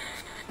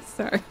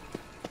 Sorry.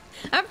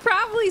 I'm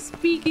probably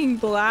speaking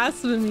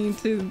blasphemy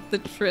to the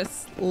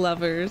Triss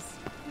lovers.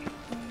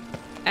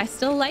 I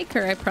still like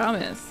her, I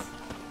promise.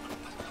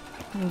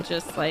 I'm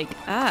just like,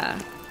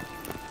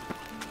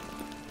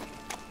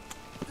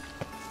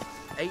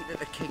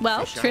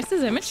 Well, Triss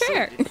is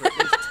immature.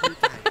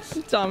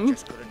 Dumb.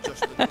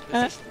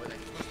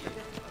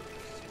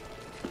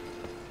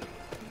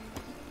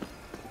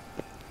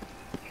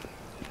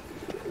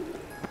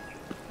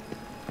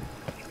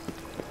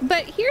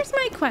 But here's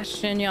my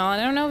question, y'all. I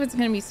don't know if it's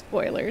going to be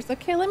spoilers.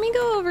 Okay, let me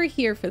go over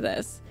here for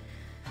this.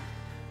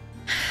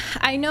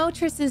 I know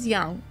Triss is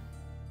young.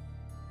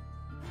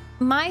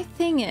 My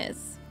thing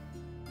is,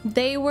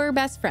 they were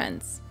best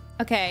friends,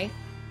 okay?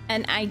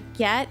 And I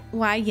get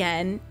why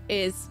Yen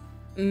is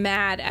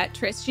mad at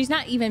Triss. She's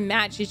not even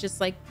mad. She's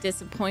just like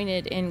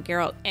disappointed in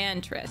Geralt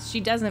and Triss. She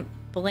doesn't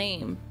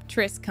blame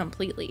Triss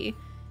completely.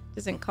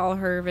 Doesn't call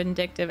her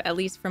vindictive, at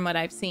least from what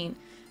I've seen.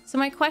 So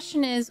my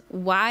question is,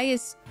 why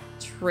is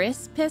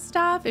Triss pissed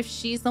off if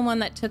she's the one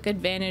that took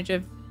advantage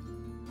of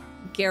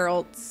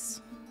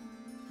Geralt's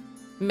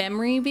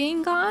memory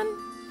being gone?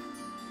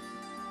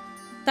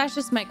 That's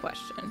just my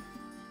question.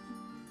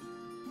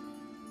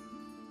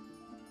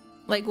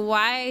 Like,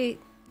 why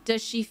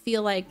does she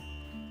feel like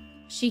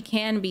she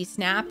can be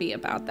snappy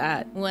about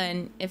that,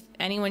 when if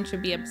anyone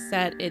should be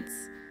upset,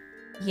 it's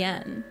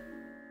Yen.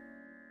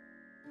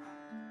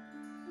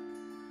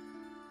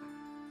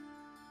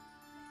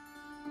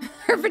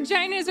 Her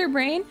vagina is her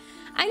brain?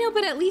 I know,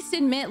 but at least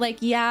admit, like,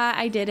 yeah,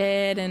 I did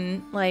it,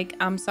 and, like,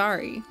 I'm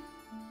sorry.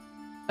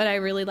 But I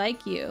really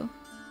like you.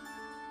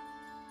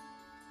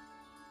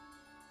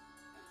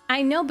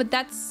 I know, but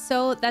that's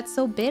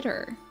so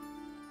bitter.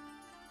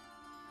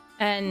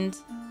 And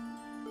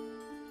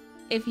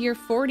if you're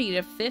 40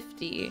 to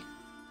 50,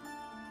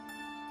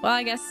 well,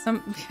 I guess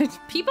some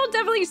people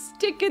definitely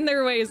stick in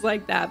their ways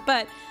like that.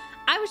 But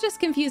I was just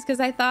confused because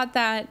I thought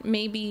that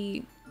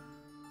maybe,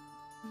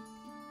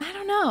 I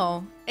don't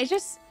know. It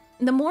just,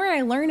 the more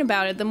I learn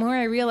about it, the more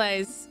I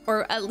realize,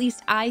 or at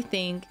least I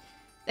think,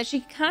 that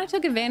she kind of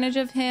took advantage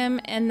of him.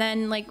 And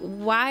then, like,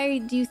 why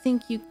do you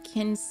think you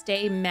can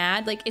stay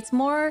mad? Like, it's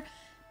more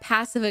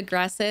passive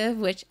aggressive,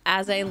 which,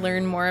 as I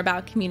learn more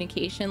about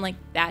communication, like,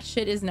 that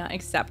shit is not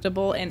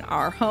acceptable in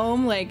our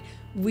home. Like,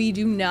 we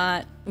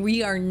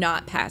are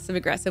not passive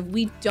aggressive.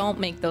 We don't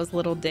make those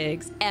little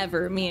digs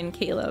ever, me and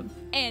Caleb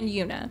and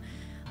Yuna.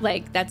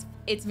 Like,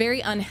 it's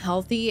very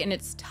unhealthy, and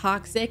it's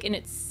toxic, and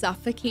it's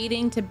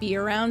suffocating to be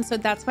around. So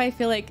that's why I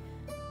feel like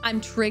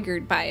I'm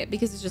triggered by it,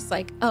 because it's just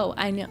like, oh,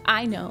 I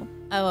know.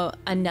 Oh,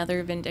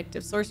 another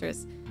vindictive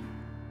sorceress.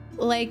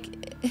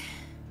 Like,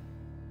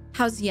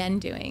 how's Yen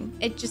doing?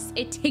 It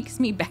takes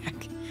me back.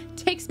 It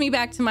takes me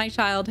back to my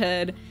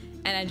childhood,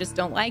 and I just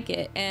don't like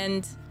it.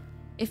 And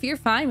if you're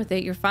fine with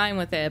it, you're fine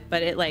with it.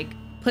 But it, like,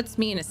 puts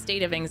me in a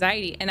state of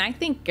anxiety. And I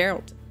think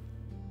Geralt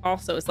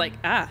also is like,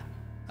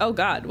 oh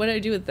God, what did I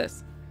do with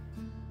this?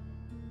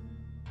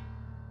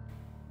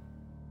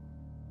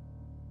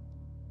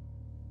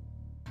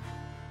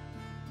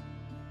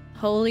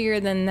 Holier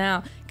than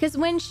thou. Because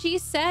when she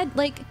said,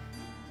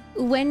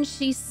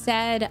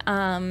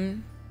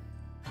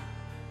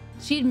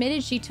 she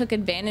admitted she took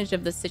advantage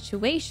of the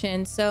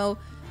situation. So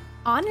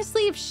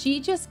honestly, if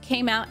she just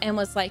came out and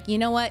was like, you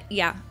know what?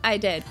 Yeah, I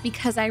did,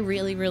 because I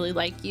really, really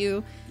like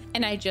you.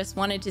 And I just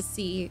wanted to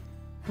see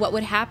what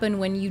would happen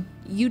when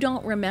you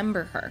don't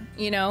remember her,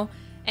 you know,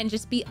 and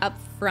just be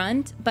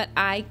upfront. But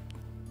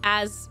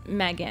as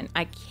Megan,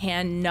 I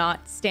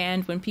cannot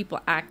stand when people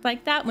act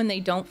like that, when they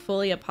don't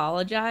fully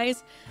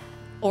apologize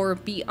or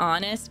be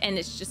honest, and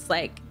it's just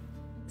like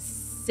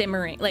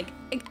simmering. Like,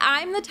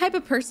 I'm the type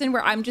of person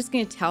where I'm just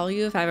gonna tell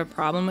you if I have a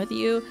problem with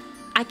you.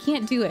 I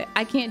can't do it.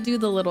 I can't do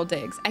the little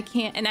digs. I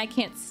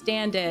can't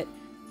stand it.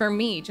 For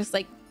me, just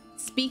like,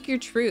 speak your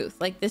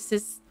truth. Like,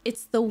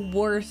 it's the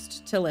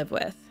worst to live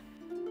with.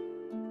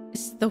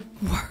 It's the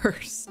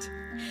worst.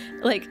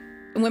 Like,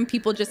 when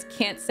people just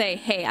can't say,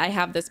 hey, I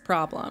have this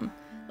problem.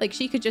 Like,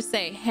 she could just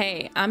say,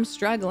 hey, I'm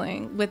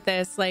struggling with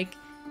this. Like,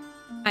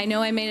 I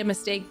know I made a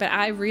mistake, but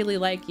I really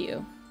like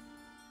you.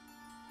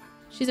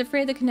 She's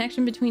afraid the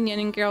connection between Yen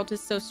and Geralt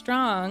is so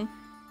strong,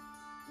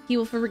 he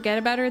will forget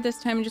about her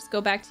this time and just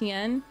go back to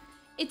Yen.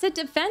 It's a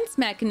defense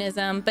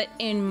mechanism, but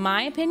in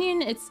my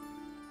opinion, it's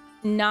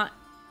not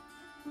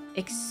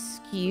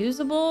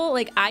excusable.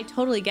 Like, I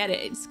totally get it.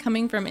 It's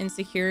coming from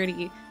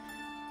insecurity,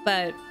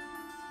 but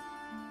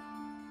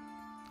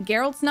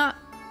Geralt's not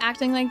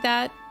acting like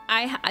that.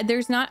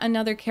 There's not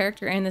another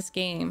character in this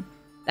game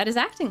that is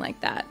acting like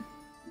that.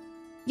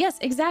 Yes,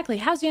 exactly.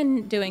 How's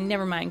Yen doing?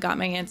 Never mind. Got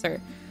my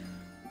answer.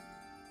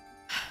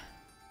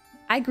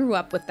 I grew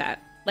up with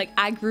that. Like,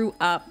 I grew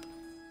up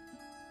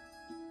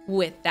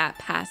with that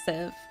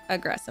passive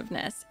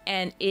aggressiveness,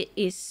 and it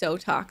is so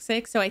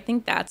toxic. So I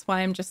think that's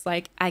why I'm just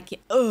like, I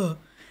can't,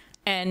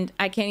 and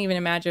I can't even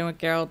imagine what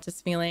Geralt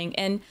is feeling.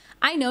 And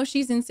I know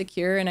she's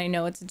insecure, and I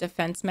know it's a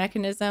defense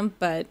mechanism,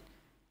 but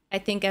I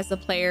think as a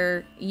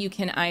player, you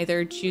can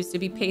either choose to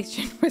be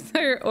patient with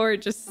her or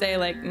just say,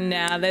 like,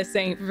 nah, this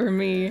ain't for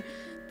me.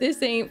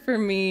 This ain't for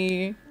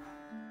me.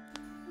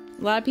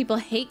 A lot of people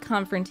hate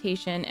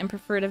confrontation and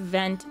prefer to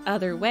vent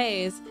other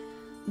ways,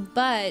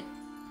 but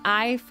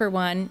I, for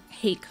one,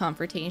 hate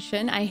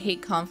confrontation. I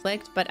hate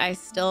conflict, but I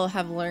still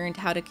have learned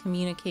how to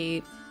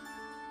communicate.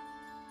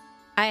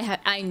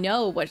 I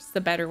know what's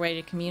the better way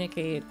to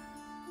communicate.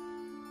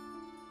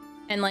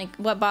 And, like,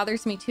 what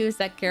bothers me too is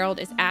that Geralt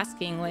is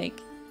asking,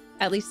 like,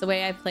 at least the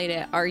way I played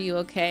it, are you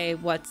okay?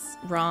 What's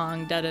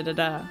wrong? Da da da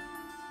da.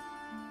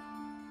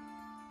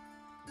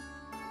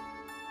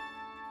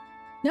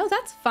 No,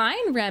 that's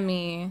fine,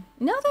 Remy.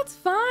 No, that's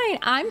fine.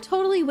 I'm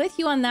totally with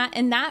you on that.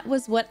 And that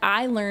was what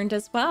I learned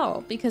as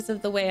well because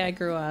of the way I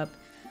grew up.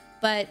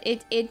 But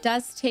it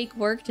does take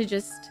work to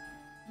just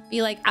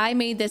be like, I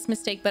made this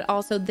mistake, but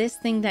also this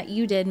thing that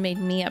you did made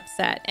me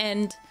upset.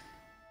 And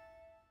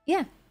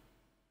yeah.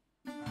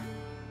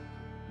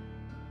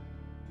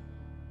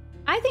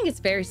 I think it's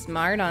very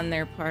smart on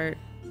their part.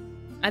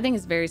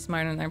 Anyways,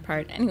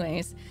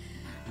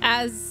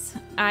 as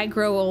I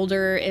grow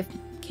older, if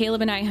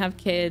Caleb and I have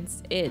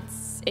kids,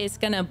 it's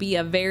gonna be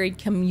a very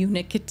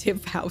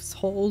communicative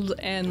household,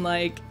 and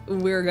like,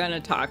 we're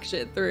gonna talk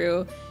shit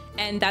through.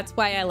 And that's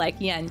why I like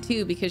Yen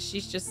too, because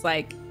she's just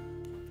like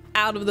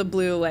out of the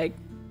blue, like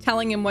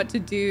telling him what to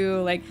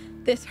do. Like,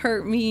 this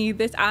hurt me,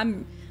 this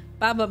I'm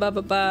blah blah blah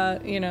blah blah,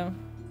 you know.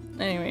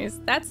 Anyways,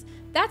 that's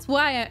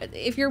why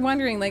if you're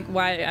wondering like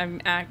why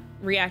I'm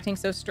reacting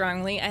so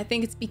strongly, I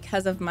think it's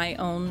because of my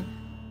own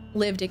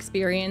lived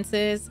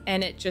experiences,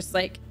 and it just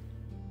like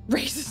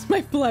raises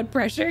my blood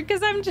pressure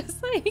because I'm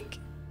just like,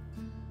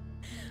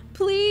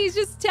 please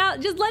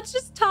let's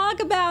just talk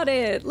about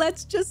it.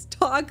 Let's just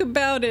talk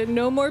about it.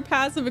 No more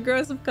passive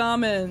aggressive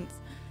comments.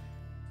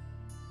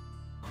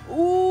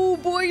 Ooh,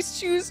 boys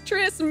choose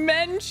Triss,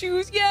 men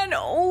choose Yen.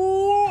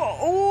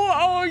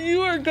 Oh,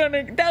 you are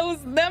gonna, that was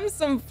them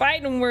some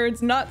fighting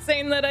words. Not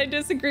saying that I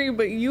disagree,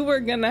 but you were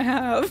gonna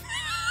have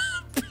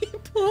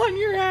people on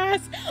your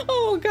ass.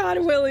 Oh God,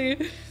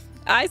 Willie.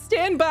 I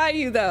stand by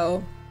you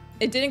though.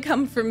 It didn't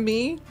come from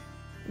me,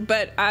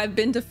 but I've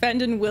been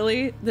defending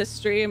Willie this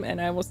stream,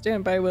 and I will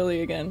stand by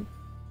Willie again.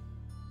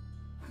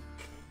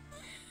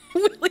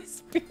 Willie's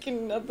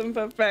speaking nothing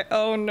but fact.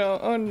 Oh no,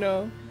 oh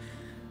no.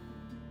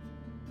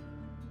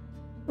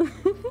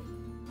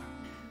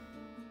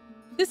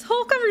 This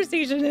whole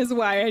conversation is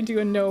why I do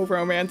a no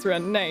romance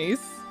run.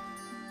 Nice.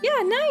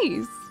 Yeah,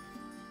 nice.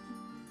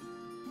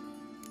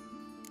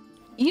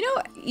 You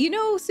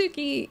know,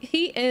 Suki,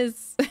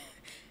 he's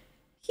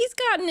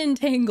gotten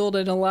entangled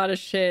in a lot of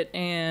shit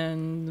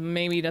and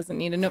maybe doesn't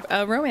need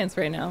a romance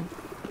right now.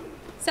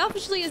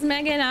 Selfishly as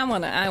Megan, I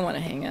wanna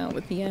hang out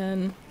with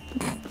Yen.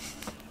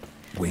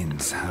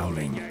 Wind's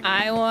howling.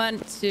 I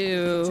want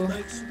to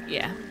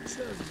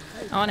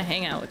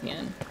hang out with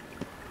Yen.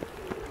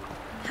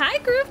 Hi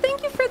Groove,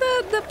 thank you for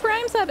the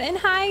Prime sub, and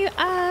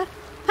hi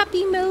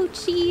Puppy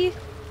Mochi.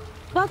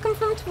 Welcome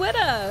from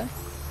Twitter.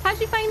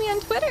 How'd you find me on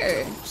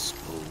Twitter?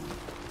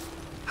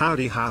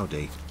 Howdy,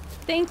 howdy.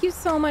 Thank you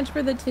so much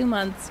for the 2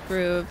 months,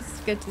 Groove. It's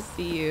good to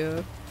see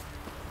you.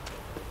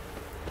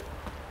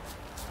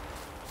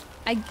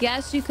 I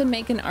guess you could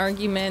make an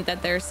argument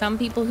that there are some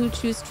people who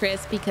choose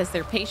Triss because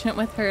they're patient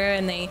with her,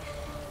 and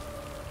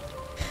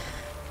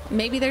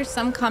maybe there's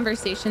some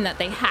conversation that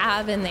they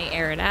have and they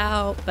air it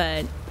out,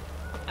 but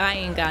I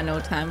ain't got no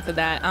time for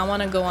that. I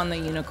want to go on the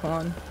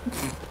unicorn.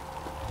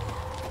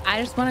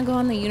 I just want to go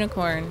on the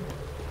unicorn.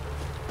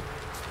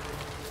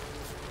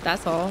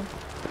 That's all.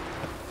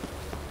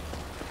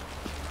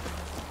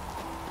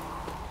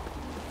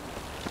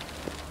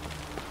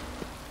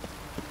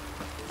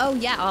 Oh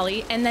yeah,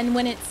 Ollie. And then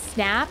when it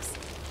snaps,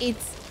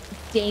 it's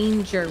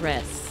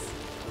dangerous.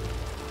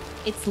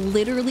 It's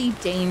literally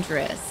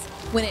dangerous.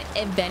 When it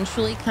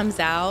eventually comes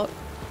out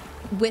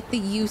with the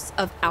use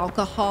of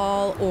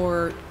alcohol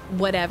or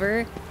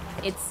whatever,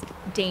 it's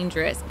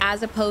dangerous.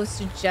 As opposed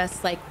to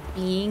just like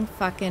being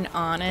fucking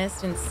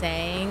honest and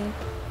saying,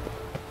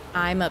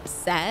 I'm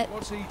upset.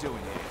 What's he doing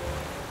here?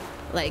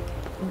 Like,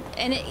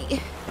 and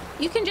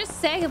you can just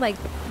say like,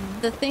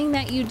 the thing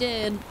that you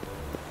did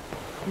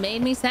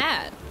made me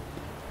sad.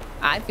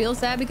 I feel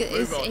sad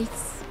because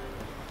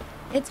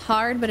it's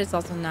hard, but it's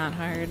also not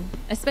hard,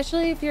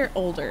 especially if you're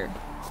older.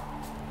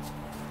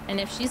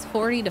 And if she's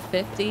 40 to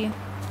 50,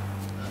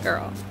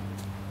 girl.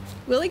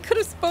 Willie could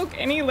have spoke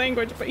any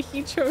language, but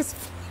he chose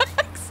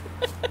facts.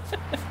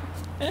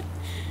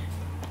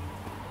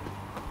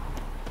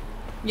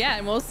 Yeah,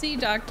 and we'll see,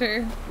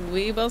 Doctor.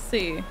 We will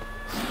see.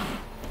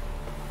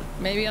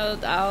 Maybe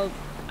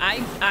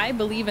I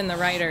believe in the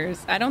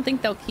writers. I don't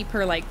think they'll keep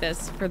her like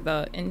this for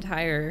the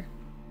entire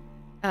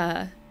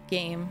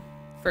game,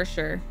 for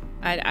sure.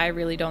 I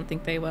really don't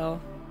think they will.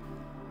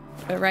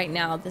 But right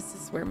now, this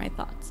is where my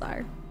thoughts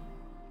are.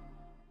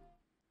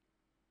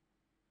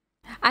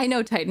 I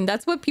know, Titan.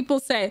 That's what people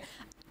say.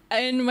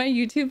 In my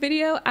YouTube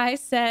video, I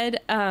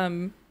said,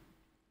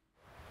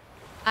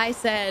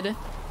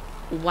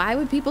 why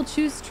would people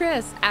choose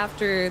Triss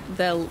after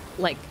the,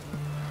 like,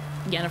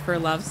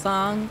 Yennefer love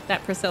song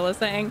that Priscilla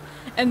sang?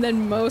 And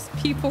then most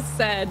people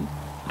said,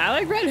 I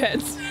like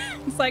redheads.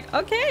 It's like,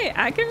 okay,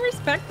 I can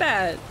respect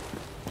that.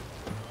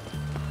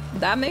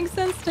 That makes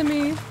sense to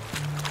me.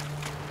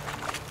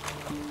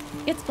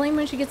 Gets blamed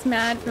when she gets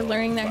mad for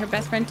learning that her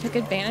best friend took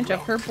advantage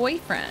of her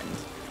boyfriend.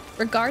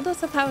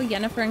 Regardless of how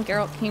Yennefer and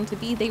Geralt came to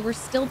be, they were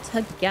still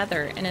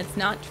together, and it's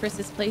not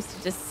Triss's place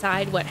to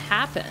decide what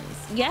happens.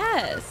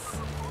 Yes.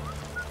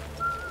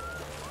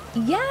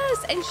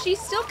 Yes, and she's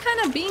still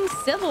kind of being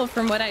civil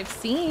from what I've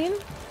seen.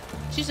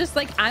 She's just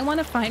like, I want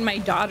to find my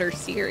daughter,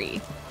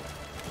 Ciri.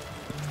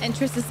 And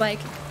Triss is like,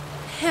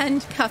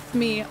 handcuff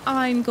me.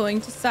 I'm going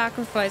to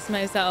sacrifice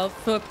myself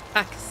for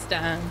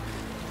Pakistan,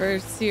 for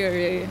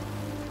Ciri.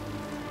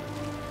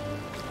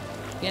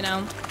 You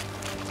know?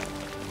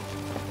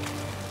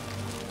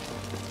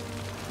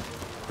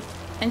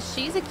 And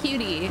she's a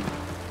cutie.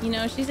 You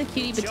know, she's a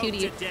cutie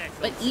patootie.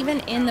 But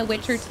even in The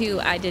Witcher 2,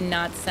 I did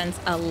not sense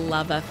a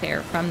love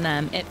affair from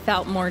them. It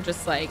felt more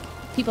just like,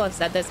 people have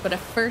said this, but a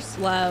first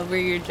love where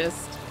you're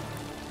just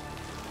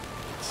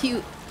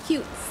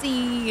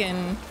cutesy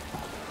and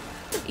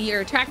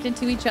you're attracted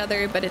to each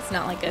other, but it's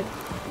not like a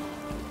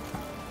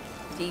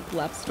deep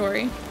love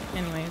story.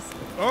 Anyways.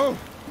 Oh!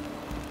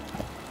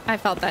 I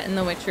felt that in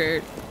The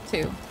Witcher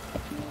 2.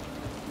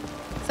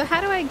 So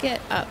how do I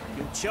get up?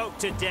 You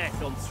choked to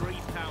death on 3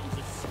 pounds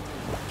of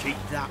stew. Keep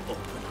that up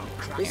and I'll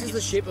crack This is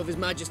the ship of His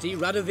Majesty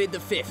Radovid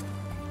V,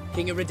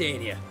 King of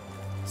Redania.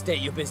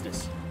 State your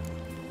business.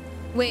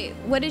 Wait,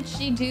 what did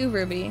she do,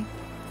 Ruby?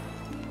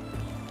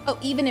 Oh,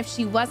 even if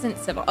she wasn't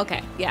civil.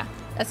 Okay, yeah.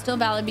 That's still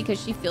valid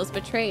because she feels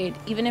betrayed.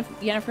 Even if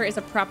Yennefer is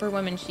a proper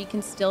woman, she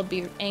can still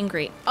be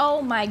angry.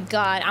 Oh my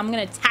god, I'm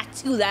gonna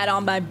tattoo that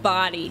on my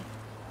body.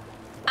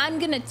 I'm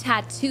gonna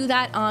tattoo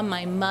that on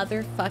my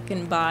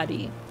motherfucking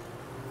body.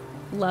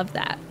 Love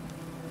that.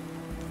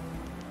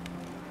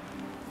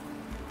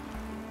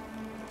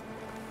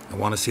 I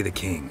want to see the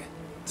king.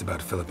 It's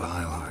about Philippa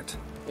Eilhart.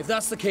 If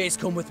that's the case,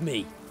 come with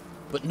me.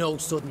 But no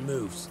sudden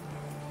moves.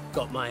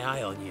 Got my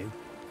eye on you.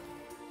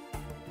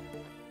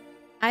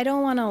 I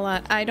don't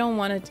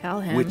want to tell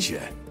him.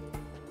 Witcher,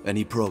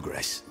 any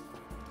progress?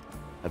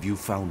 Have you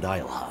found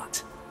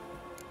Eilhart?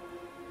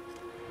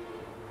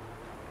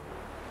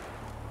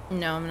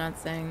 No, I'm not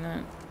saying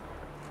that.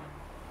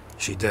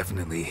 She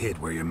definitely hid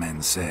where your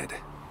men said,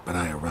 but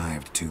I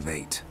arrived too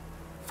late.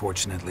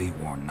 Fortunately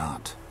or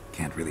not,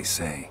 can't really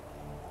say.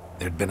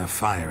 There'd been a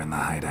fire in the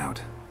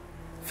hideout.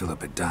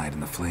 Philip had died in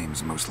the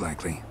flames, most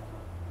likely.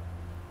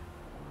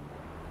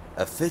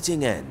 A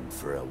fitting end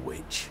for a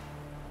witch.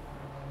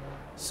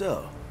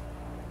 So,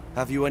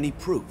 have you any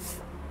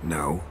proof?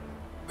 No,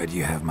 but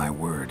you have my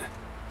word.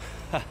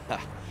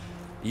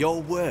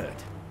 Your word?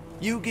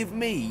 You give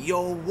me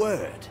your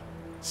word?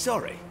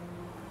 Sorry,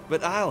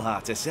 but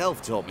Eilhart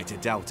herself taught me to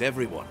doubt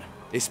everyone,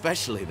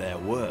 especially their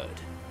word.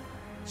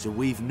 So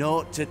we've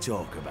naught to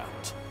talk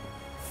about.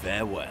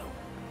 Farewell.